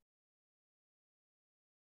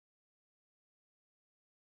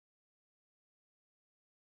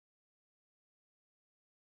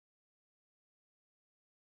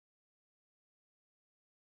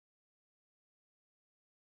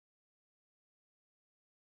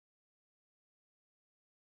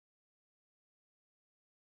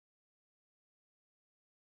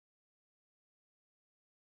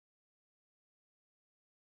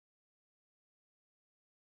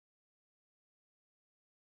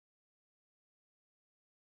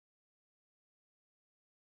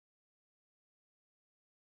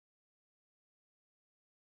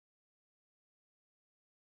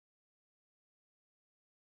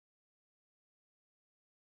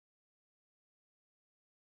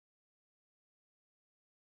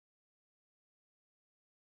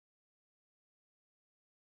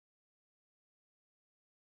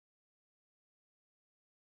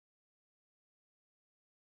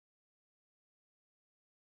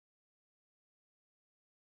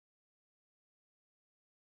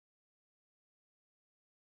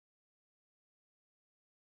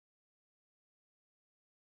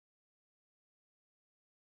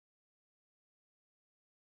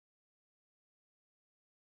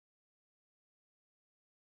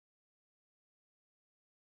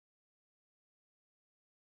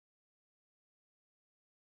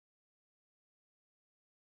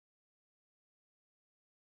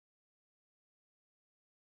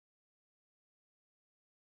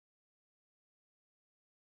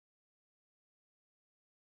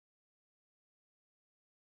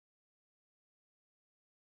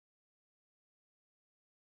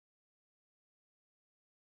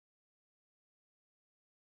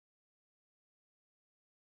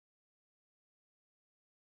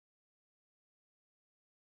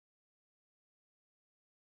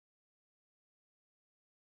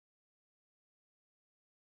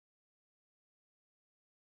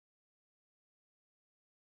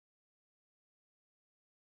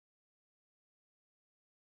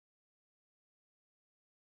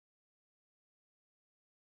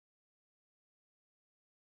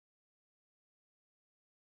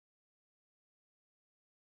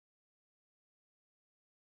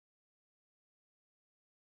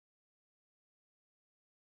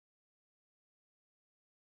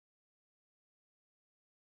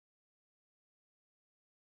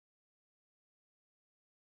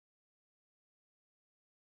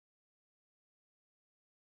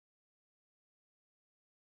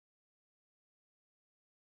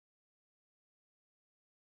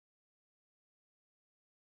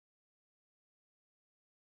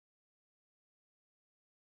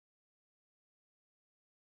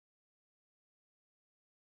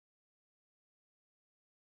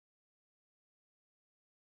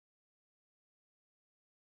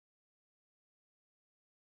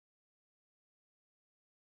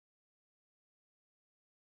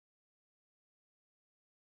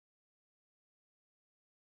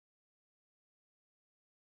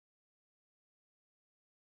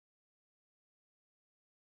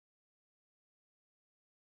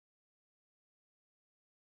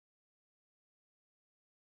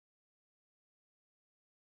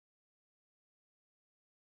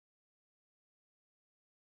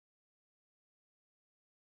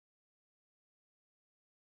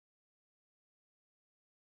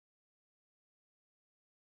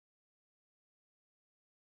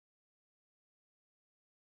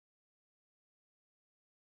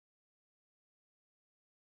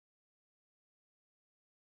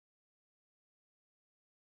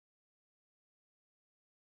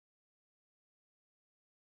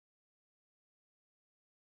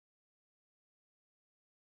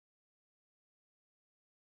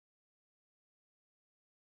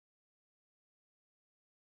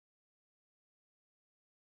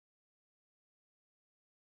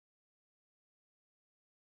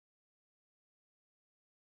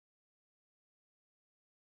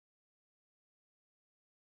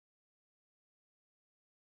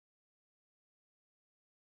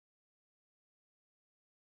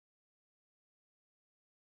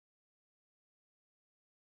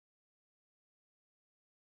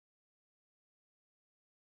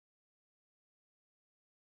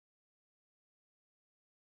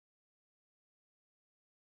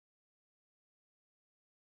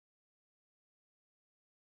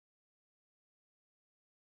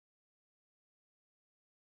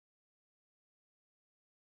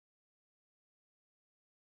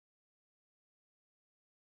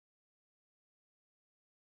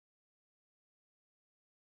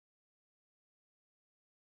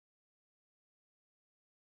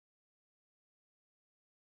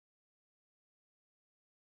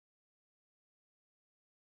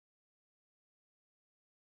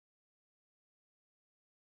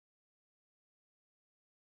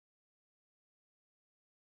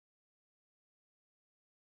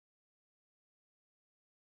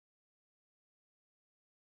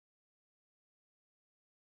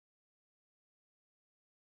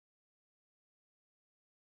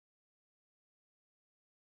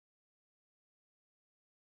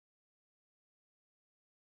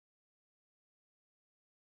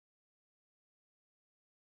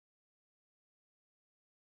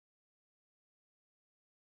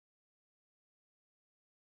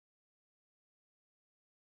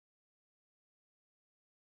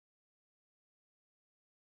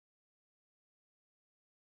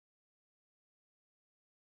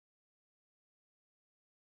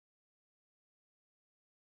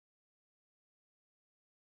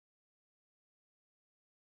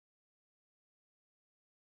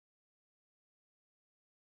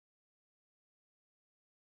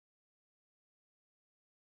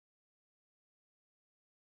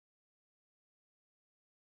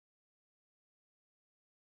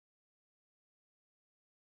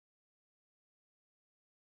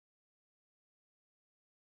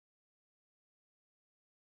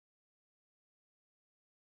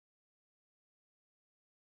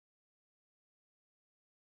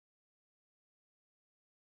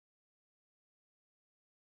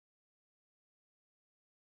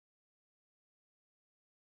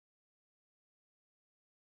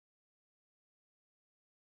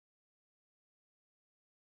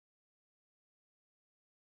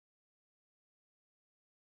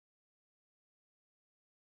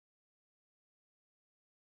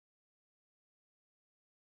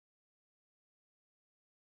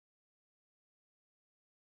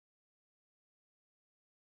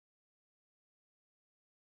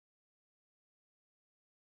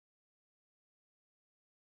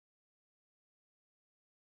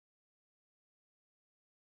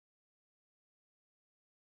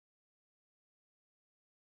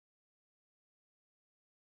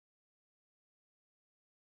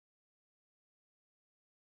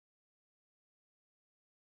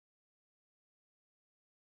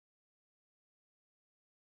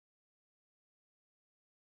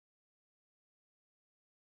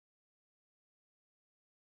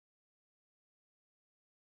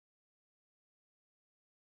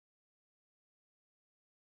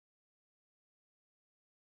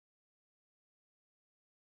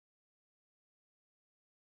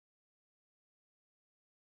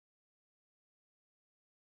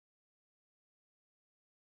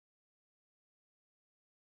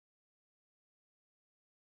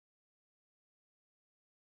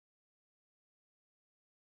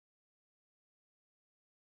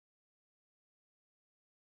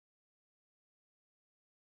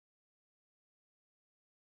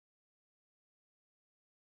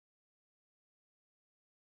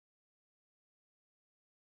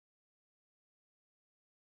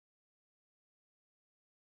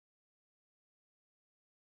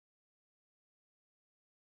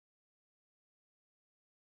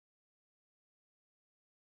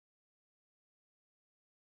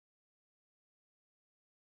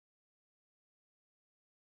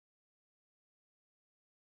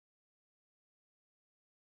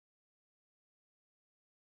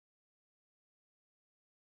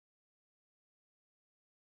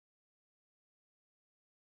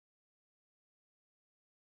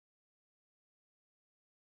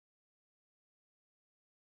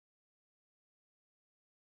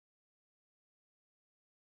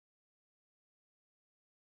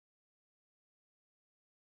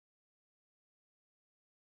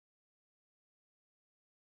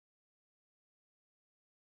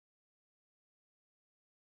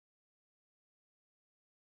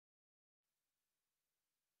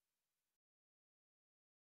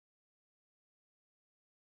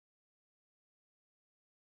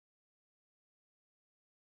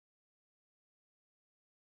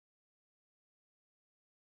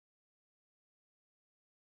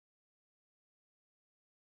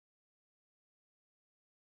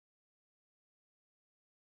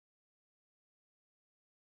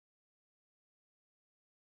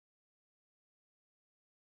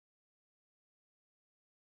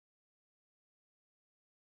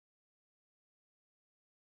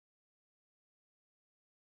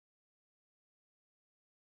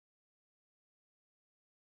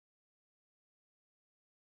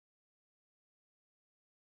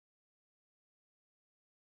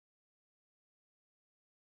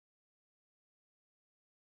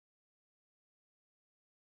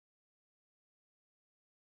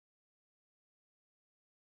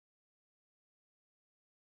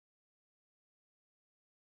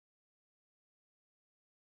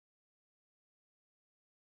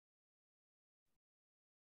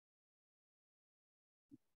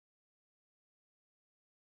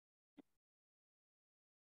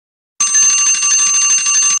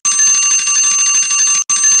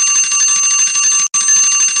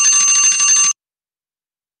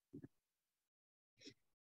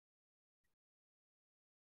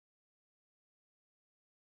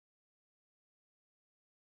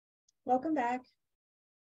 Welcome back.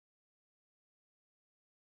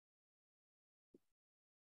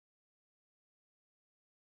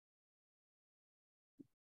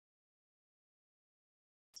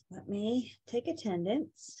 Let me take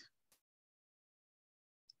attendance.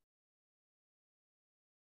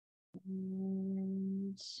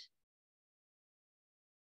 And so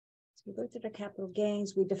we looked at the capital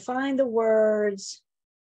gains. We defined the words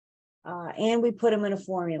and we put them in a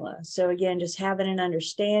formula. So again, just having an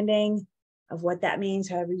understanding of what that means,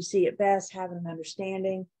 however you see it best, having an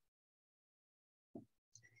understanding.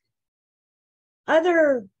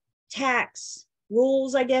 Other tax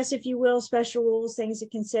rules, I guess, if you will, special rules, things to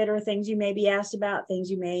consider, things you may be asked about, things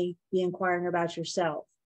you may be inquiring about yourself.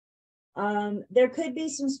 There could be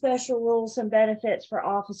some special rules, some benefits for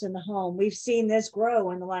office in the home. We've seen this grow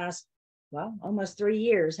in the last, well, almost 3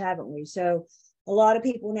 years, haven't we? So a lot of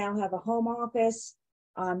people now have a home office.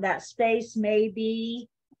 That space may be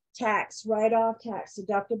tax write-off, tax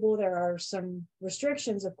deductible. There are some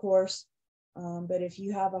restrictions, of course, but if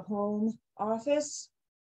you have a home office,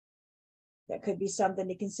 that could be something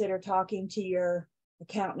to consider talking to your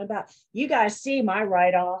accountant about. You guys see my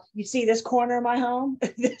write-off. You see this corner of my home?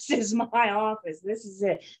 This is my office. This is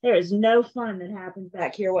it. There is no fun that happens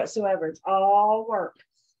back here whatsoever. It's all work.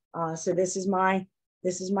 So this is my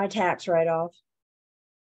tax write-off.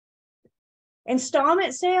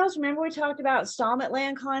 Installment sales. Remember we talked about installment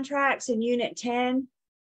land contracts in Unit 10.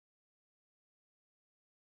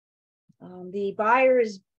 The buyer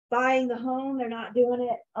is buying the home. They're not doing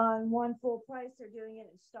it on one full price. They're doing it in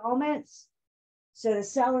installments. So the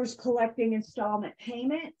seller's collecting installment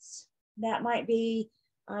payments. That might be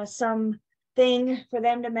something for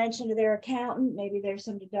them to mention to their accountant. Maybe there's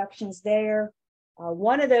some deductions there.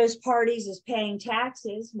 One of those parties is paying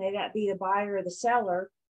taxes. May that be the buyer or the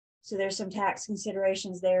seller. So there's some tax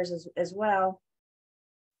considerations there as well.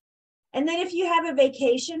 And then if you have a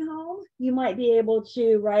vacation home, you might be able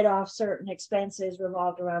to write off certain expenses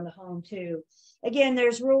revolved around the home too. Again,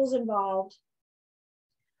 there's rules involved.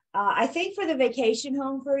 I think for the vacation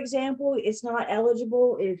home, for example, it's not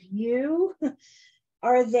eligible if you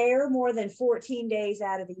are there more than 14 days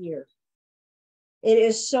out of the year. It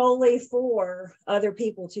is solely for other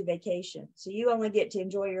people to vacation. So you only get to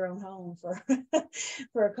enjoy your own home for,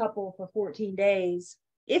 for 14 days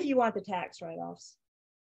if you want the tax write-offs.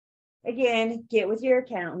 Again, get with your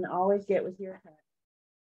accountant, always get with your accountant.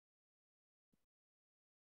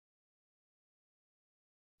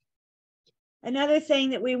 Another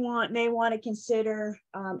thing that we may want to consider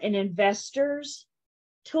an investor's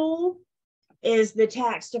tool is the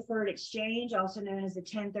tax deferred exchange, also known as the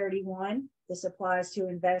 1031. This applies to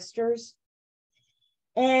investors.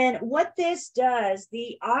 And what this does,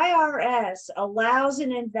 the IRS allows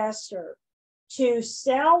an investor to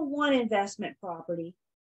sell one investment property,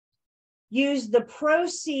 use the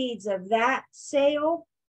proceeds of that sale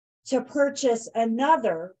to purchase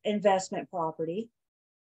another investment property,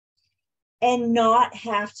 and not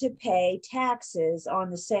have to pay taxes on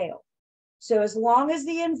the sale. So as long as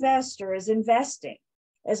the investor is investing,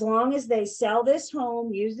 as long as they sell this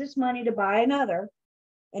home, use this money to buy another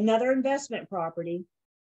investment property,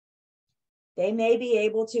 they may be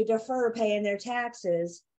able to defer paying their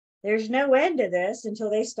taxes. There's no end to this until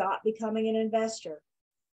they stop becoming an investor.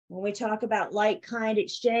 When we talk about like-kind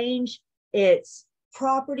exchange, it's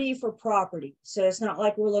property for property. So it's not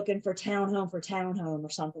like we're looking for townhome or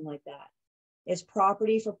something like that. It's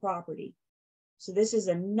property for property. So this is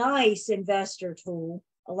a nice investor tool.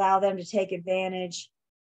 Allow them to take advantage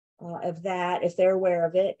of that if they're aware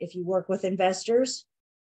of it. If you work with investors,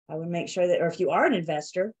 I would make sure that, or if you are an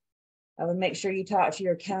investor, I would make sure you talk to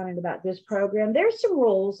your accountant about this program. There's some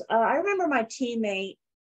rules. I remember my teammate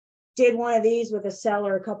did one of these with a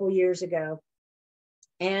seller a couple years ago.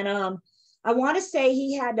 And I want to say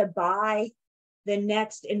he had to buy the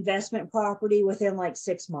next investment property within like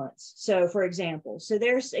 6 months. So for example, so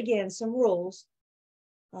there's again some rules,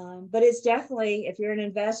 but it's definitely, if you're an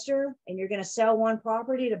investor and you're going to sell one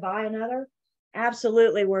property to buy another,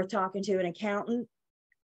 absolutely worth talking to an accountant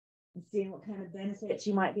and seeing what kind of benefits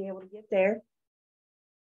you might be able to get there.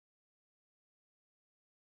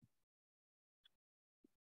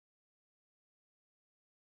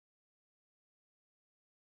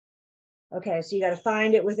 Okay, so you got to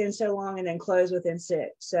find it within so long and then close within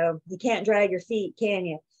 6. So you can't drag your feet, can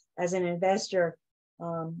you, as an investor?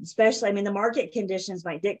 Especially, I mean, the market conditions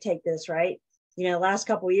might dictate this, right? You know, last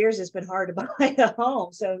couple of years, it's been hard to buy a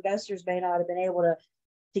home. So investors may not have been able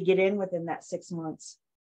to get in within that 6 months.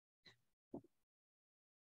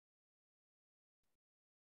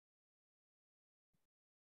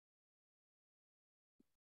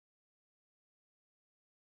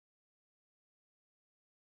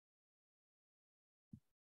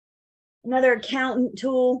 Another accountant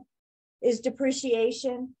tool is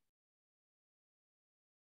depreciation,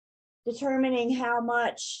 determining how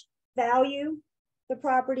much value the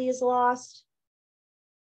property is lost.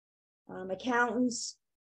 Accountants,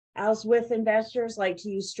 as with investors, like to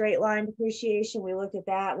use straight line depreciation. We looked at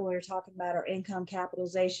that when we were talking about our income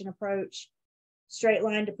capitalization approach. Straight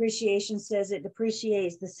line depreciation says it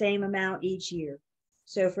depreciates the same amount each year.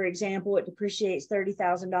 So for example, it depreciates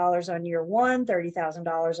 $30,000 on year one,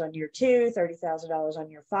 $30,000 on year two, $30,000 on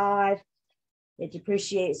year five. It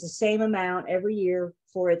depreciates the same amount every year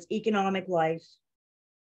for its economic life.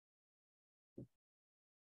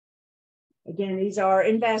 Again, these are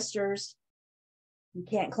investors. You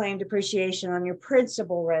can't claim depreciation on your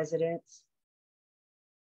principal residence.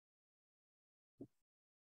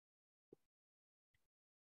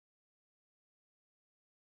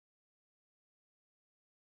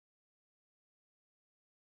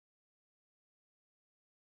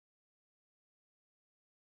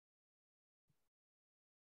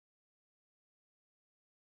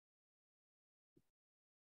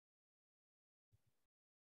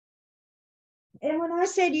 And when I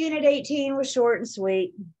said Unit 18 was short and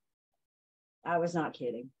sweet, I was not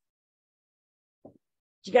kidding. Did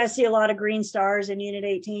you guys see a lot of green stars in Unit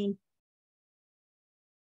 18?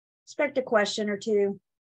 Expect a question or two,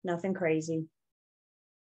 nothing crazy.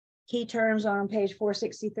 Key terms on page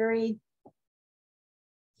 463.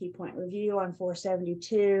 Key point review on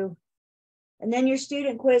 472. And then your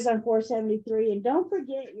student quiz on 473. And don't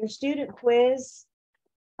forget your student quiz.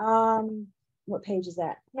 What page is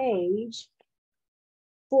that? Page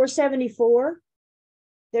 474.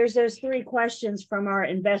 There's those 3 questions from our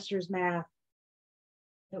investors math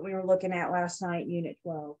that we were looking at last night, Unit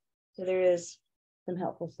 12. So there is some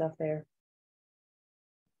helpful stuff there.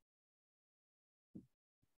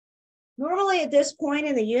 Normally at this point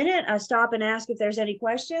in the unit, I stop and ask if there's any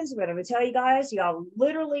questions, but I'm gonna tell you guys, y'all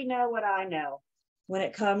literally know what I know when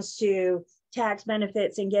it comes to tax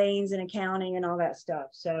benefits and gains and accounting and all that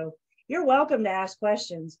stuff. So you're welcome to ask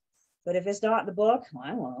questions, but if it's not in the book,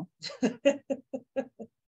 I won't.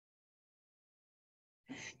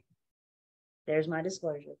 There's my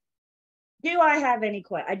disclosure. Do I have any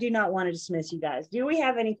questions? I do not want to dismiss you guys. Do we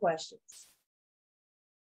have any questions?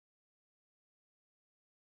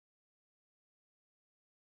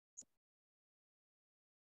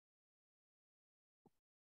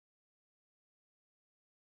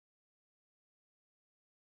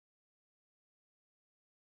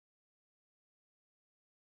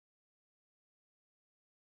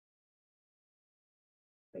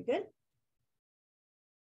 We good?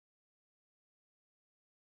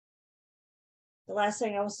 The last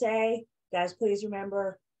thing I will say, guys, please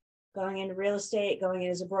remember, going into real estate, going in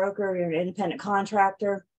as a broker, you're an independent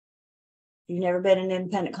contractor. If you've never been an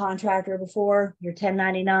independent contractor before, you're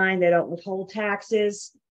 1099. They don't withhold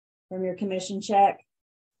taxes from your commission check.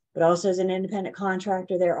 But also as an independent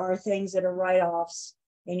contractor, there are things that are write-offs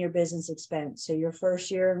in your business expense. So your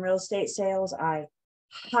first year in real estate sales, I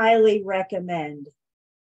highly recommend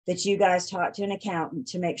that you guys talk to an accountant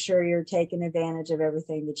to make sure you're taking advantage of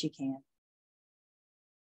everything that you can.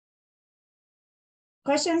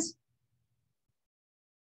 Questions?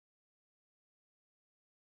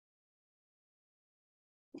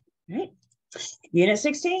 All right. Unit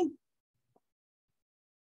 16.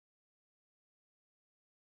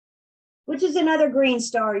 Which is another green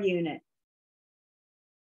star unit.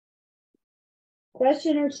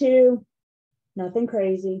 Question or two, nothing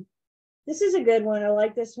crazy. This is a good one. I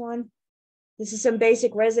like this one. This is some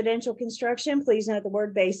basic residential construction. Please note the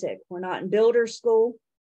word basic. We're not in builder school.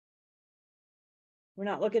 We're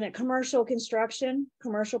not looking at commercial construction.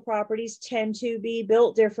 Commercial properties tend to be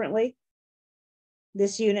built differently.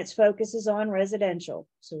 This unit's focus is on residential.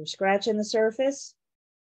 So we're scratching the surface,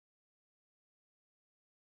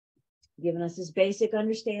 giving us this basic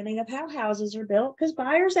understanding of how houses are built, because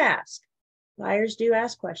buyers ask. Buyers do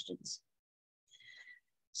ask questions.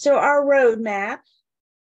 So our roadmap,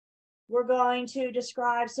 we're going to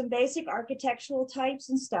describe some basic architectural types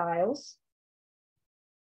and styles.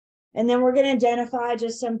 And then we're going to identify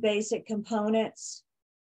just some basic components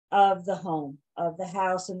of the home, of the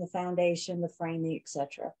house and the foundation, the framing,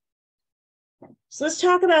 etc. So let's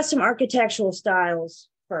talk about some architectural styles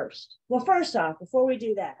first. Well, first off, before we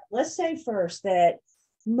do that, let's say first that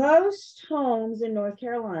most homes in North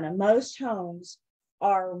Carolina, most homes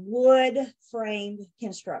are wood framed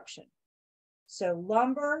construction. So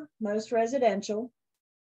lumber, most residential.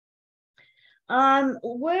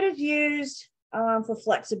 Wood is used for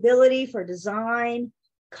flexibility, for design,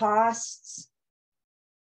 costs.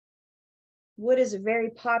 Wood is a very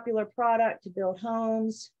popular product to build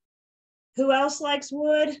homes. Who else likes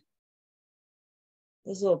wood?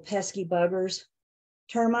 Those little pesky buggers,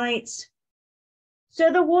 termites.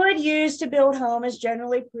 So the wood used to build home is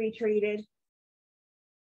generally pre-treated.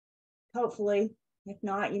 Hopefully, if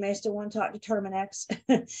not, you may still want to talk to Terminex.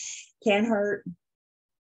 Can't hurt.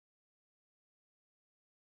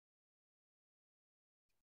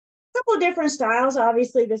 Couple of different styles.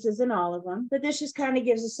 Obviously, this isn't all of them, but this just kind of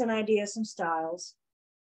gives us an idea of some styles.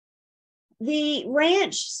 The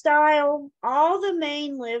ranch style, all the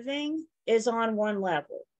main living is on one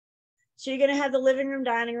level. So you're going to have the living room,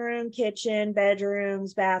 dining room, kitchen,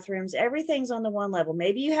 bedrooms, bathrooms, everything's on the one level.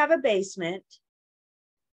 Maybe you have a basement,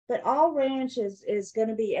 but all ranch is going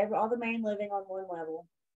to be all the main living on one level.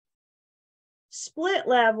 Split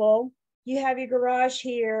level, you have your garage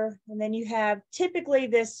here, and then you have typically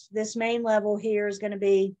this main level here is going to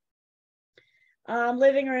be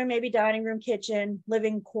living room, maybe dining room, kitchen,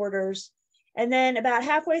 living quarters. And then about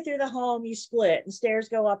halfway through the home, you split and stairs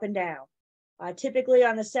go up and down. Typically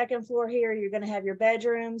on the second floor here, you're going to have your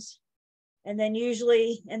bedrooms. And then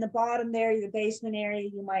usually in the bottom there, the basement area,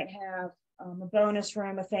 you might have a bonus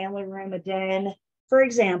room, a family room, a den, for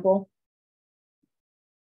example.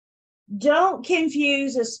 Don't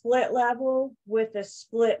confuse a split level with a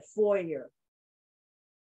split foyer.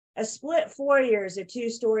 A split foyer is a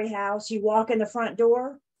 2-story house. You walk in the front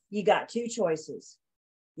door, you got 2 choices.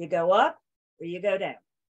 You go up or you go down.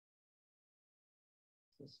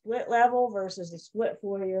 So split level versus a split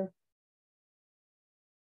foyer.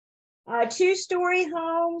 2-story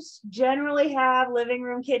homes generally have living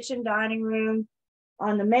room, kitchen, dining room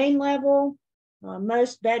on the main level.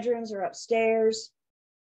 Most bedrooms are upstairs.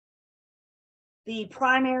 The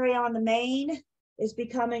primary on the main is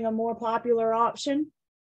becoming a more popular option.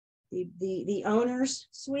 The owner's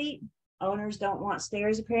suite. Owners don't want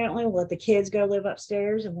stairs, apparently. We'll let the kids go live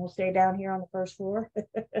upstairs and we'll stay down here on the first floor.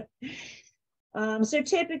 So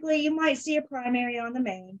typically you might see a primary on the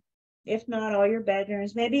main, if not all your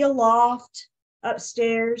bedrooms, maybe a loft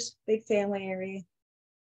upstairs, big family area.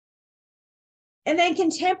 And then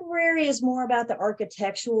contemporary is more about the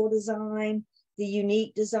architectural design, the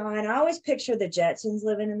unique design. I always picture the Jetsons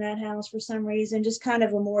living in that house for some reason, just kind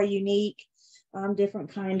of a more unique,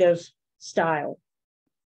 different kind of style.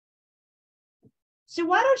 So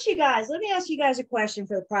why don't you guys, let me ask you guys a question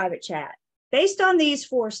for the private chat. Based on these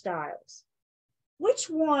 4 styles, which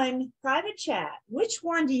one, private chat, which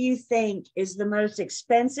one do you think is the most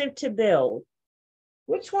expensive to build?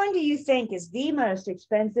 Which one do you think is the most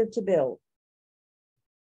expensive to build?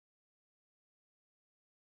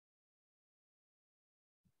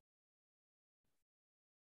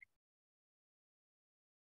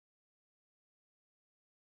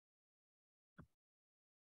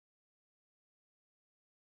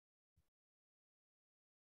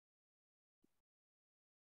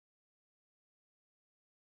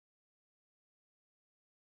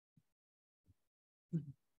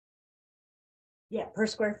 Yeah, per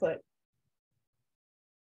square foot.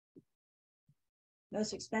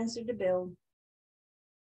 Most expensive to build.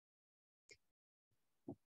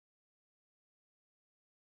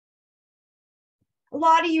 A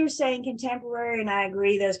lot of you are saying contemporary, and I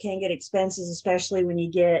agree, those can get expenses, especially when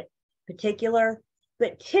you get particular.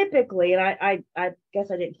 But typically, and I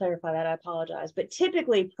guess I didn't clarify that, I apologize, but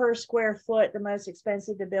typically per square foot, the most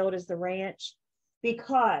expensive to build is the ranch,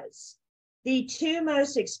 because the 2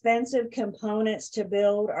 most expensive components to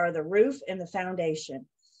build are the roof and the foundation.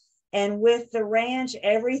 And with the ranch,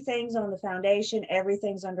 everything's on the foundation,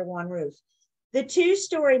 everything's under one roof. The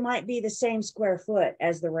 2-story might be the same square foot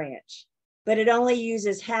as the ranch, but it only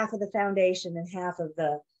uses half of the foundation and half of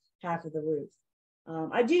the roof.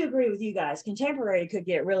 I do agree with you guys. Contemporary could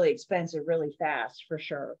get really expensive really fast, for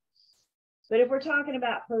sure. But if we're talking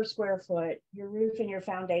about per square foot, your roof and your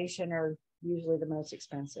foundation are usually the most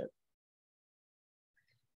expensive.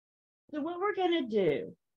 So what we're going to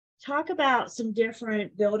do, talk about some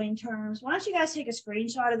different building terms. Why don't you guys take a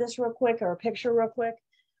screenshot of this real quick, or a picture real quick?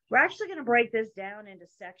 We're actually going to break this down into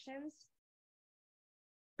sections,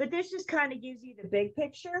 but this just kind of gives you the big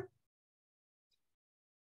picture.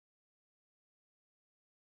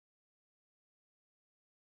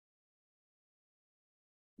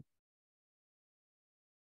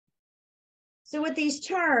 So with these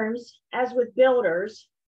terms, as with builders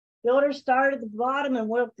start at the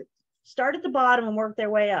bottom and work their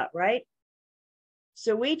way up, right?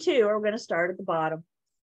 So we too are going to start at the bottom.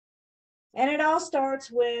 And it all starts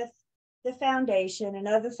with the foundation. And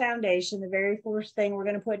of the foundation, the very first thing we're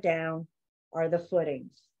going to put down are the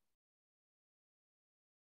footings.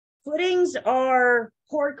 Footings are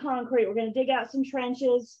poured concrete. We're going to dig out some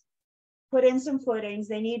trenches, put in some footings.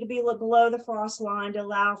 They need to be below the frost line to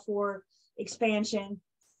allow for expansion.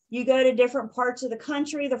 You go to different parts of the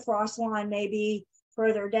country, the frost line may be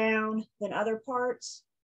further down than other parts.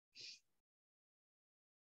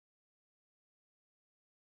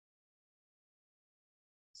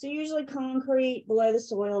 So usually concrete below the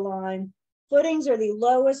soil line. Footings are the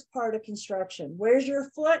lowest part of construction. Where's your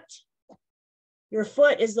foot? Your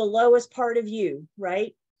foot is the lowest part of you,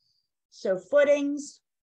 right? So footings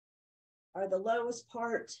are the lowest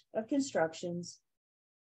part of constructions.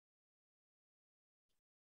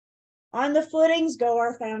 On the footings go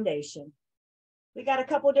our foundation. We got a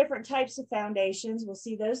couple different types of foundations. We'll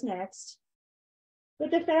see those next.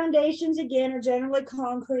 But the foundations, again, are generally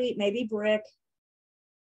concrete, maybe brick.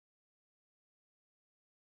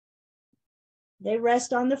 They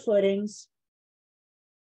rest on the footings.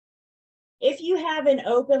 If you have an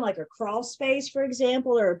open, like a crawl space, for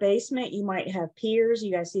example, or a basement, you might have piers.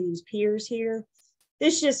 You guys see these piers here.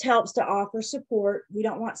 This just helps to offer support. We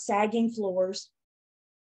don't want sagging floors.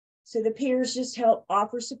 So the piers just help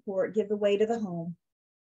offer support, give the weight of the home.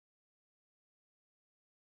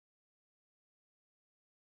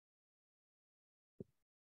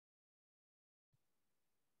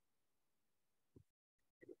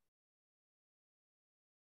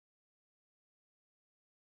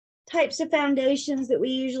 Types of foundations that we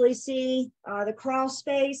usually see, the crawl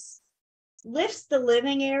space lifts the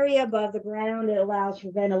living area above the ground. It allows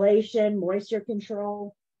for ventilation, moisture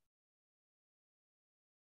control.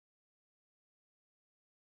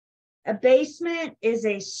 A basement is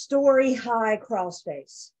a story-high crawl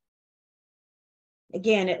space.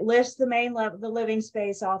 Again, it lifts the main level, the living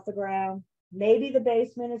space off the ground. Maybe the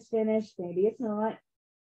basement is finished, maybe it's not.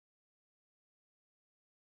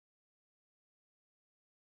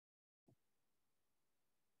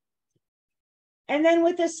 And then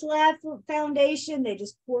with a slab foundation, they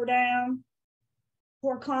just pour down,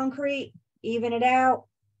 pour concrete, even it out.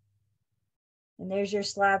 And there's your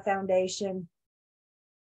slab foundation.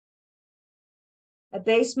 A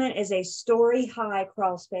basement is a story-high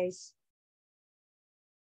crawl space.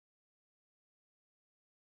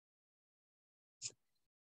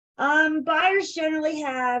 Buyers generally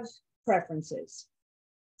have preferences.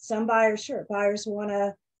 Some buyers, sure, buyers want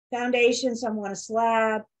a foundation, some want a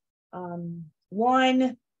slab.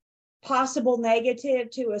 One possible negative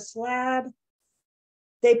to a slab,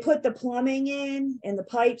 they put the plumbing in and the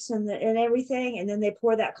pipes and everything, and then they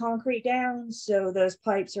pour that concrete down. So those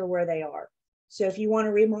pipes are where they are. So if you want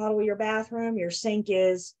to remodel your bathroom, your sink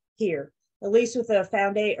is here. At least with a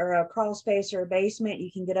foundation or a crawl space or a basement, you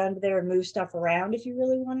can get under there and move stuff around if you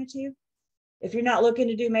really wanted to. If you're not looking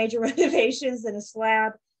to do major renovations, then a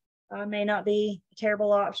slab may not be a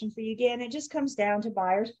terrible option for you. Again, it just comes down to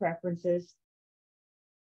buyers' preferences.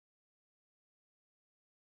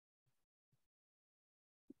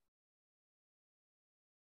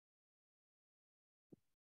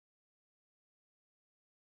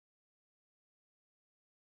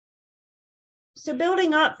 So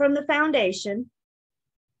building up from the foundation,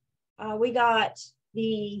 we got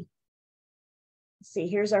the, let's see,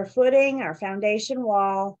 here's our footing, our foundation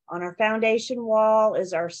wall. On our foundation wall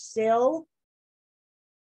is our sill.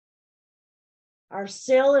 Our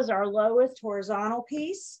sill is our lowest horizontal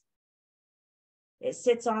piece. It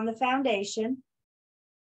sits on the foundation.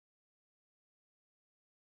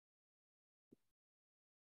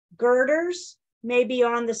 Girders may be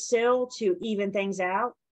on the sill to even things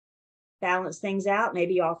out, balance things out,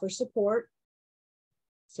 maybe offer support.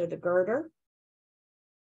 So the girder.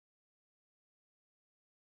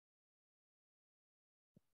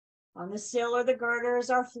 On the sill or the girder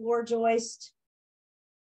is our floor joist.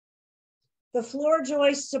 The floor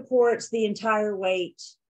joist supports the entire weight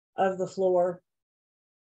of the floor.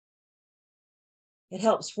 It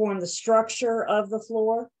helps form the structure of the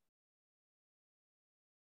floor.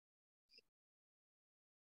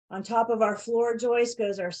 On top of our floor joist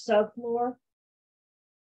goes our subfloor.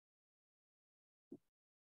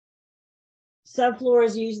 Subfloor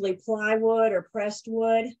is usually plywood or pressed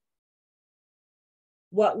wood.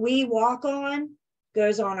 What we walk on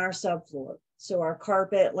goes on our subfloor. So our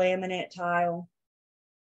carpet, laminate, tile.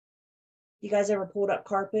 You guys ever pulled up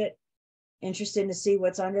carpet? Interested to see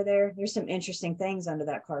what's under there? There's some interesting things under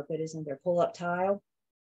that carpet, isn't there? Pull up tile.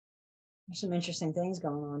 There's some interesting things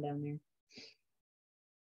going on down there.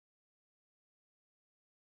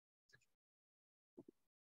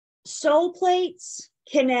 Sole plates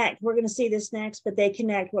connect. We're going to see this next, but they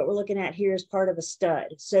connect. What we're looking at here is part of a stud.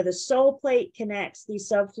 So the sole plate connects the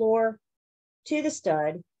subfloor to the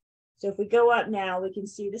stud. So if we go up now, we can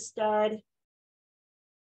see the stud.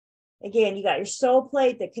 Again, you got your sole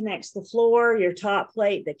plate that connects the floor, your top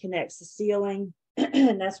plate that connects the ceiling,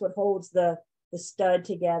 and that's what holds the stud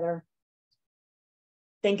together.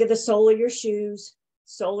 Think of the sole of your shoes.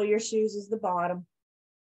 Sole of your shoes is the bottom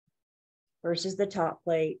versus the top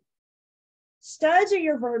plate. Studs are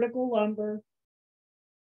your vertical lumber.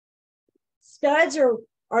 Studs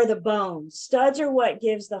are the bones. Studs are what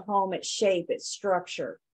gives the home its shape, its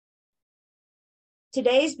structure.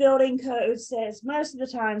 Today's building code says most of the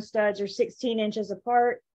time studs are 16 inches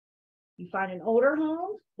apart. You find an older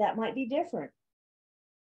home, that might be different.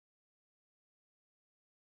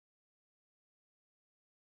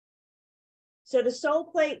 So the sole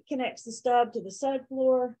plate connects the stud to the stud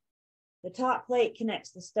floor. The top plate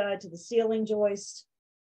connects the stud to the ceiling joist.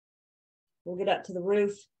 We'll get up to the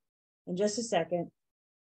roof in just a second.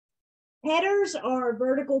 Headers are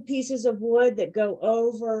vertical pieces of wood that go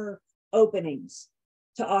over openings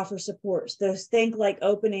to offer supports. Those, think like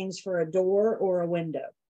openings for a door or a window.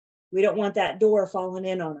 We don't want that door falling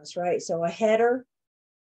in on us, right? So a header,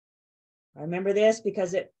 I remember this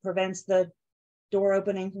because it prevents the door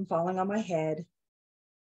opening from falling on my head,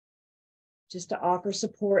 just to offer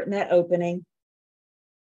support in that opening.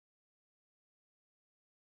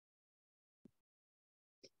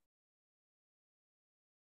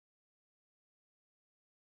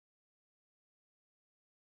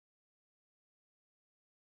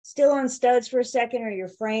 Still on studs for a second, or your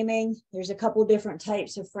framing. There's a couple different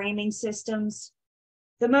types of framing systems.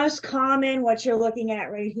 The most common, what you're looking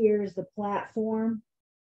at right here, is the platform.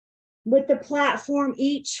 With the platform,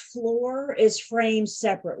 each floor is framed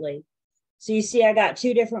separately. So you see I got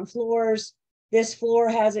two different floors. This floor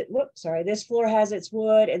has it, this floor has its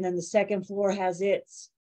wood, and then the second floor has its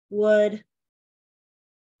wood.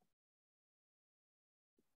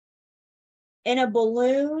 In a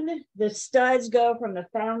balloon, the studs go from the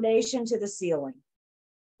foundation to the ceiling.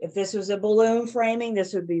 If this was a balloon framing,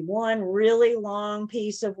 this would be one really long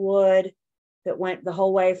piece of wood that went the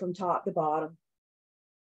whole way from top to bottom.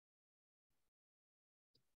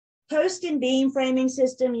 Post and beam framing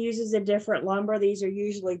system uses a different lumber. These are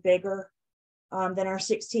usually bigger than our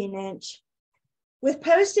 16-inch. With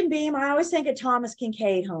post and beam, I always think of Thomas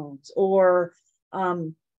Kincaid homes or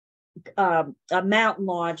mountain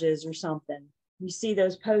lodges or something. You see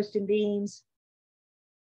those post and beams?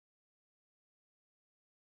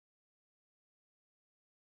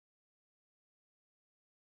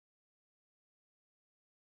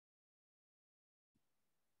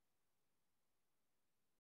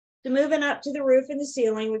 So moving up to the roof and the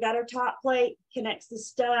ceiling, we got our top plate, connects the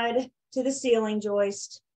stud to the ceiling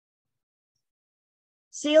joist.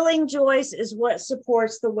 Ceiling joist is what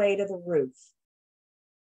supports the weight of the roof.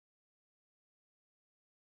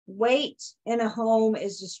 Weight in a home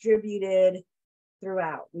is distributed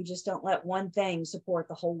throughout. We just don't let one thing support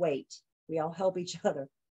the whole weight. We all help each other.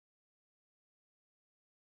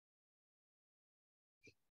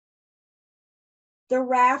 The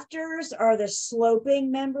rafters are the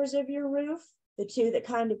sloping members of your roof, the two that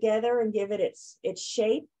come together and give it its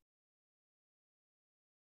shape.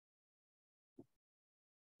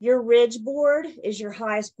 Your ridge board is your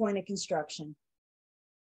highest point of construction.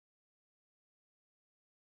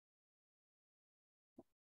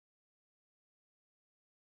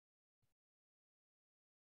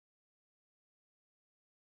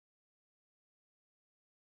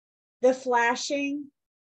 The flashing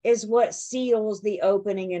is what seals the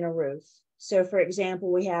opening in a roof. So for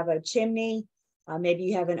example, we have a chimney, maybe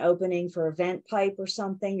you have an opening for a vent pipe or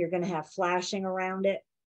something, you're going to have flashing around it.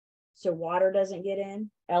 So water doesn't get in,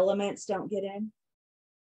 elements don't get in.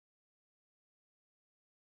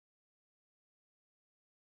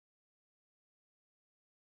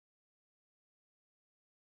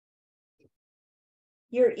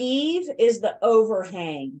 Your eave is the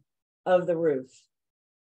overhang of the roof.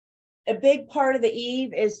 A big part of the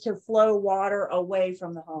eave is to flow water away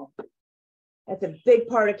from the home. That's a big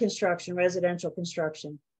part of construction, residential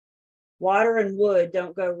construction. Water and wood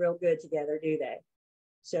don't go real good together, do they?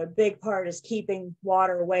 So a big part is keeping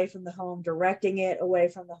water away from the home, directing it away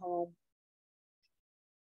from the home.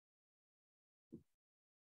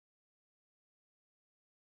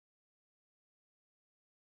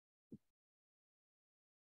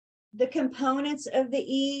 The components of the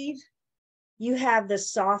eave, you have the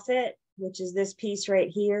soffit, which is this piece right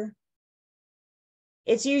here.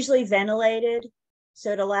 It's usually ventilated,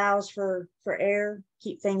 so it allows for air,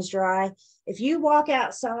 keep things dry. If you walk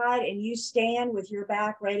outside and you stand with your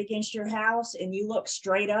back right against your house and you look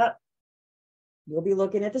straight up, you'll be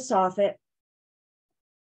looking at the soffit.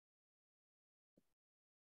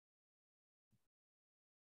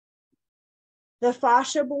 The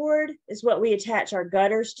fascia board is what we attach our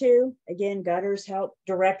gutters to. Again, gutters help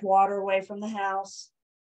direct water away from the house.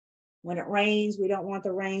 When it rains, we don't want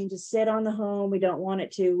the rain to sit on the home. We don't want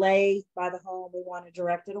it to lay by the home. We want to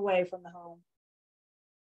direct it away from the home.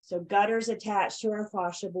 So gutters attached to our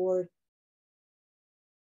fascia board.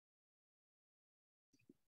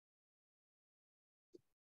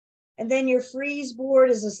 And then your frieze board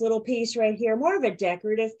is this little piece right here, more of a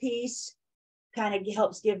decorative piece, kind of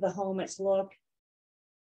helps give the home its look.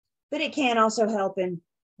 But it can also help in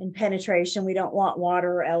penetration. We don't want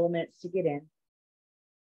water or elements to get in.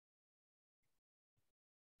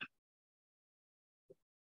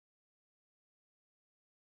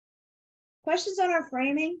 Questions on our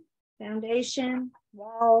framing, foundation,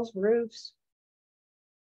 walls, roofs?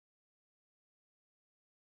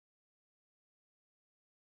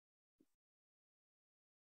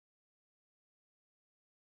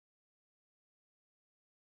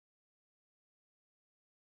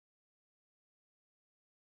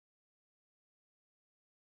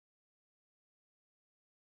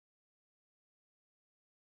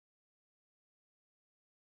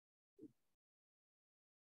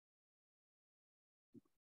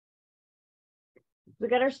 We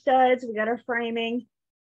got our studs, we got our framing.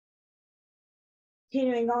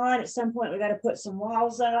 Continuing on, at some point, we got to put some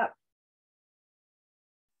walls up.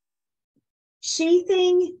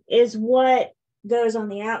 Sheathing is what goes on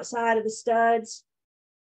the outside of the studs.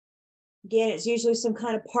 Again, it's usually some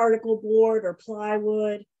kind of particle board or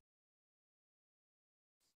plywood.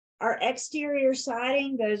 Our exterior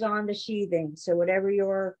siding goes on the sheathing. So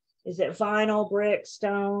whatever is it vinyl, brick,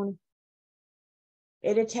 stone?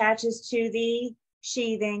 It attaches to the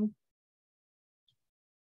sheathing.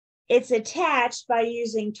 It's attached by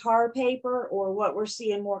using tar paper, or what we're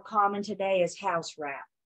seeing more common today is house wrap.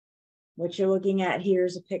 What you're looking at here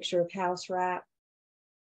is a picture of house wrap.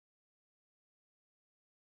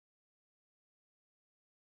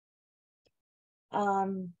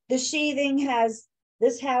 The sheathing has,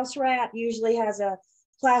 this house wrap usually has a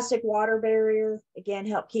plastic water barrier, again,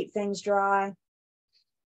 help keep things dry.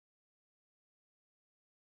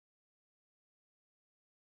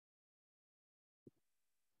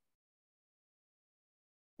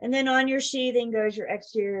 And then on your sheathing goes your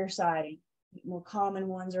exterior siding. More common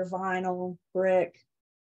ones are vinyl, brick,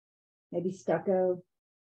 maybe stucco.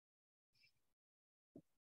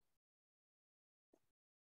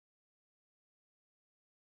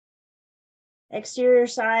 Exterior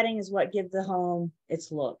siding is what gives the home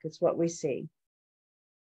its look. It's what we see.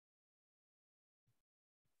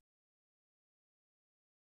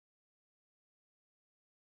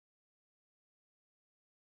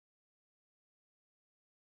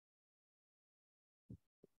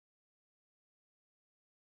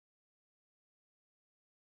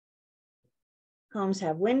 Homes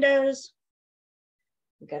have windows.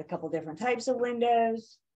 We've got a couple different types of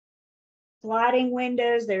windows. Sliding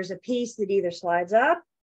windows, there's a piece that either slides up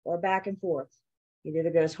or back and forth. It either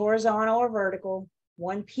goes horizontal or vertical.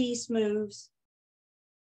 One piece moves.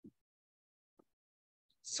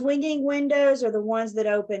 Swinging windows are the ones that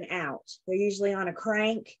open out. They're usually on a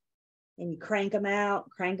crank, and you crank them out,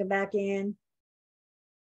 crank them back in.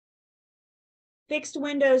 Fixed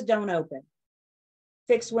windows don't open.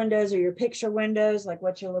 Fixed windows are your picture windows, like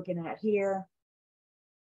what you're looking at here.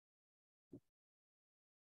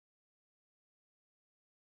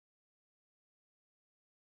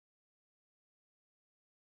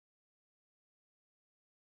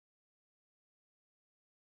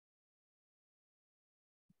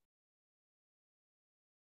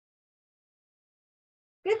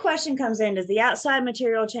 Good question comes in, does the outside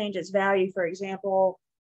material change its value? For example,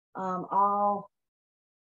 all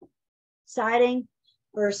siding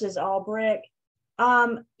versus all brick.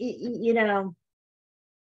 You know,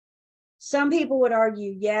 some people would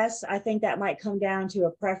argue, yes, I think that might come down to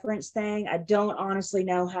a preference thing. I don't honestly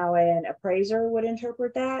know how an appraiser would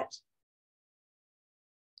interpret that.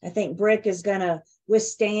 I think brick is going to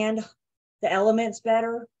withstand the elements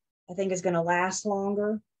better. I think it's going to last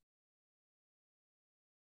longer.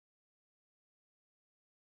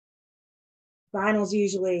 Vinyl's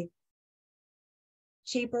usually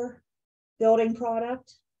cheaper building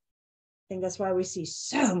product. I think that's why we see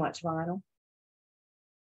so much vinyl.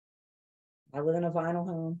 I live in a vinyl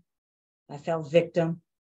home. I fell victim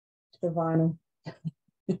to the vinyl.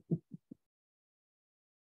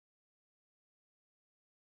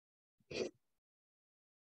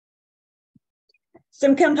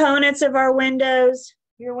 Some components of our windows.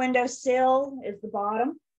 Your window sill is the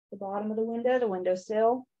bottom of the window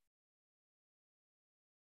sill.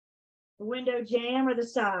 The window jamb are the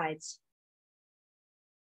sides.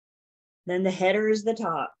 Then the header is the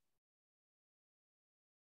top.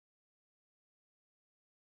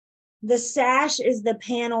 The sash is the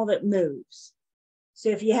panel that moves. So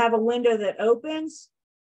if you have a window that opens,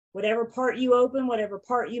 whatever part you open, whatever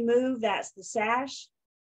part you move, that's the sash.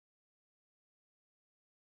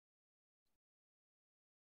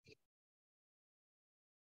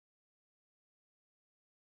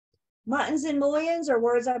 Muttons and mullions are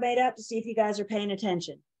words I made up to see if you guys are paying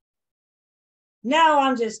attention. No,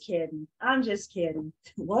 I'm just kidding. I'm just kidding.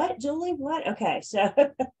 What, Julie? What? Okay, so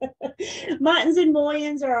muttons and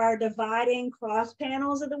mullions are our dividing cross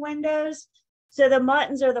panels of the windows. So the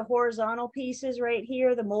muttons are the horizontal pieces right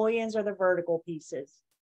here. The mullions are the vertical pieces.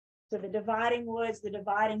 So the dividing woods, the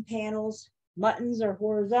dividing panels, muttons are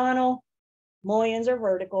horizontal, mullions are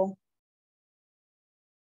vertical.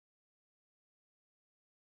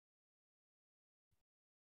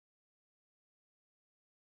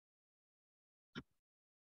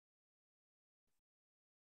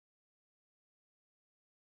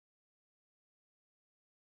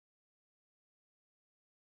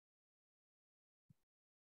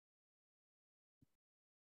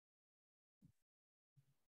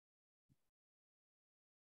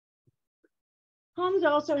 Homes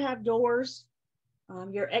also have doors.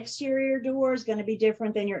 Your exterior door is going to be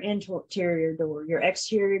different than your interior door. Your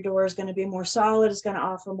exterior door is going to be more solid. It's going to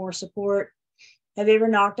offer more support. Have you ever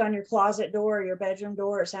knocked on your closet door or your bedroom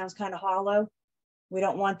door? It sounds kind of hollow. We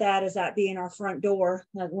don't want that as that being our front door.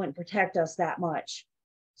 That wouldn't protect us that much.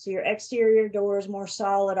 So your exterior door is more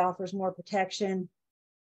solid, offers more protection.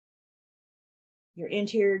 Your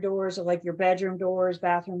interior doors are like your bedroom doors,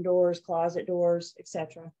 bathroom doors, closet doors,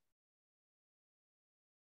 etc.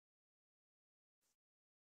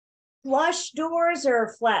 Flush doors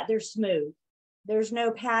are flat, they're smooth. There's no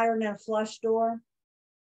pattern in a flush door.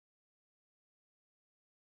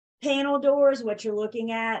 Panel doors, what you're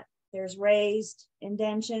looking at, there's raised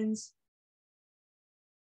indentions.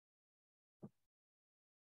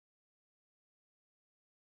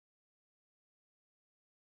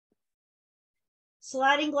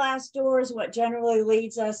 Sliding glass doors, what generally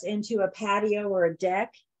leads us into a patio or a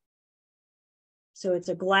deck. So it's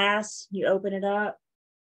a glass, you open it up,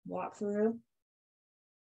 walk through.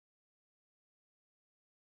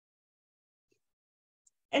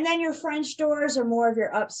 And then your French doors are more of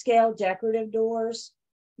your upscale decorative doors,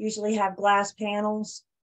 usually have glass panels.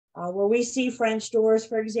 Where we see French doors,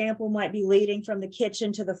 for example, might be leading from the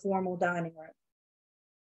kitchen to the formal dining room.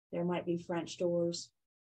 There might be French doors.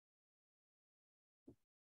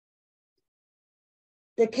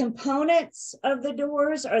 The components of the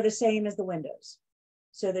doors are the same as the windows.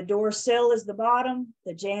 So the door sill is the bottom,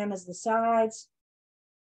 the jamb is the sides,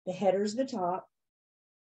 the header is the top.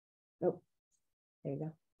 Oh, there you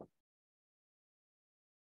go.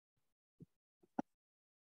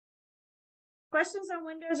 Questions on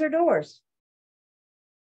windows or doors?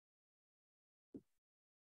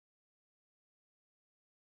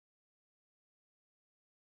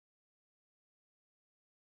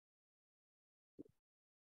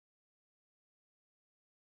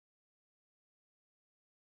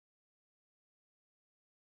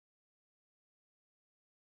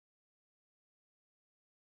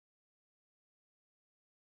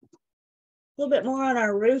 A little bit more on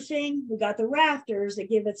our roofing. We got the rafters that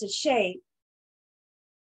give it a shape.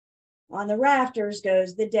 On the rafters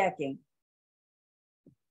goes the decking.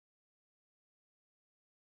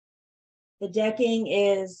 The decking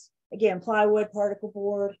is, again, plywood, particle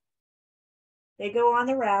board. They go on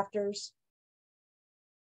the rafters.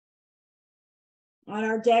 On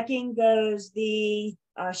our decking goes the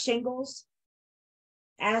shingles.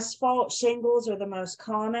 Asphalt shingles are the most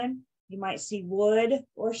common. You might see wood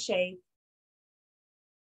or shape.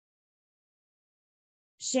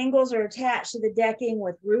 Shingles are attached to the decking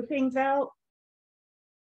with roofing felt.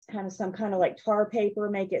 Kind of some kind of like tar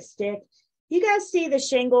paper, make it stick. You guys see the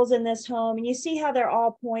shingles in this home and you see how they're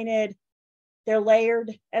all pointed. They're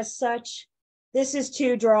layered as such. This is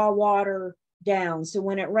to draw water down. So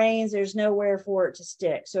when it rains, there's nowhere for it to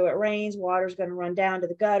stick. So it rains, water's going to run down to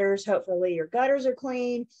the gutters. Hopefully your gutters are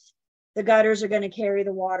clean. The gutters are going to carry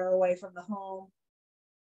the water away from the home.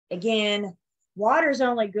 Again, water is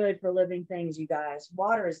only good for living things, you guys.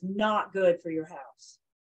 Water is not good for your house.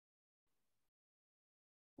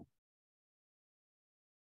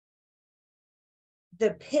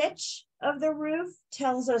 The pitch of the roof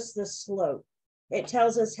tells us the slope. It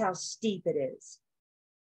tells us how steep it is.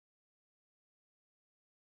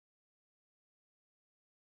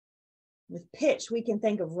 With pitch, we can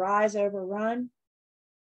think of rise over run.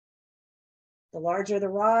 The larger the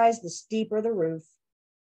rise, the steeper the roof.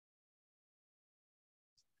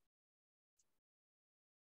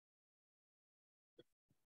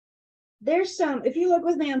 There's some, if you look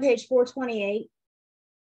with me on page 428,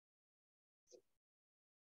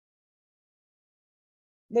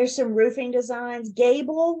 There's some roofing designs.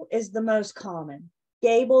 Gable is the most common.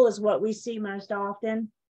 Gable is what we see most often.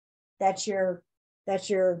 That's your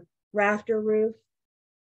rafter roof.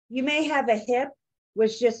 You may have a hip,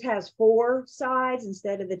 which just has 4 sides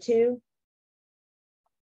instead of the 2.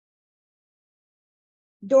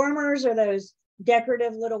 Dormers are those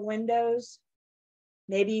decorative little windows.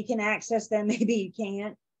 Maybe you can access them, maybe you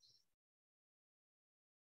can't.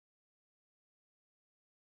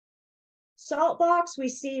 Salt box, we're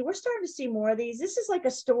starting to see more of these. This is like a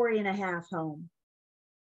 1.5-story home.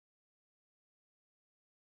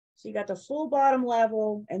 So you got the full bottom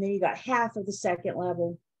level, and then you got half of the second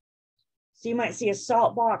level. So you might see a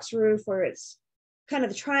salt box roof where it's kind of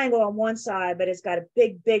the triangle on one side, but it's got a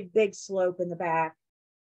big, big, big slope in the back.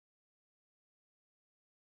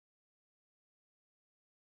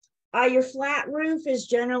 Your flat roof is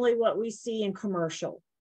generally what we see in commercial.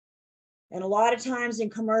 And a lot of times in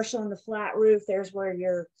commercial, in the flat roof, there's where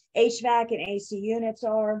your HVAC and AC units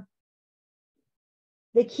are.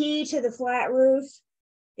 The key to the flat roof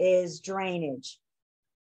is drainage.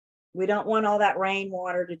 We don't want all that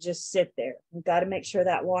rainwater to just sit there. We've got to make sure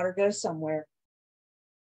that water goes somewhere.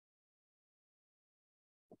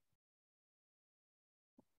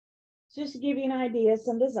 Just to give you an idea,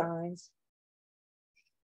 some designs.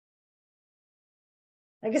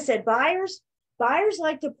 Like I said, buyers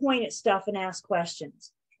like to point at stuff and ask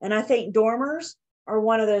questions. And I think dormers are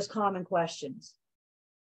one of those common questions.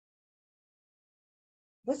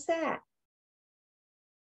 What's that?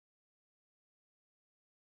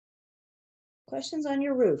 Questions on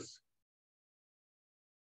your roof.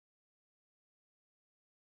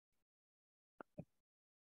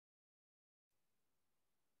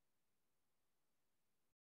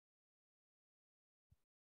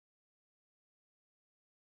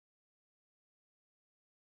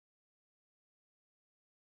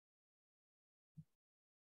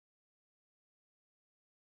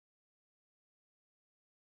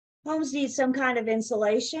 Homes need some kind of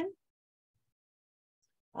insulation,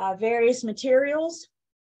 various materials.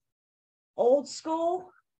 Old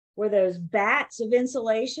school were those bats of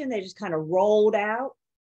insulation. They just kind of rolled out.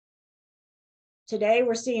 Today,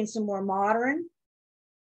 we're seeing some more modern.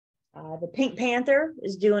 The Pink Panther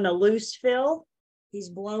is doing a loose fill. He's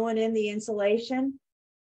blowing in the insulation.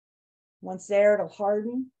 Once there, it'll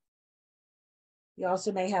harden. You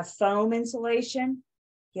also may have foam insulation.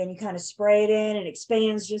 Again, you kind of spray it in, it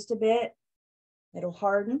expands just a bit. It'll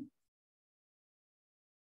harden.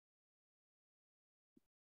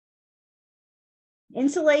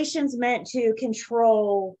 Insulation's meant to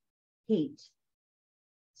control heat.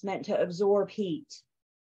 It's meant to absorb heat.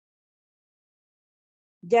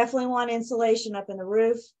 Definitely want insulation up in the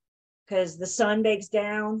roof because the sun bakes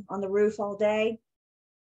down on the roof all day.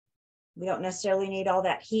 We don't necessarily need all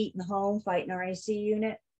that heat in the home fighting our AC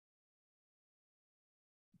unit.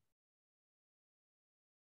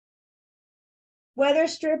 Weather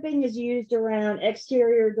stripping is used around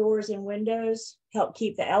exterior doors and windows, help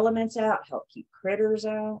keep the elements out, help keep critters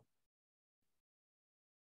out.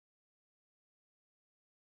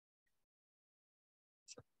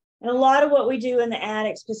 And a lot of what we do in the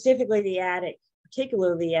attic, specifically the attic,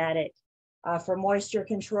 particularly the attic, for moisture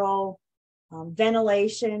control,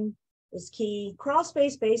 ventilation is key. Crawl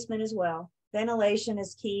space basement as well. Ventilation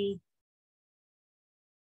is key.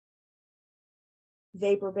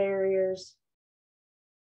 Vapor barriers.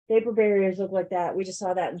 Vapor barriers look like that. We just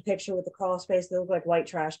saw that in the picture with the crawl space. They look like white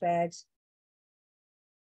trash bags.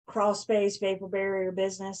 Crawl space, vapor barrier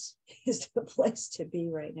business is the place to be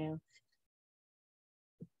right now.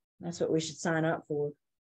 That's what we should sign up for.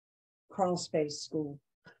 Crawl space school.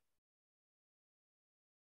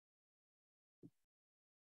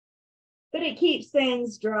 But it keeps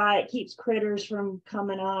things dry. It keeps critters from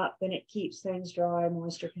coming up, and it keeps things dry,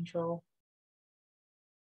 moisture control.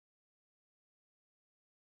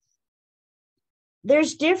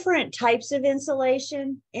 There's different types of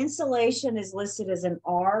insulation. Insulation is listed as an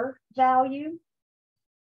R value.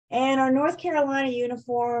 And our North Carolina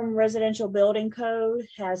Uniform Residential Building Code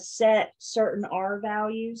has set certain R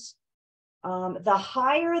values. The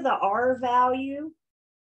higher the R value,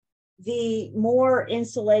 the more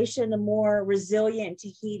insulation, the more resilient to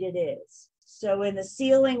heat it is. So in the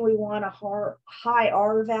ceiling, we want a high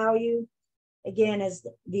R value. Again, as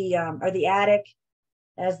the attic,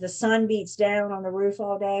 as the sun beats down on the roof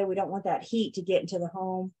all day, we don't want that heat to get into the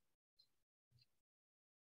home.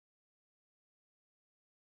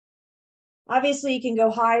 Obviously, you can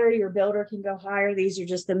go higher. Your builder can go higher. These are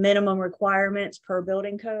just the minimum requirements per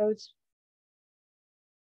building codes.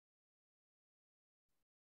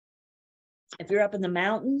 If you're up in the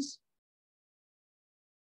mountains,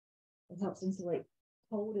 it helps insulate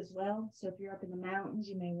cold as well. So if you're up in the mountains,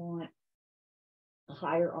 you may want a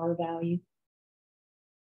higher R value.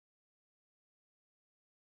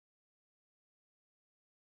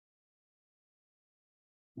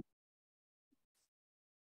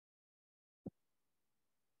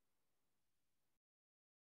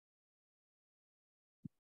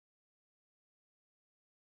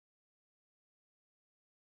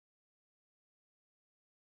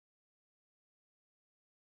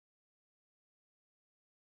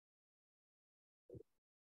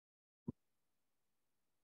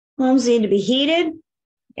 Homes need to be heated.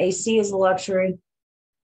 AC is a luxury.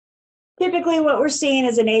 Typically, what we're seeing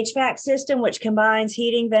is an HVAC system, which combines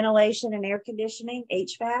heating, ventilation, and air conditioning.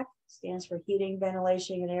 HVAC stands for heating,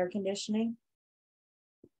 ventilation, and air conditioning.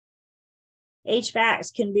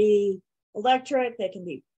 HVACs can be electric, they can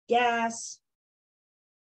be gas,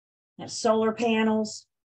 have solar panels.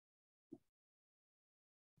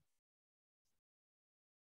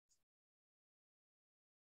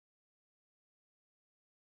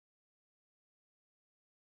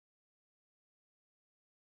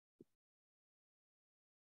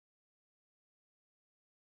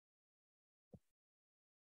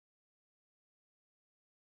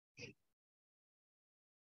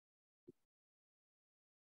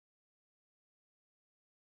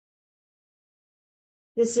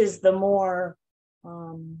 This is the more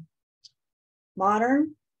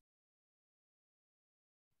modern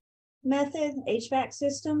method, HVAC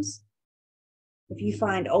systems. If you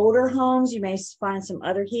find older homes, you may find some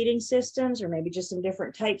other heating systems or maybe just some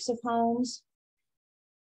different types of homes.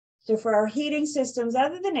 So for our heating systems,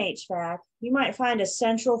 other than HVAC, you might find a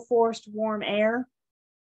central forced warm air.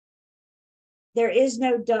 There is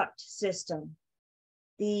no duct system.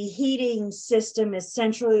 The heating system is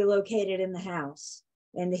centrally located in the house,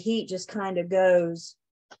 and the heat just kind of goes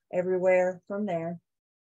everywhere from there.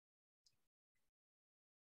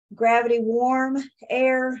 Gravity warm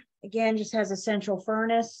air, again, just has a central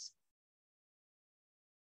furnace.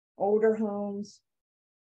 Older homes.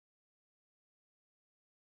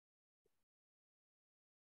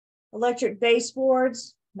 Electric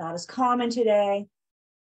baseboards, not as common today,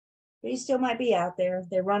 but you still might be out there.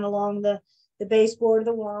 They run along the baseboard of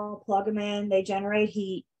the wall, plug them in, they generate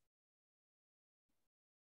heat.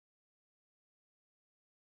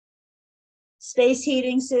 Space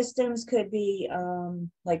heating systems could be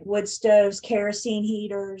like wood stoves, kerosene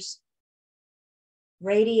heaters,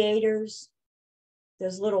 radiators,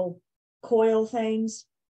 those little coil things.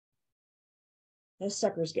 Those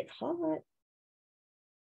suckers get hot.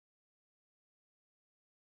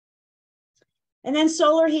 And then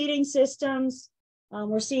solar heating systems.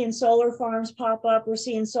 We're seeing solar farms pop up. We're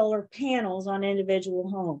seeing solar panels on individual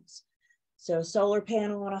homes. So a solar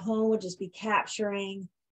panel on a home would just be capturing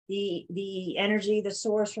the energy, the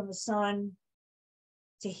source from the sun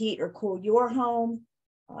to heat or cool your home.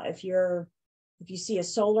 If you see a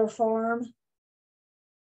solar farm,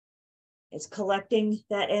 it's collecting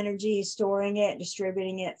that energy, storing it,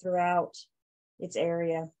 distributing it throughout its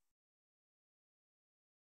area.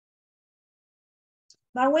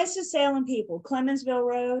 My Winston-Salem people, Clemensville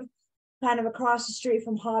Road, kind of across the street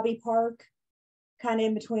from Hobby Park, kind of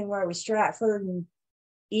in between where we Stratford and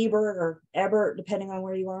Ebert or Ebert, depending on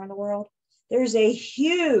where you are in the world. There's a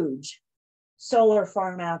huge solar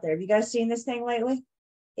farm out there. Have you guys seen this thing lately?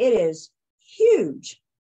 It is huge.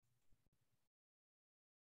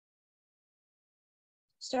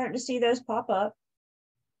 Starting to see those pop up.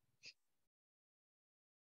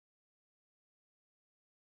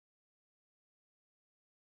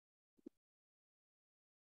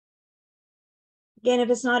 Again,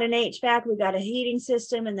 if it's not an HVAC, we've got a heating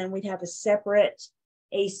system, and then we'd have a separate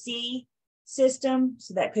AC system.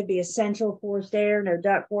 So that could be a central forced air, no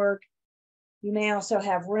ductwork. You may also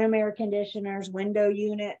have room air conditioners, window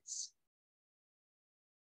units.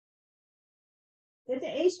 But the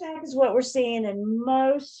HVAC is what we're seeing in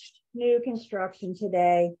most new construction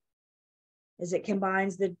today, as it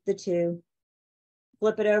combines the two.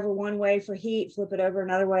 Flip it over one way for heat, flip it over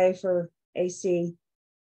another way for AC.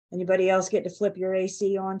 Anybody else get to flip your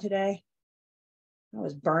AC on today? I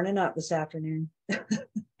was burning up this afternoon.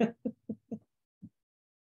 I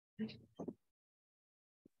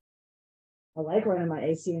like running my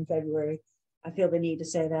AC in February. I feel the need to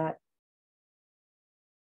say that.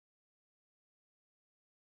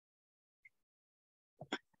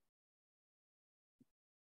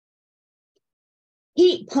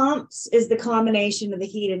 Heat pumps is the combination of the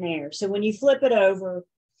heat and air. So when you flip it over,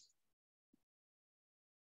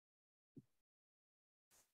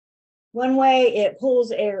 one way it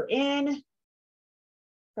pulls air in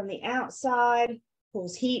from the outside,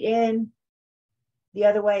 pulls heat in. The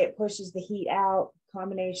other way it pushes the heat out,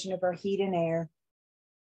 combination of our heat and air.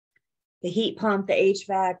 The heat pump, the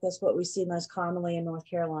HVAC, that's what we see most commonly in North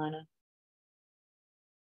Carolina.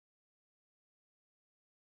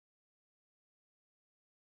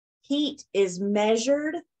 Heat is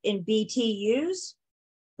measured in BTUs,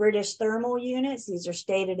 British thermal units. These are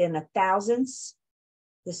stated in a thousandths.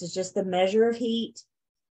 This is just the measure of heat.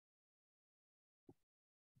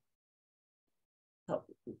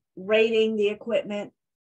 Rating the equipment,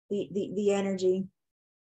 the energy.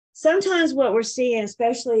 Sometimes what we're seeing,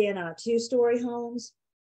 especially in two-story homes,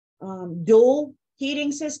 dual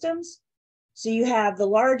heating systems. So you have the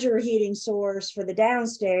larger heating source for the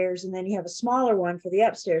downstairs, and then you have a smaller one for the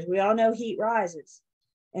upstairs. We all know heat rises.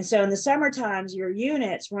 And so in the summer times, your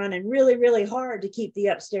unit's running really, really hard to keep the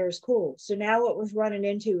upstairs cool. So now what we're running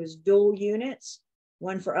into is dual units,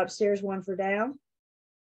 one for upstairs, one for down.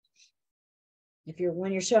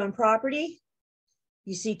 When you're showing property,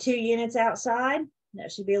 you see 2 units outside,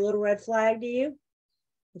 that should be a little red flag to you.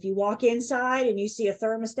 If you walk inside and you see a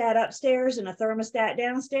thermostat upstairs and a thermostat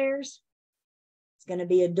downstairs, it's going to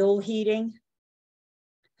be a dual heating.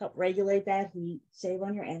 Help regulate that heat, save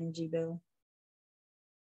on your energy bill.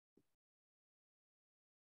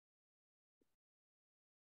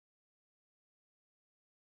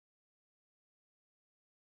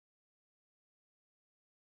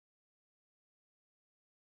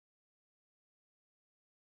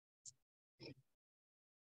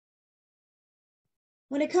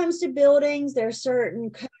 When it comes to buildings, there are certain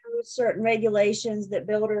codes, certain regulations that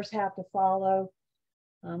builders have to follow.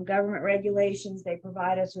 Government regulations, they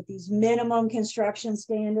provide us with these minimum construction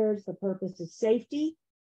standards. The purpose is safety.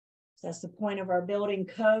 So that's the point of our building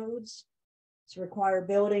codes, to require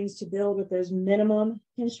buildings to build with those minimum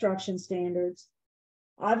construction standards.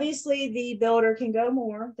 Obviously, the builder can go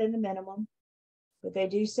more than the minimum, but they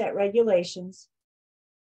do set regulations.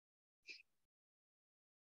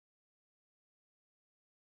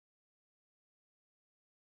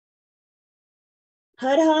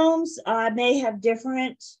 HUD homes may have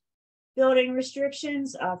different building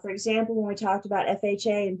restrictions. For example, when we talked about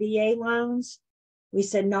FHA and VA loans, we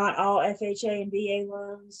said not all FHA and VA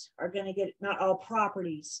loans are going to get, not all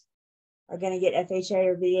properties are going to get FHA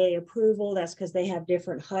or VA approval. That's because they have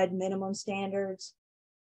different HUD minimum standards.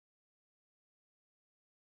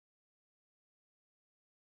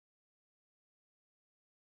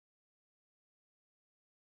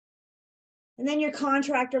 And then your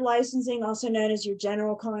contractor licensing, also known as your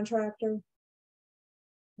general contractor.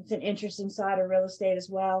 It's an interesting side of real estate as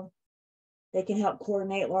well. They can help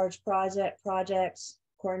coordinate large projects,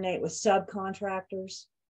 coordinate with subcontractors.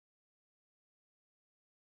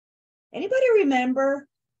 Anybody remember?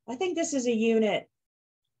 I think this is a unit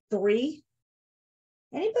 3.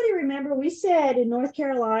 Anybody remember we said in North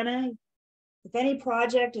Carolina, if any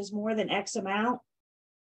project is more than X amount,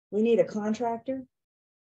 we need a contractor?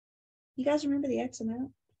 You guys remember the X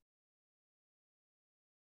amount?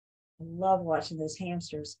 I love watching those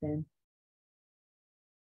hamsters spin.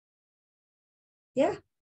 Yeah.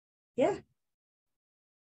 Look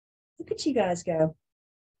at you guys go.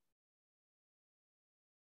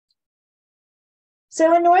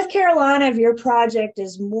 So in North Carolina, if your project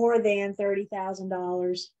is more than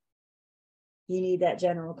 $30,000, you need that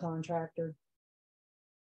general contractor.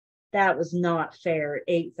 That was not fair at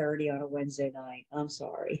 8:30 on a Wednesday night. I'm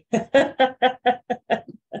sorry.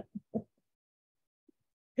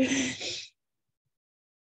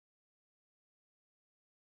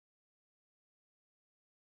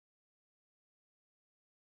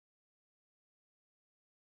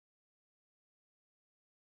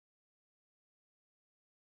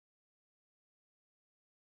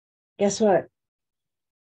 Guess what?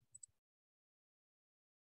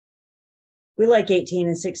 We like 18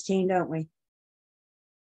 and 16, don't we?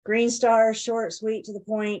 Green star, short, sweet, to the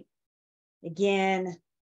point. Again,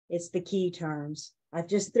 it's the key terms. I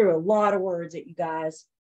just threw a lot of words at you guys.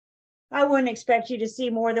 I wouldn't expect you to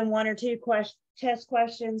see more than 1 or 2 test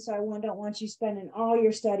questions, so I don't want you spending all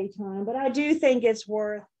your study time, but I do think it's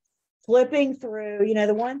worth flipping through. You know,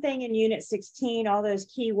 the one thing in Unit 16, all those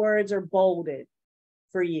keywords are bolded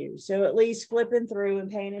for you. So at least flipping through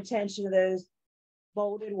and paying attention to those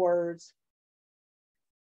bolded words.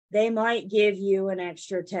 They might give you an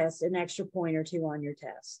extra test, an extra point or 2 on your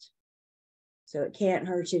test. So it can't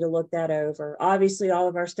hurt you to look that over. Obviously, all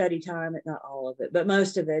of our study time, not all of it, but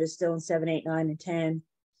most of it is still in 7, 8, 9, and 10,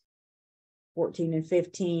 14 and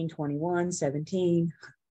 15, 21, 17.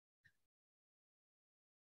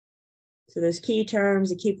 So those key terms,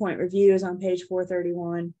 the key point review is on page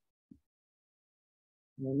 431.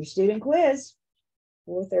 And then your student quiz,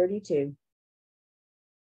 432.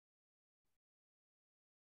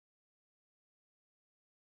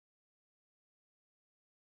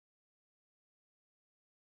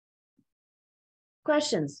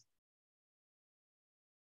 Questions?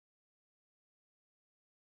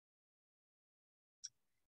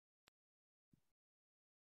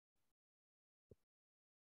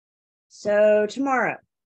 So tomorrow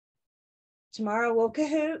we'll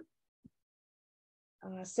Kahoot.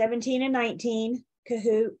 17 and 19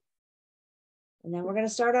 Kahoot. And then we're going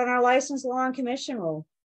to start on our licensed law and commission roll.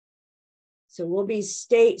 So we'll be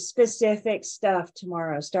state specific stuff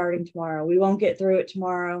tomorrow, starting tomorrow. We won't get through it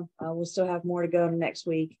tomorrow. We'll still have more to go next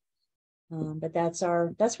week. But that's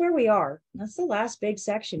where we are. That's the last big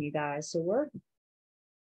section, you guys. So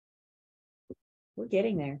we're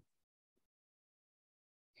getting there.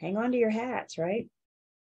 Hang on to your hats, right?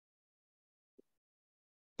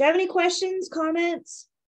 Do you have any questions, comments,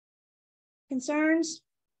 concerns?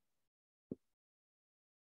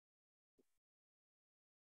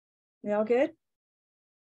 We all good?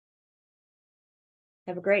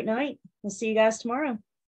 Have a great night. We'll see you guys tomorrow.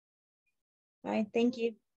 Bye. Thank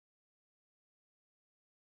you.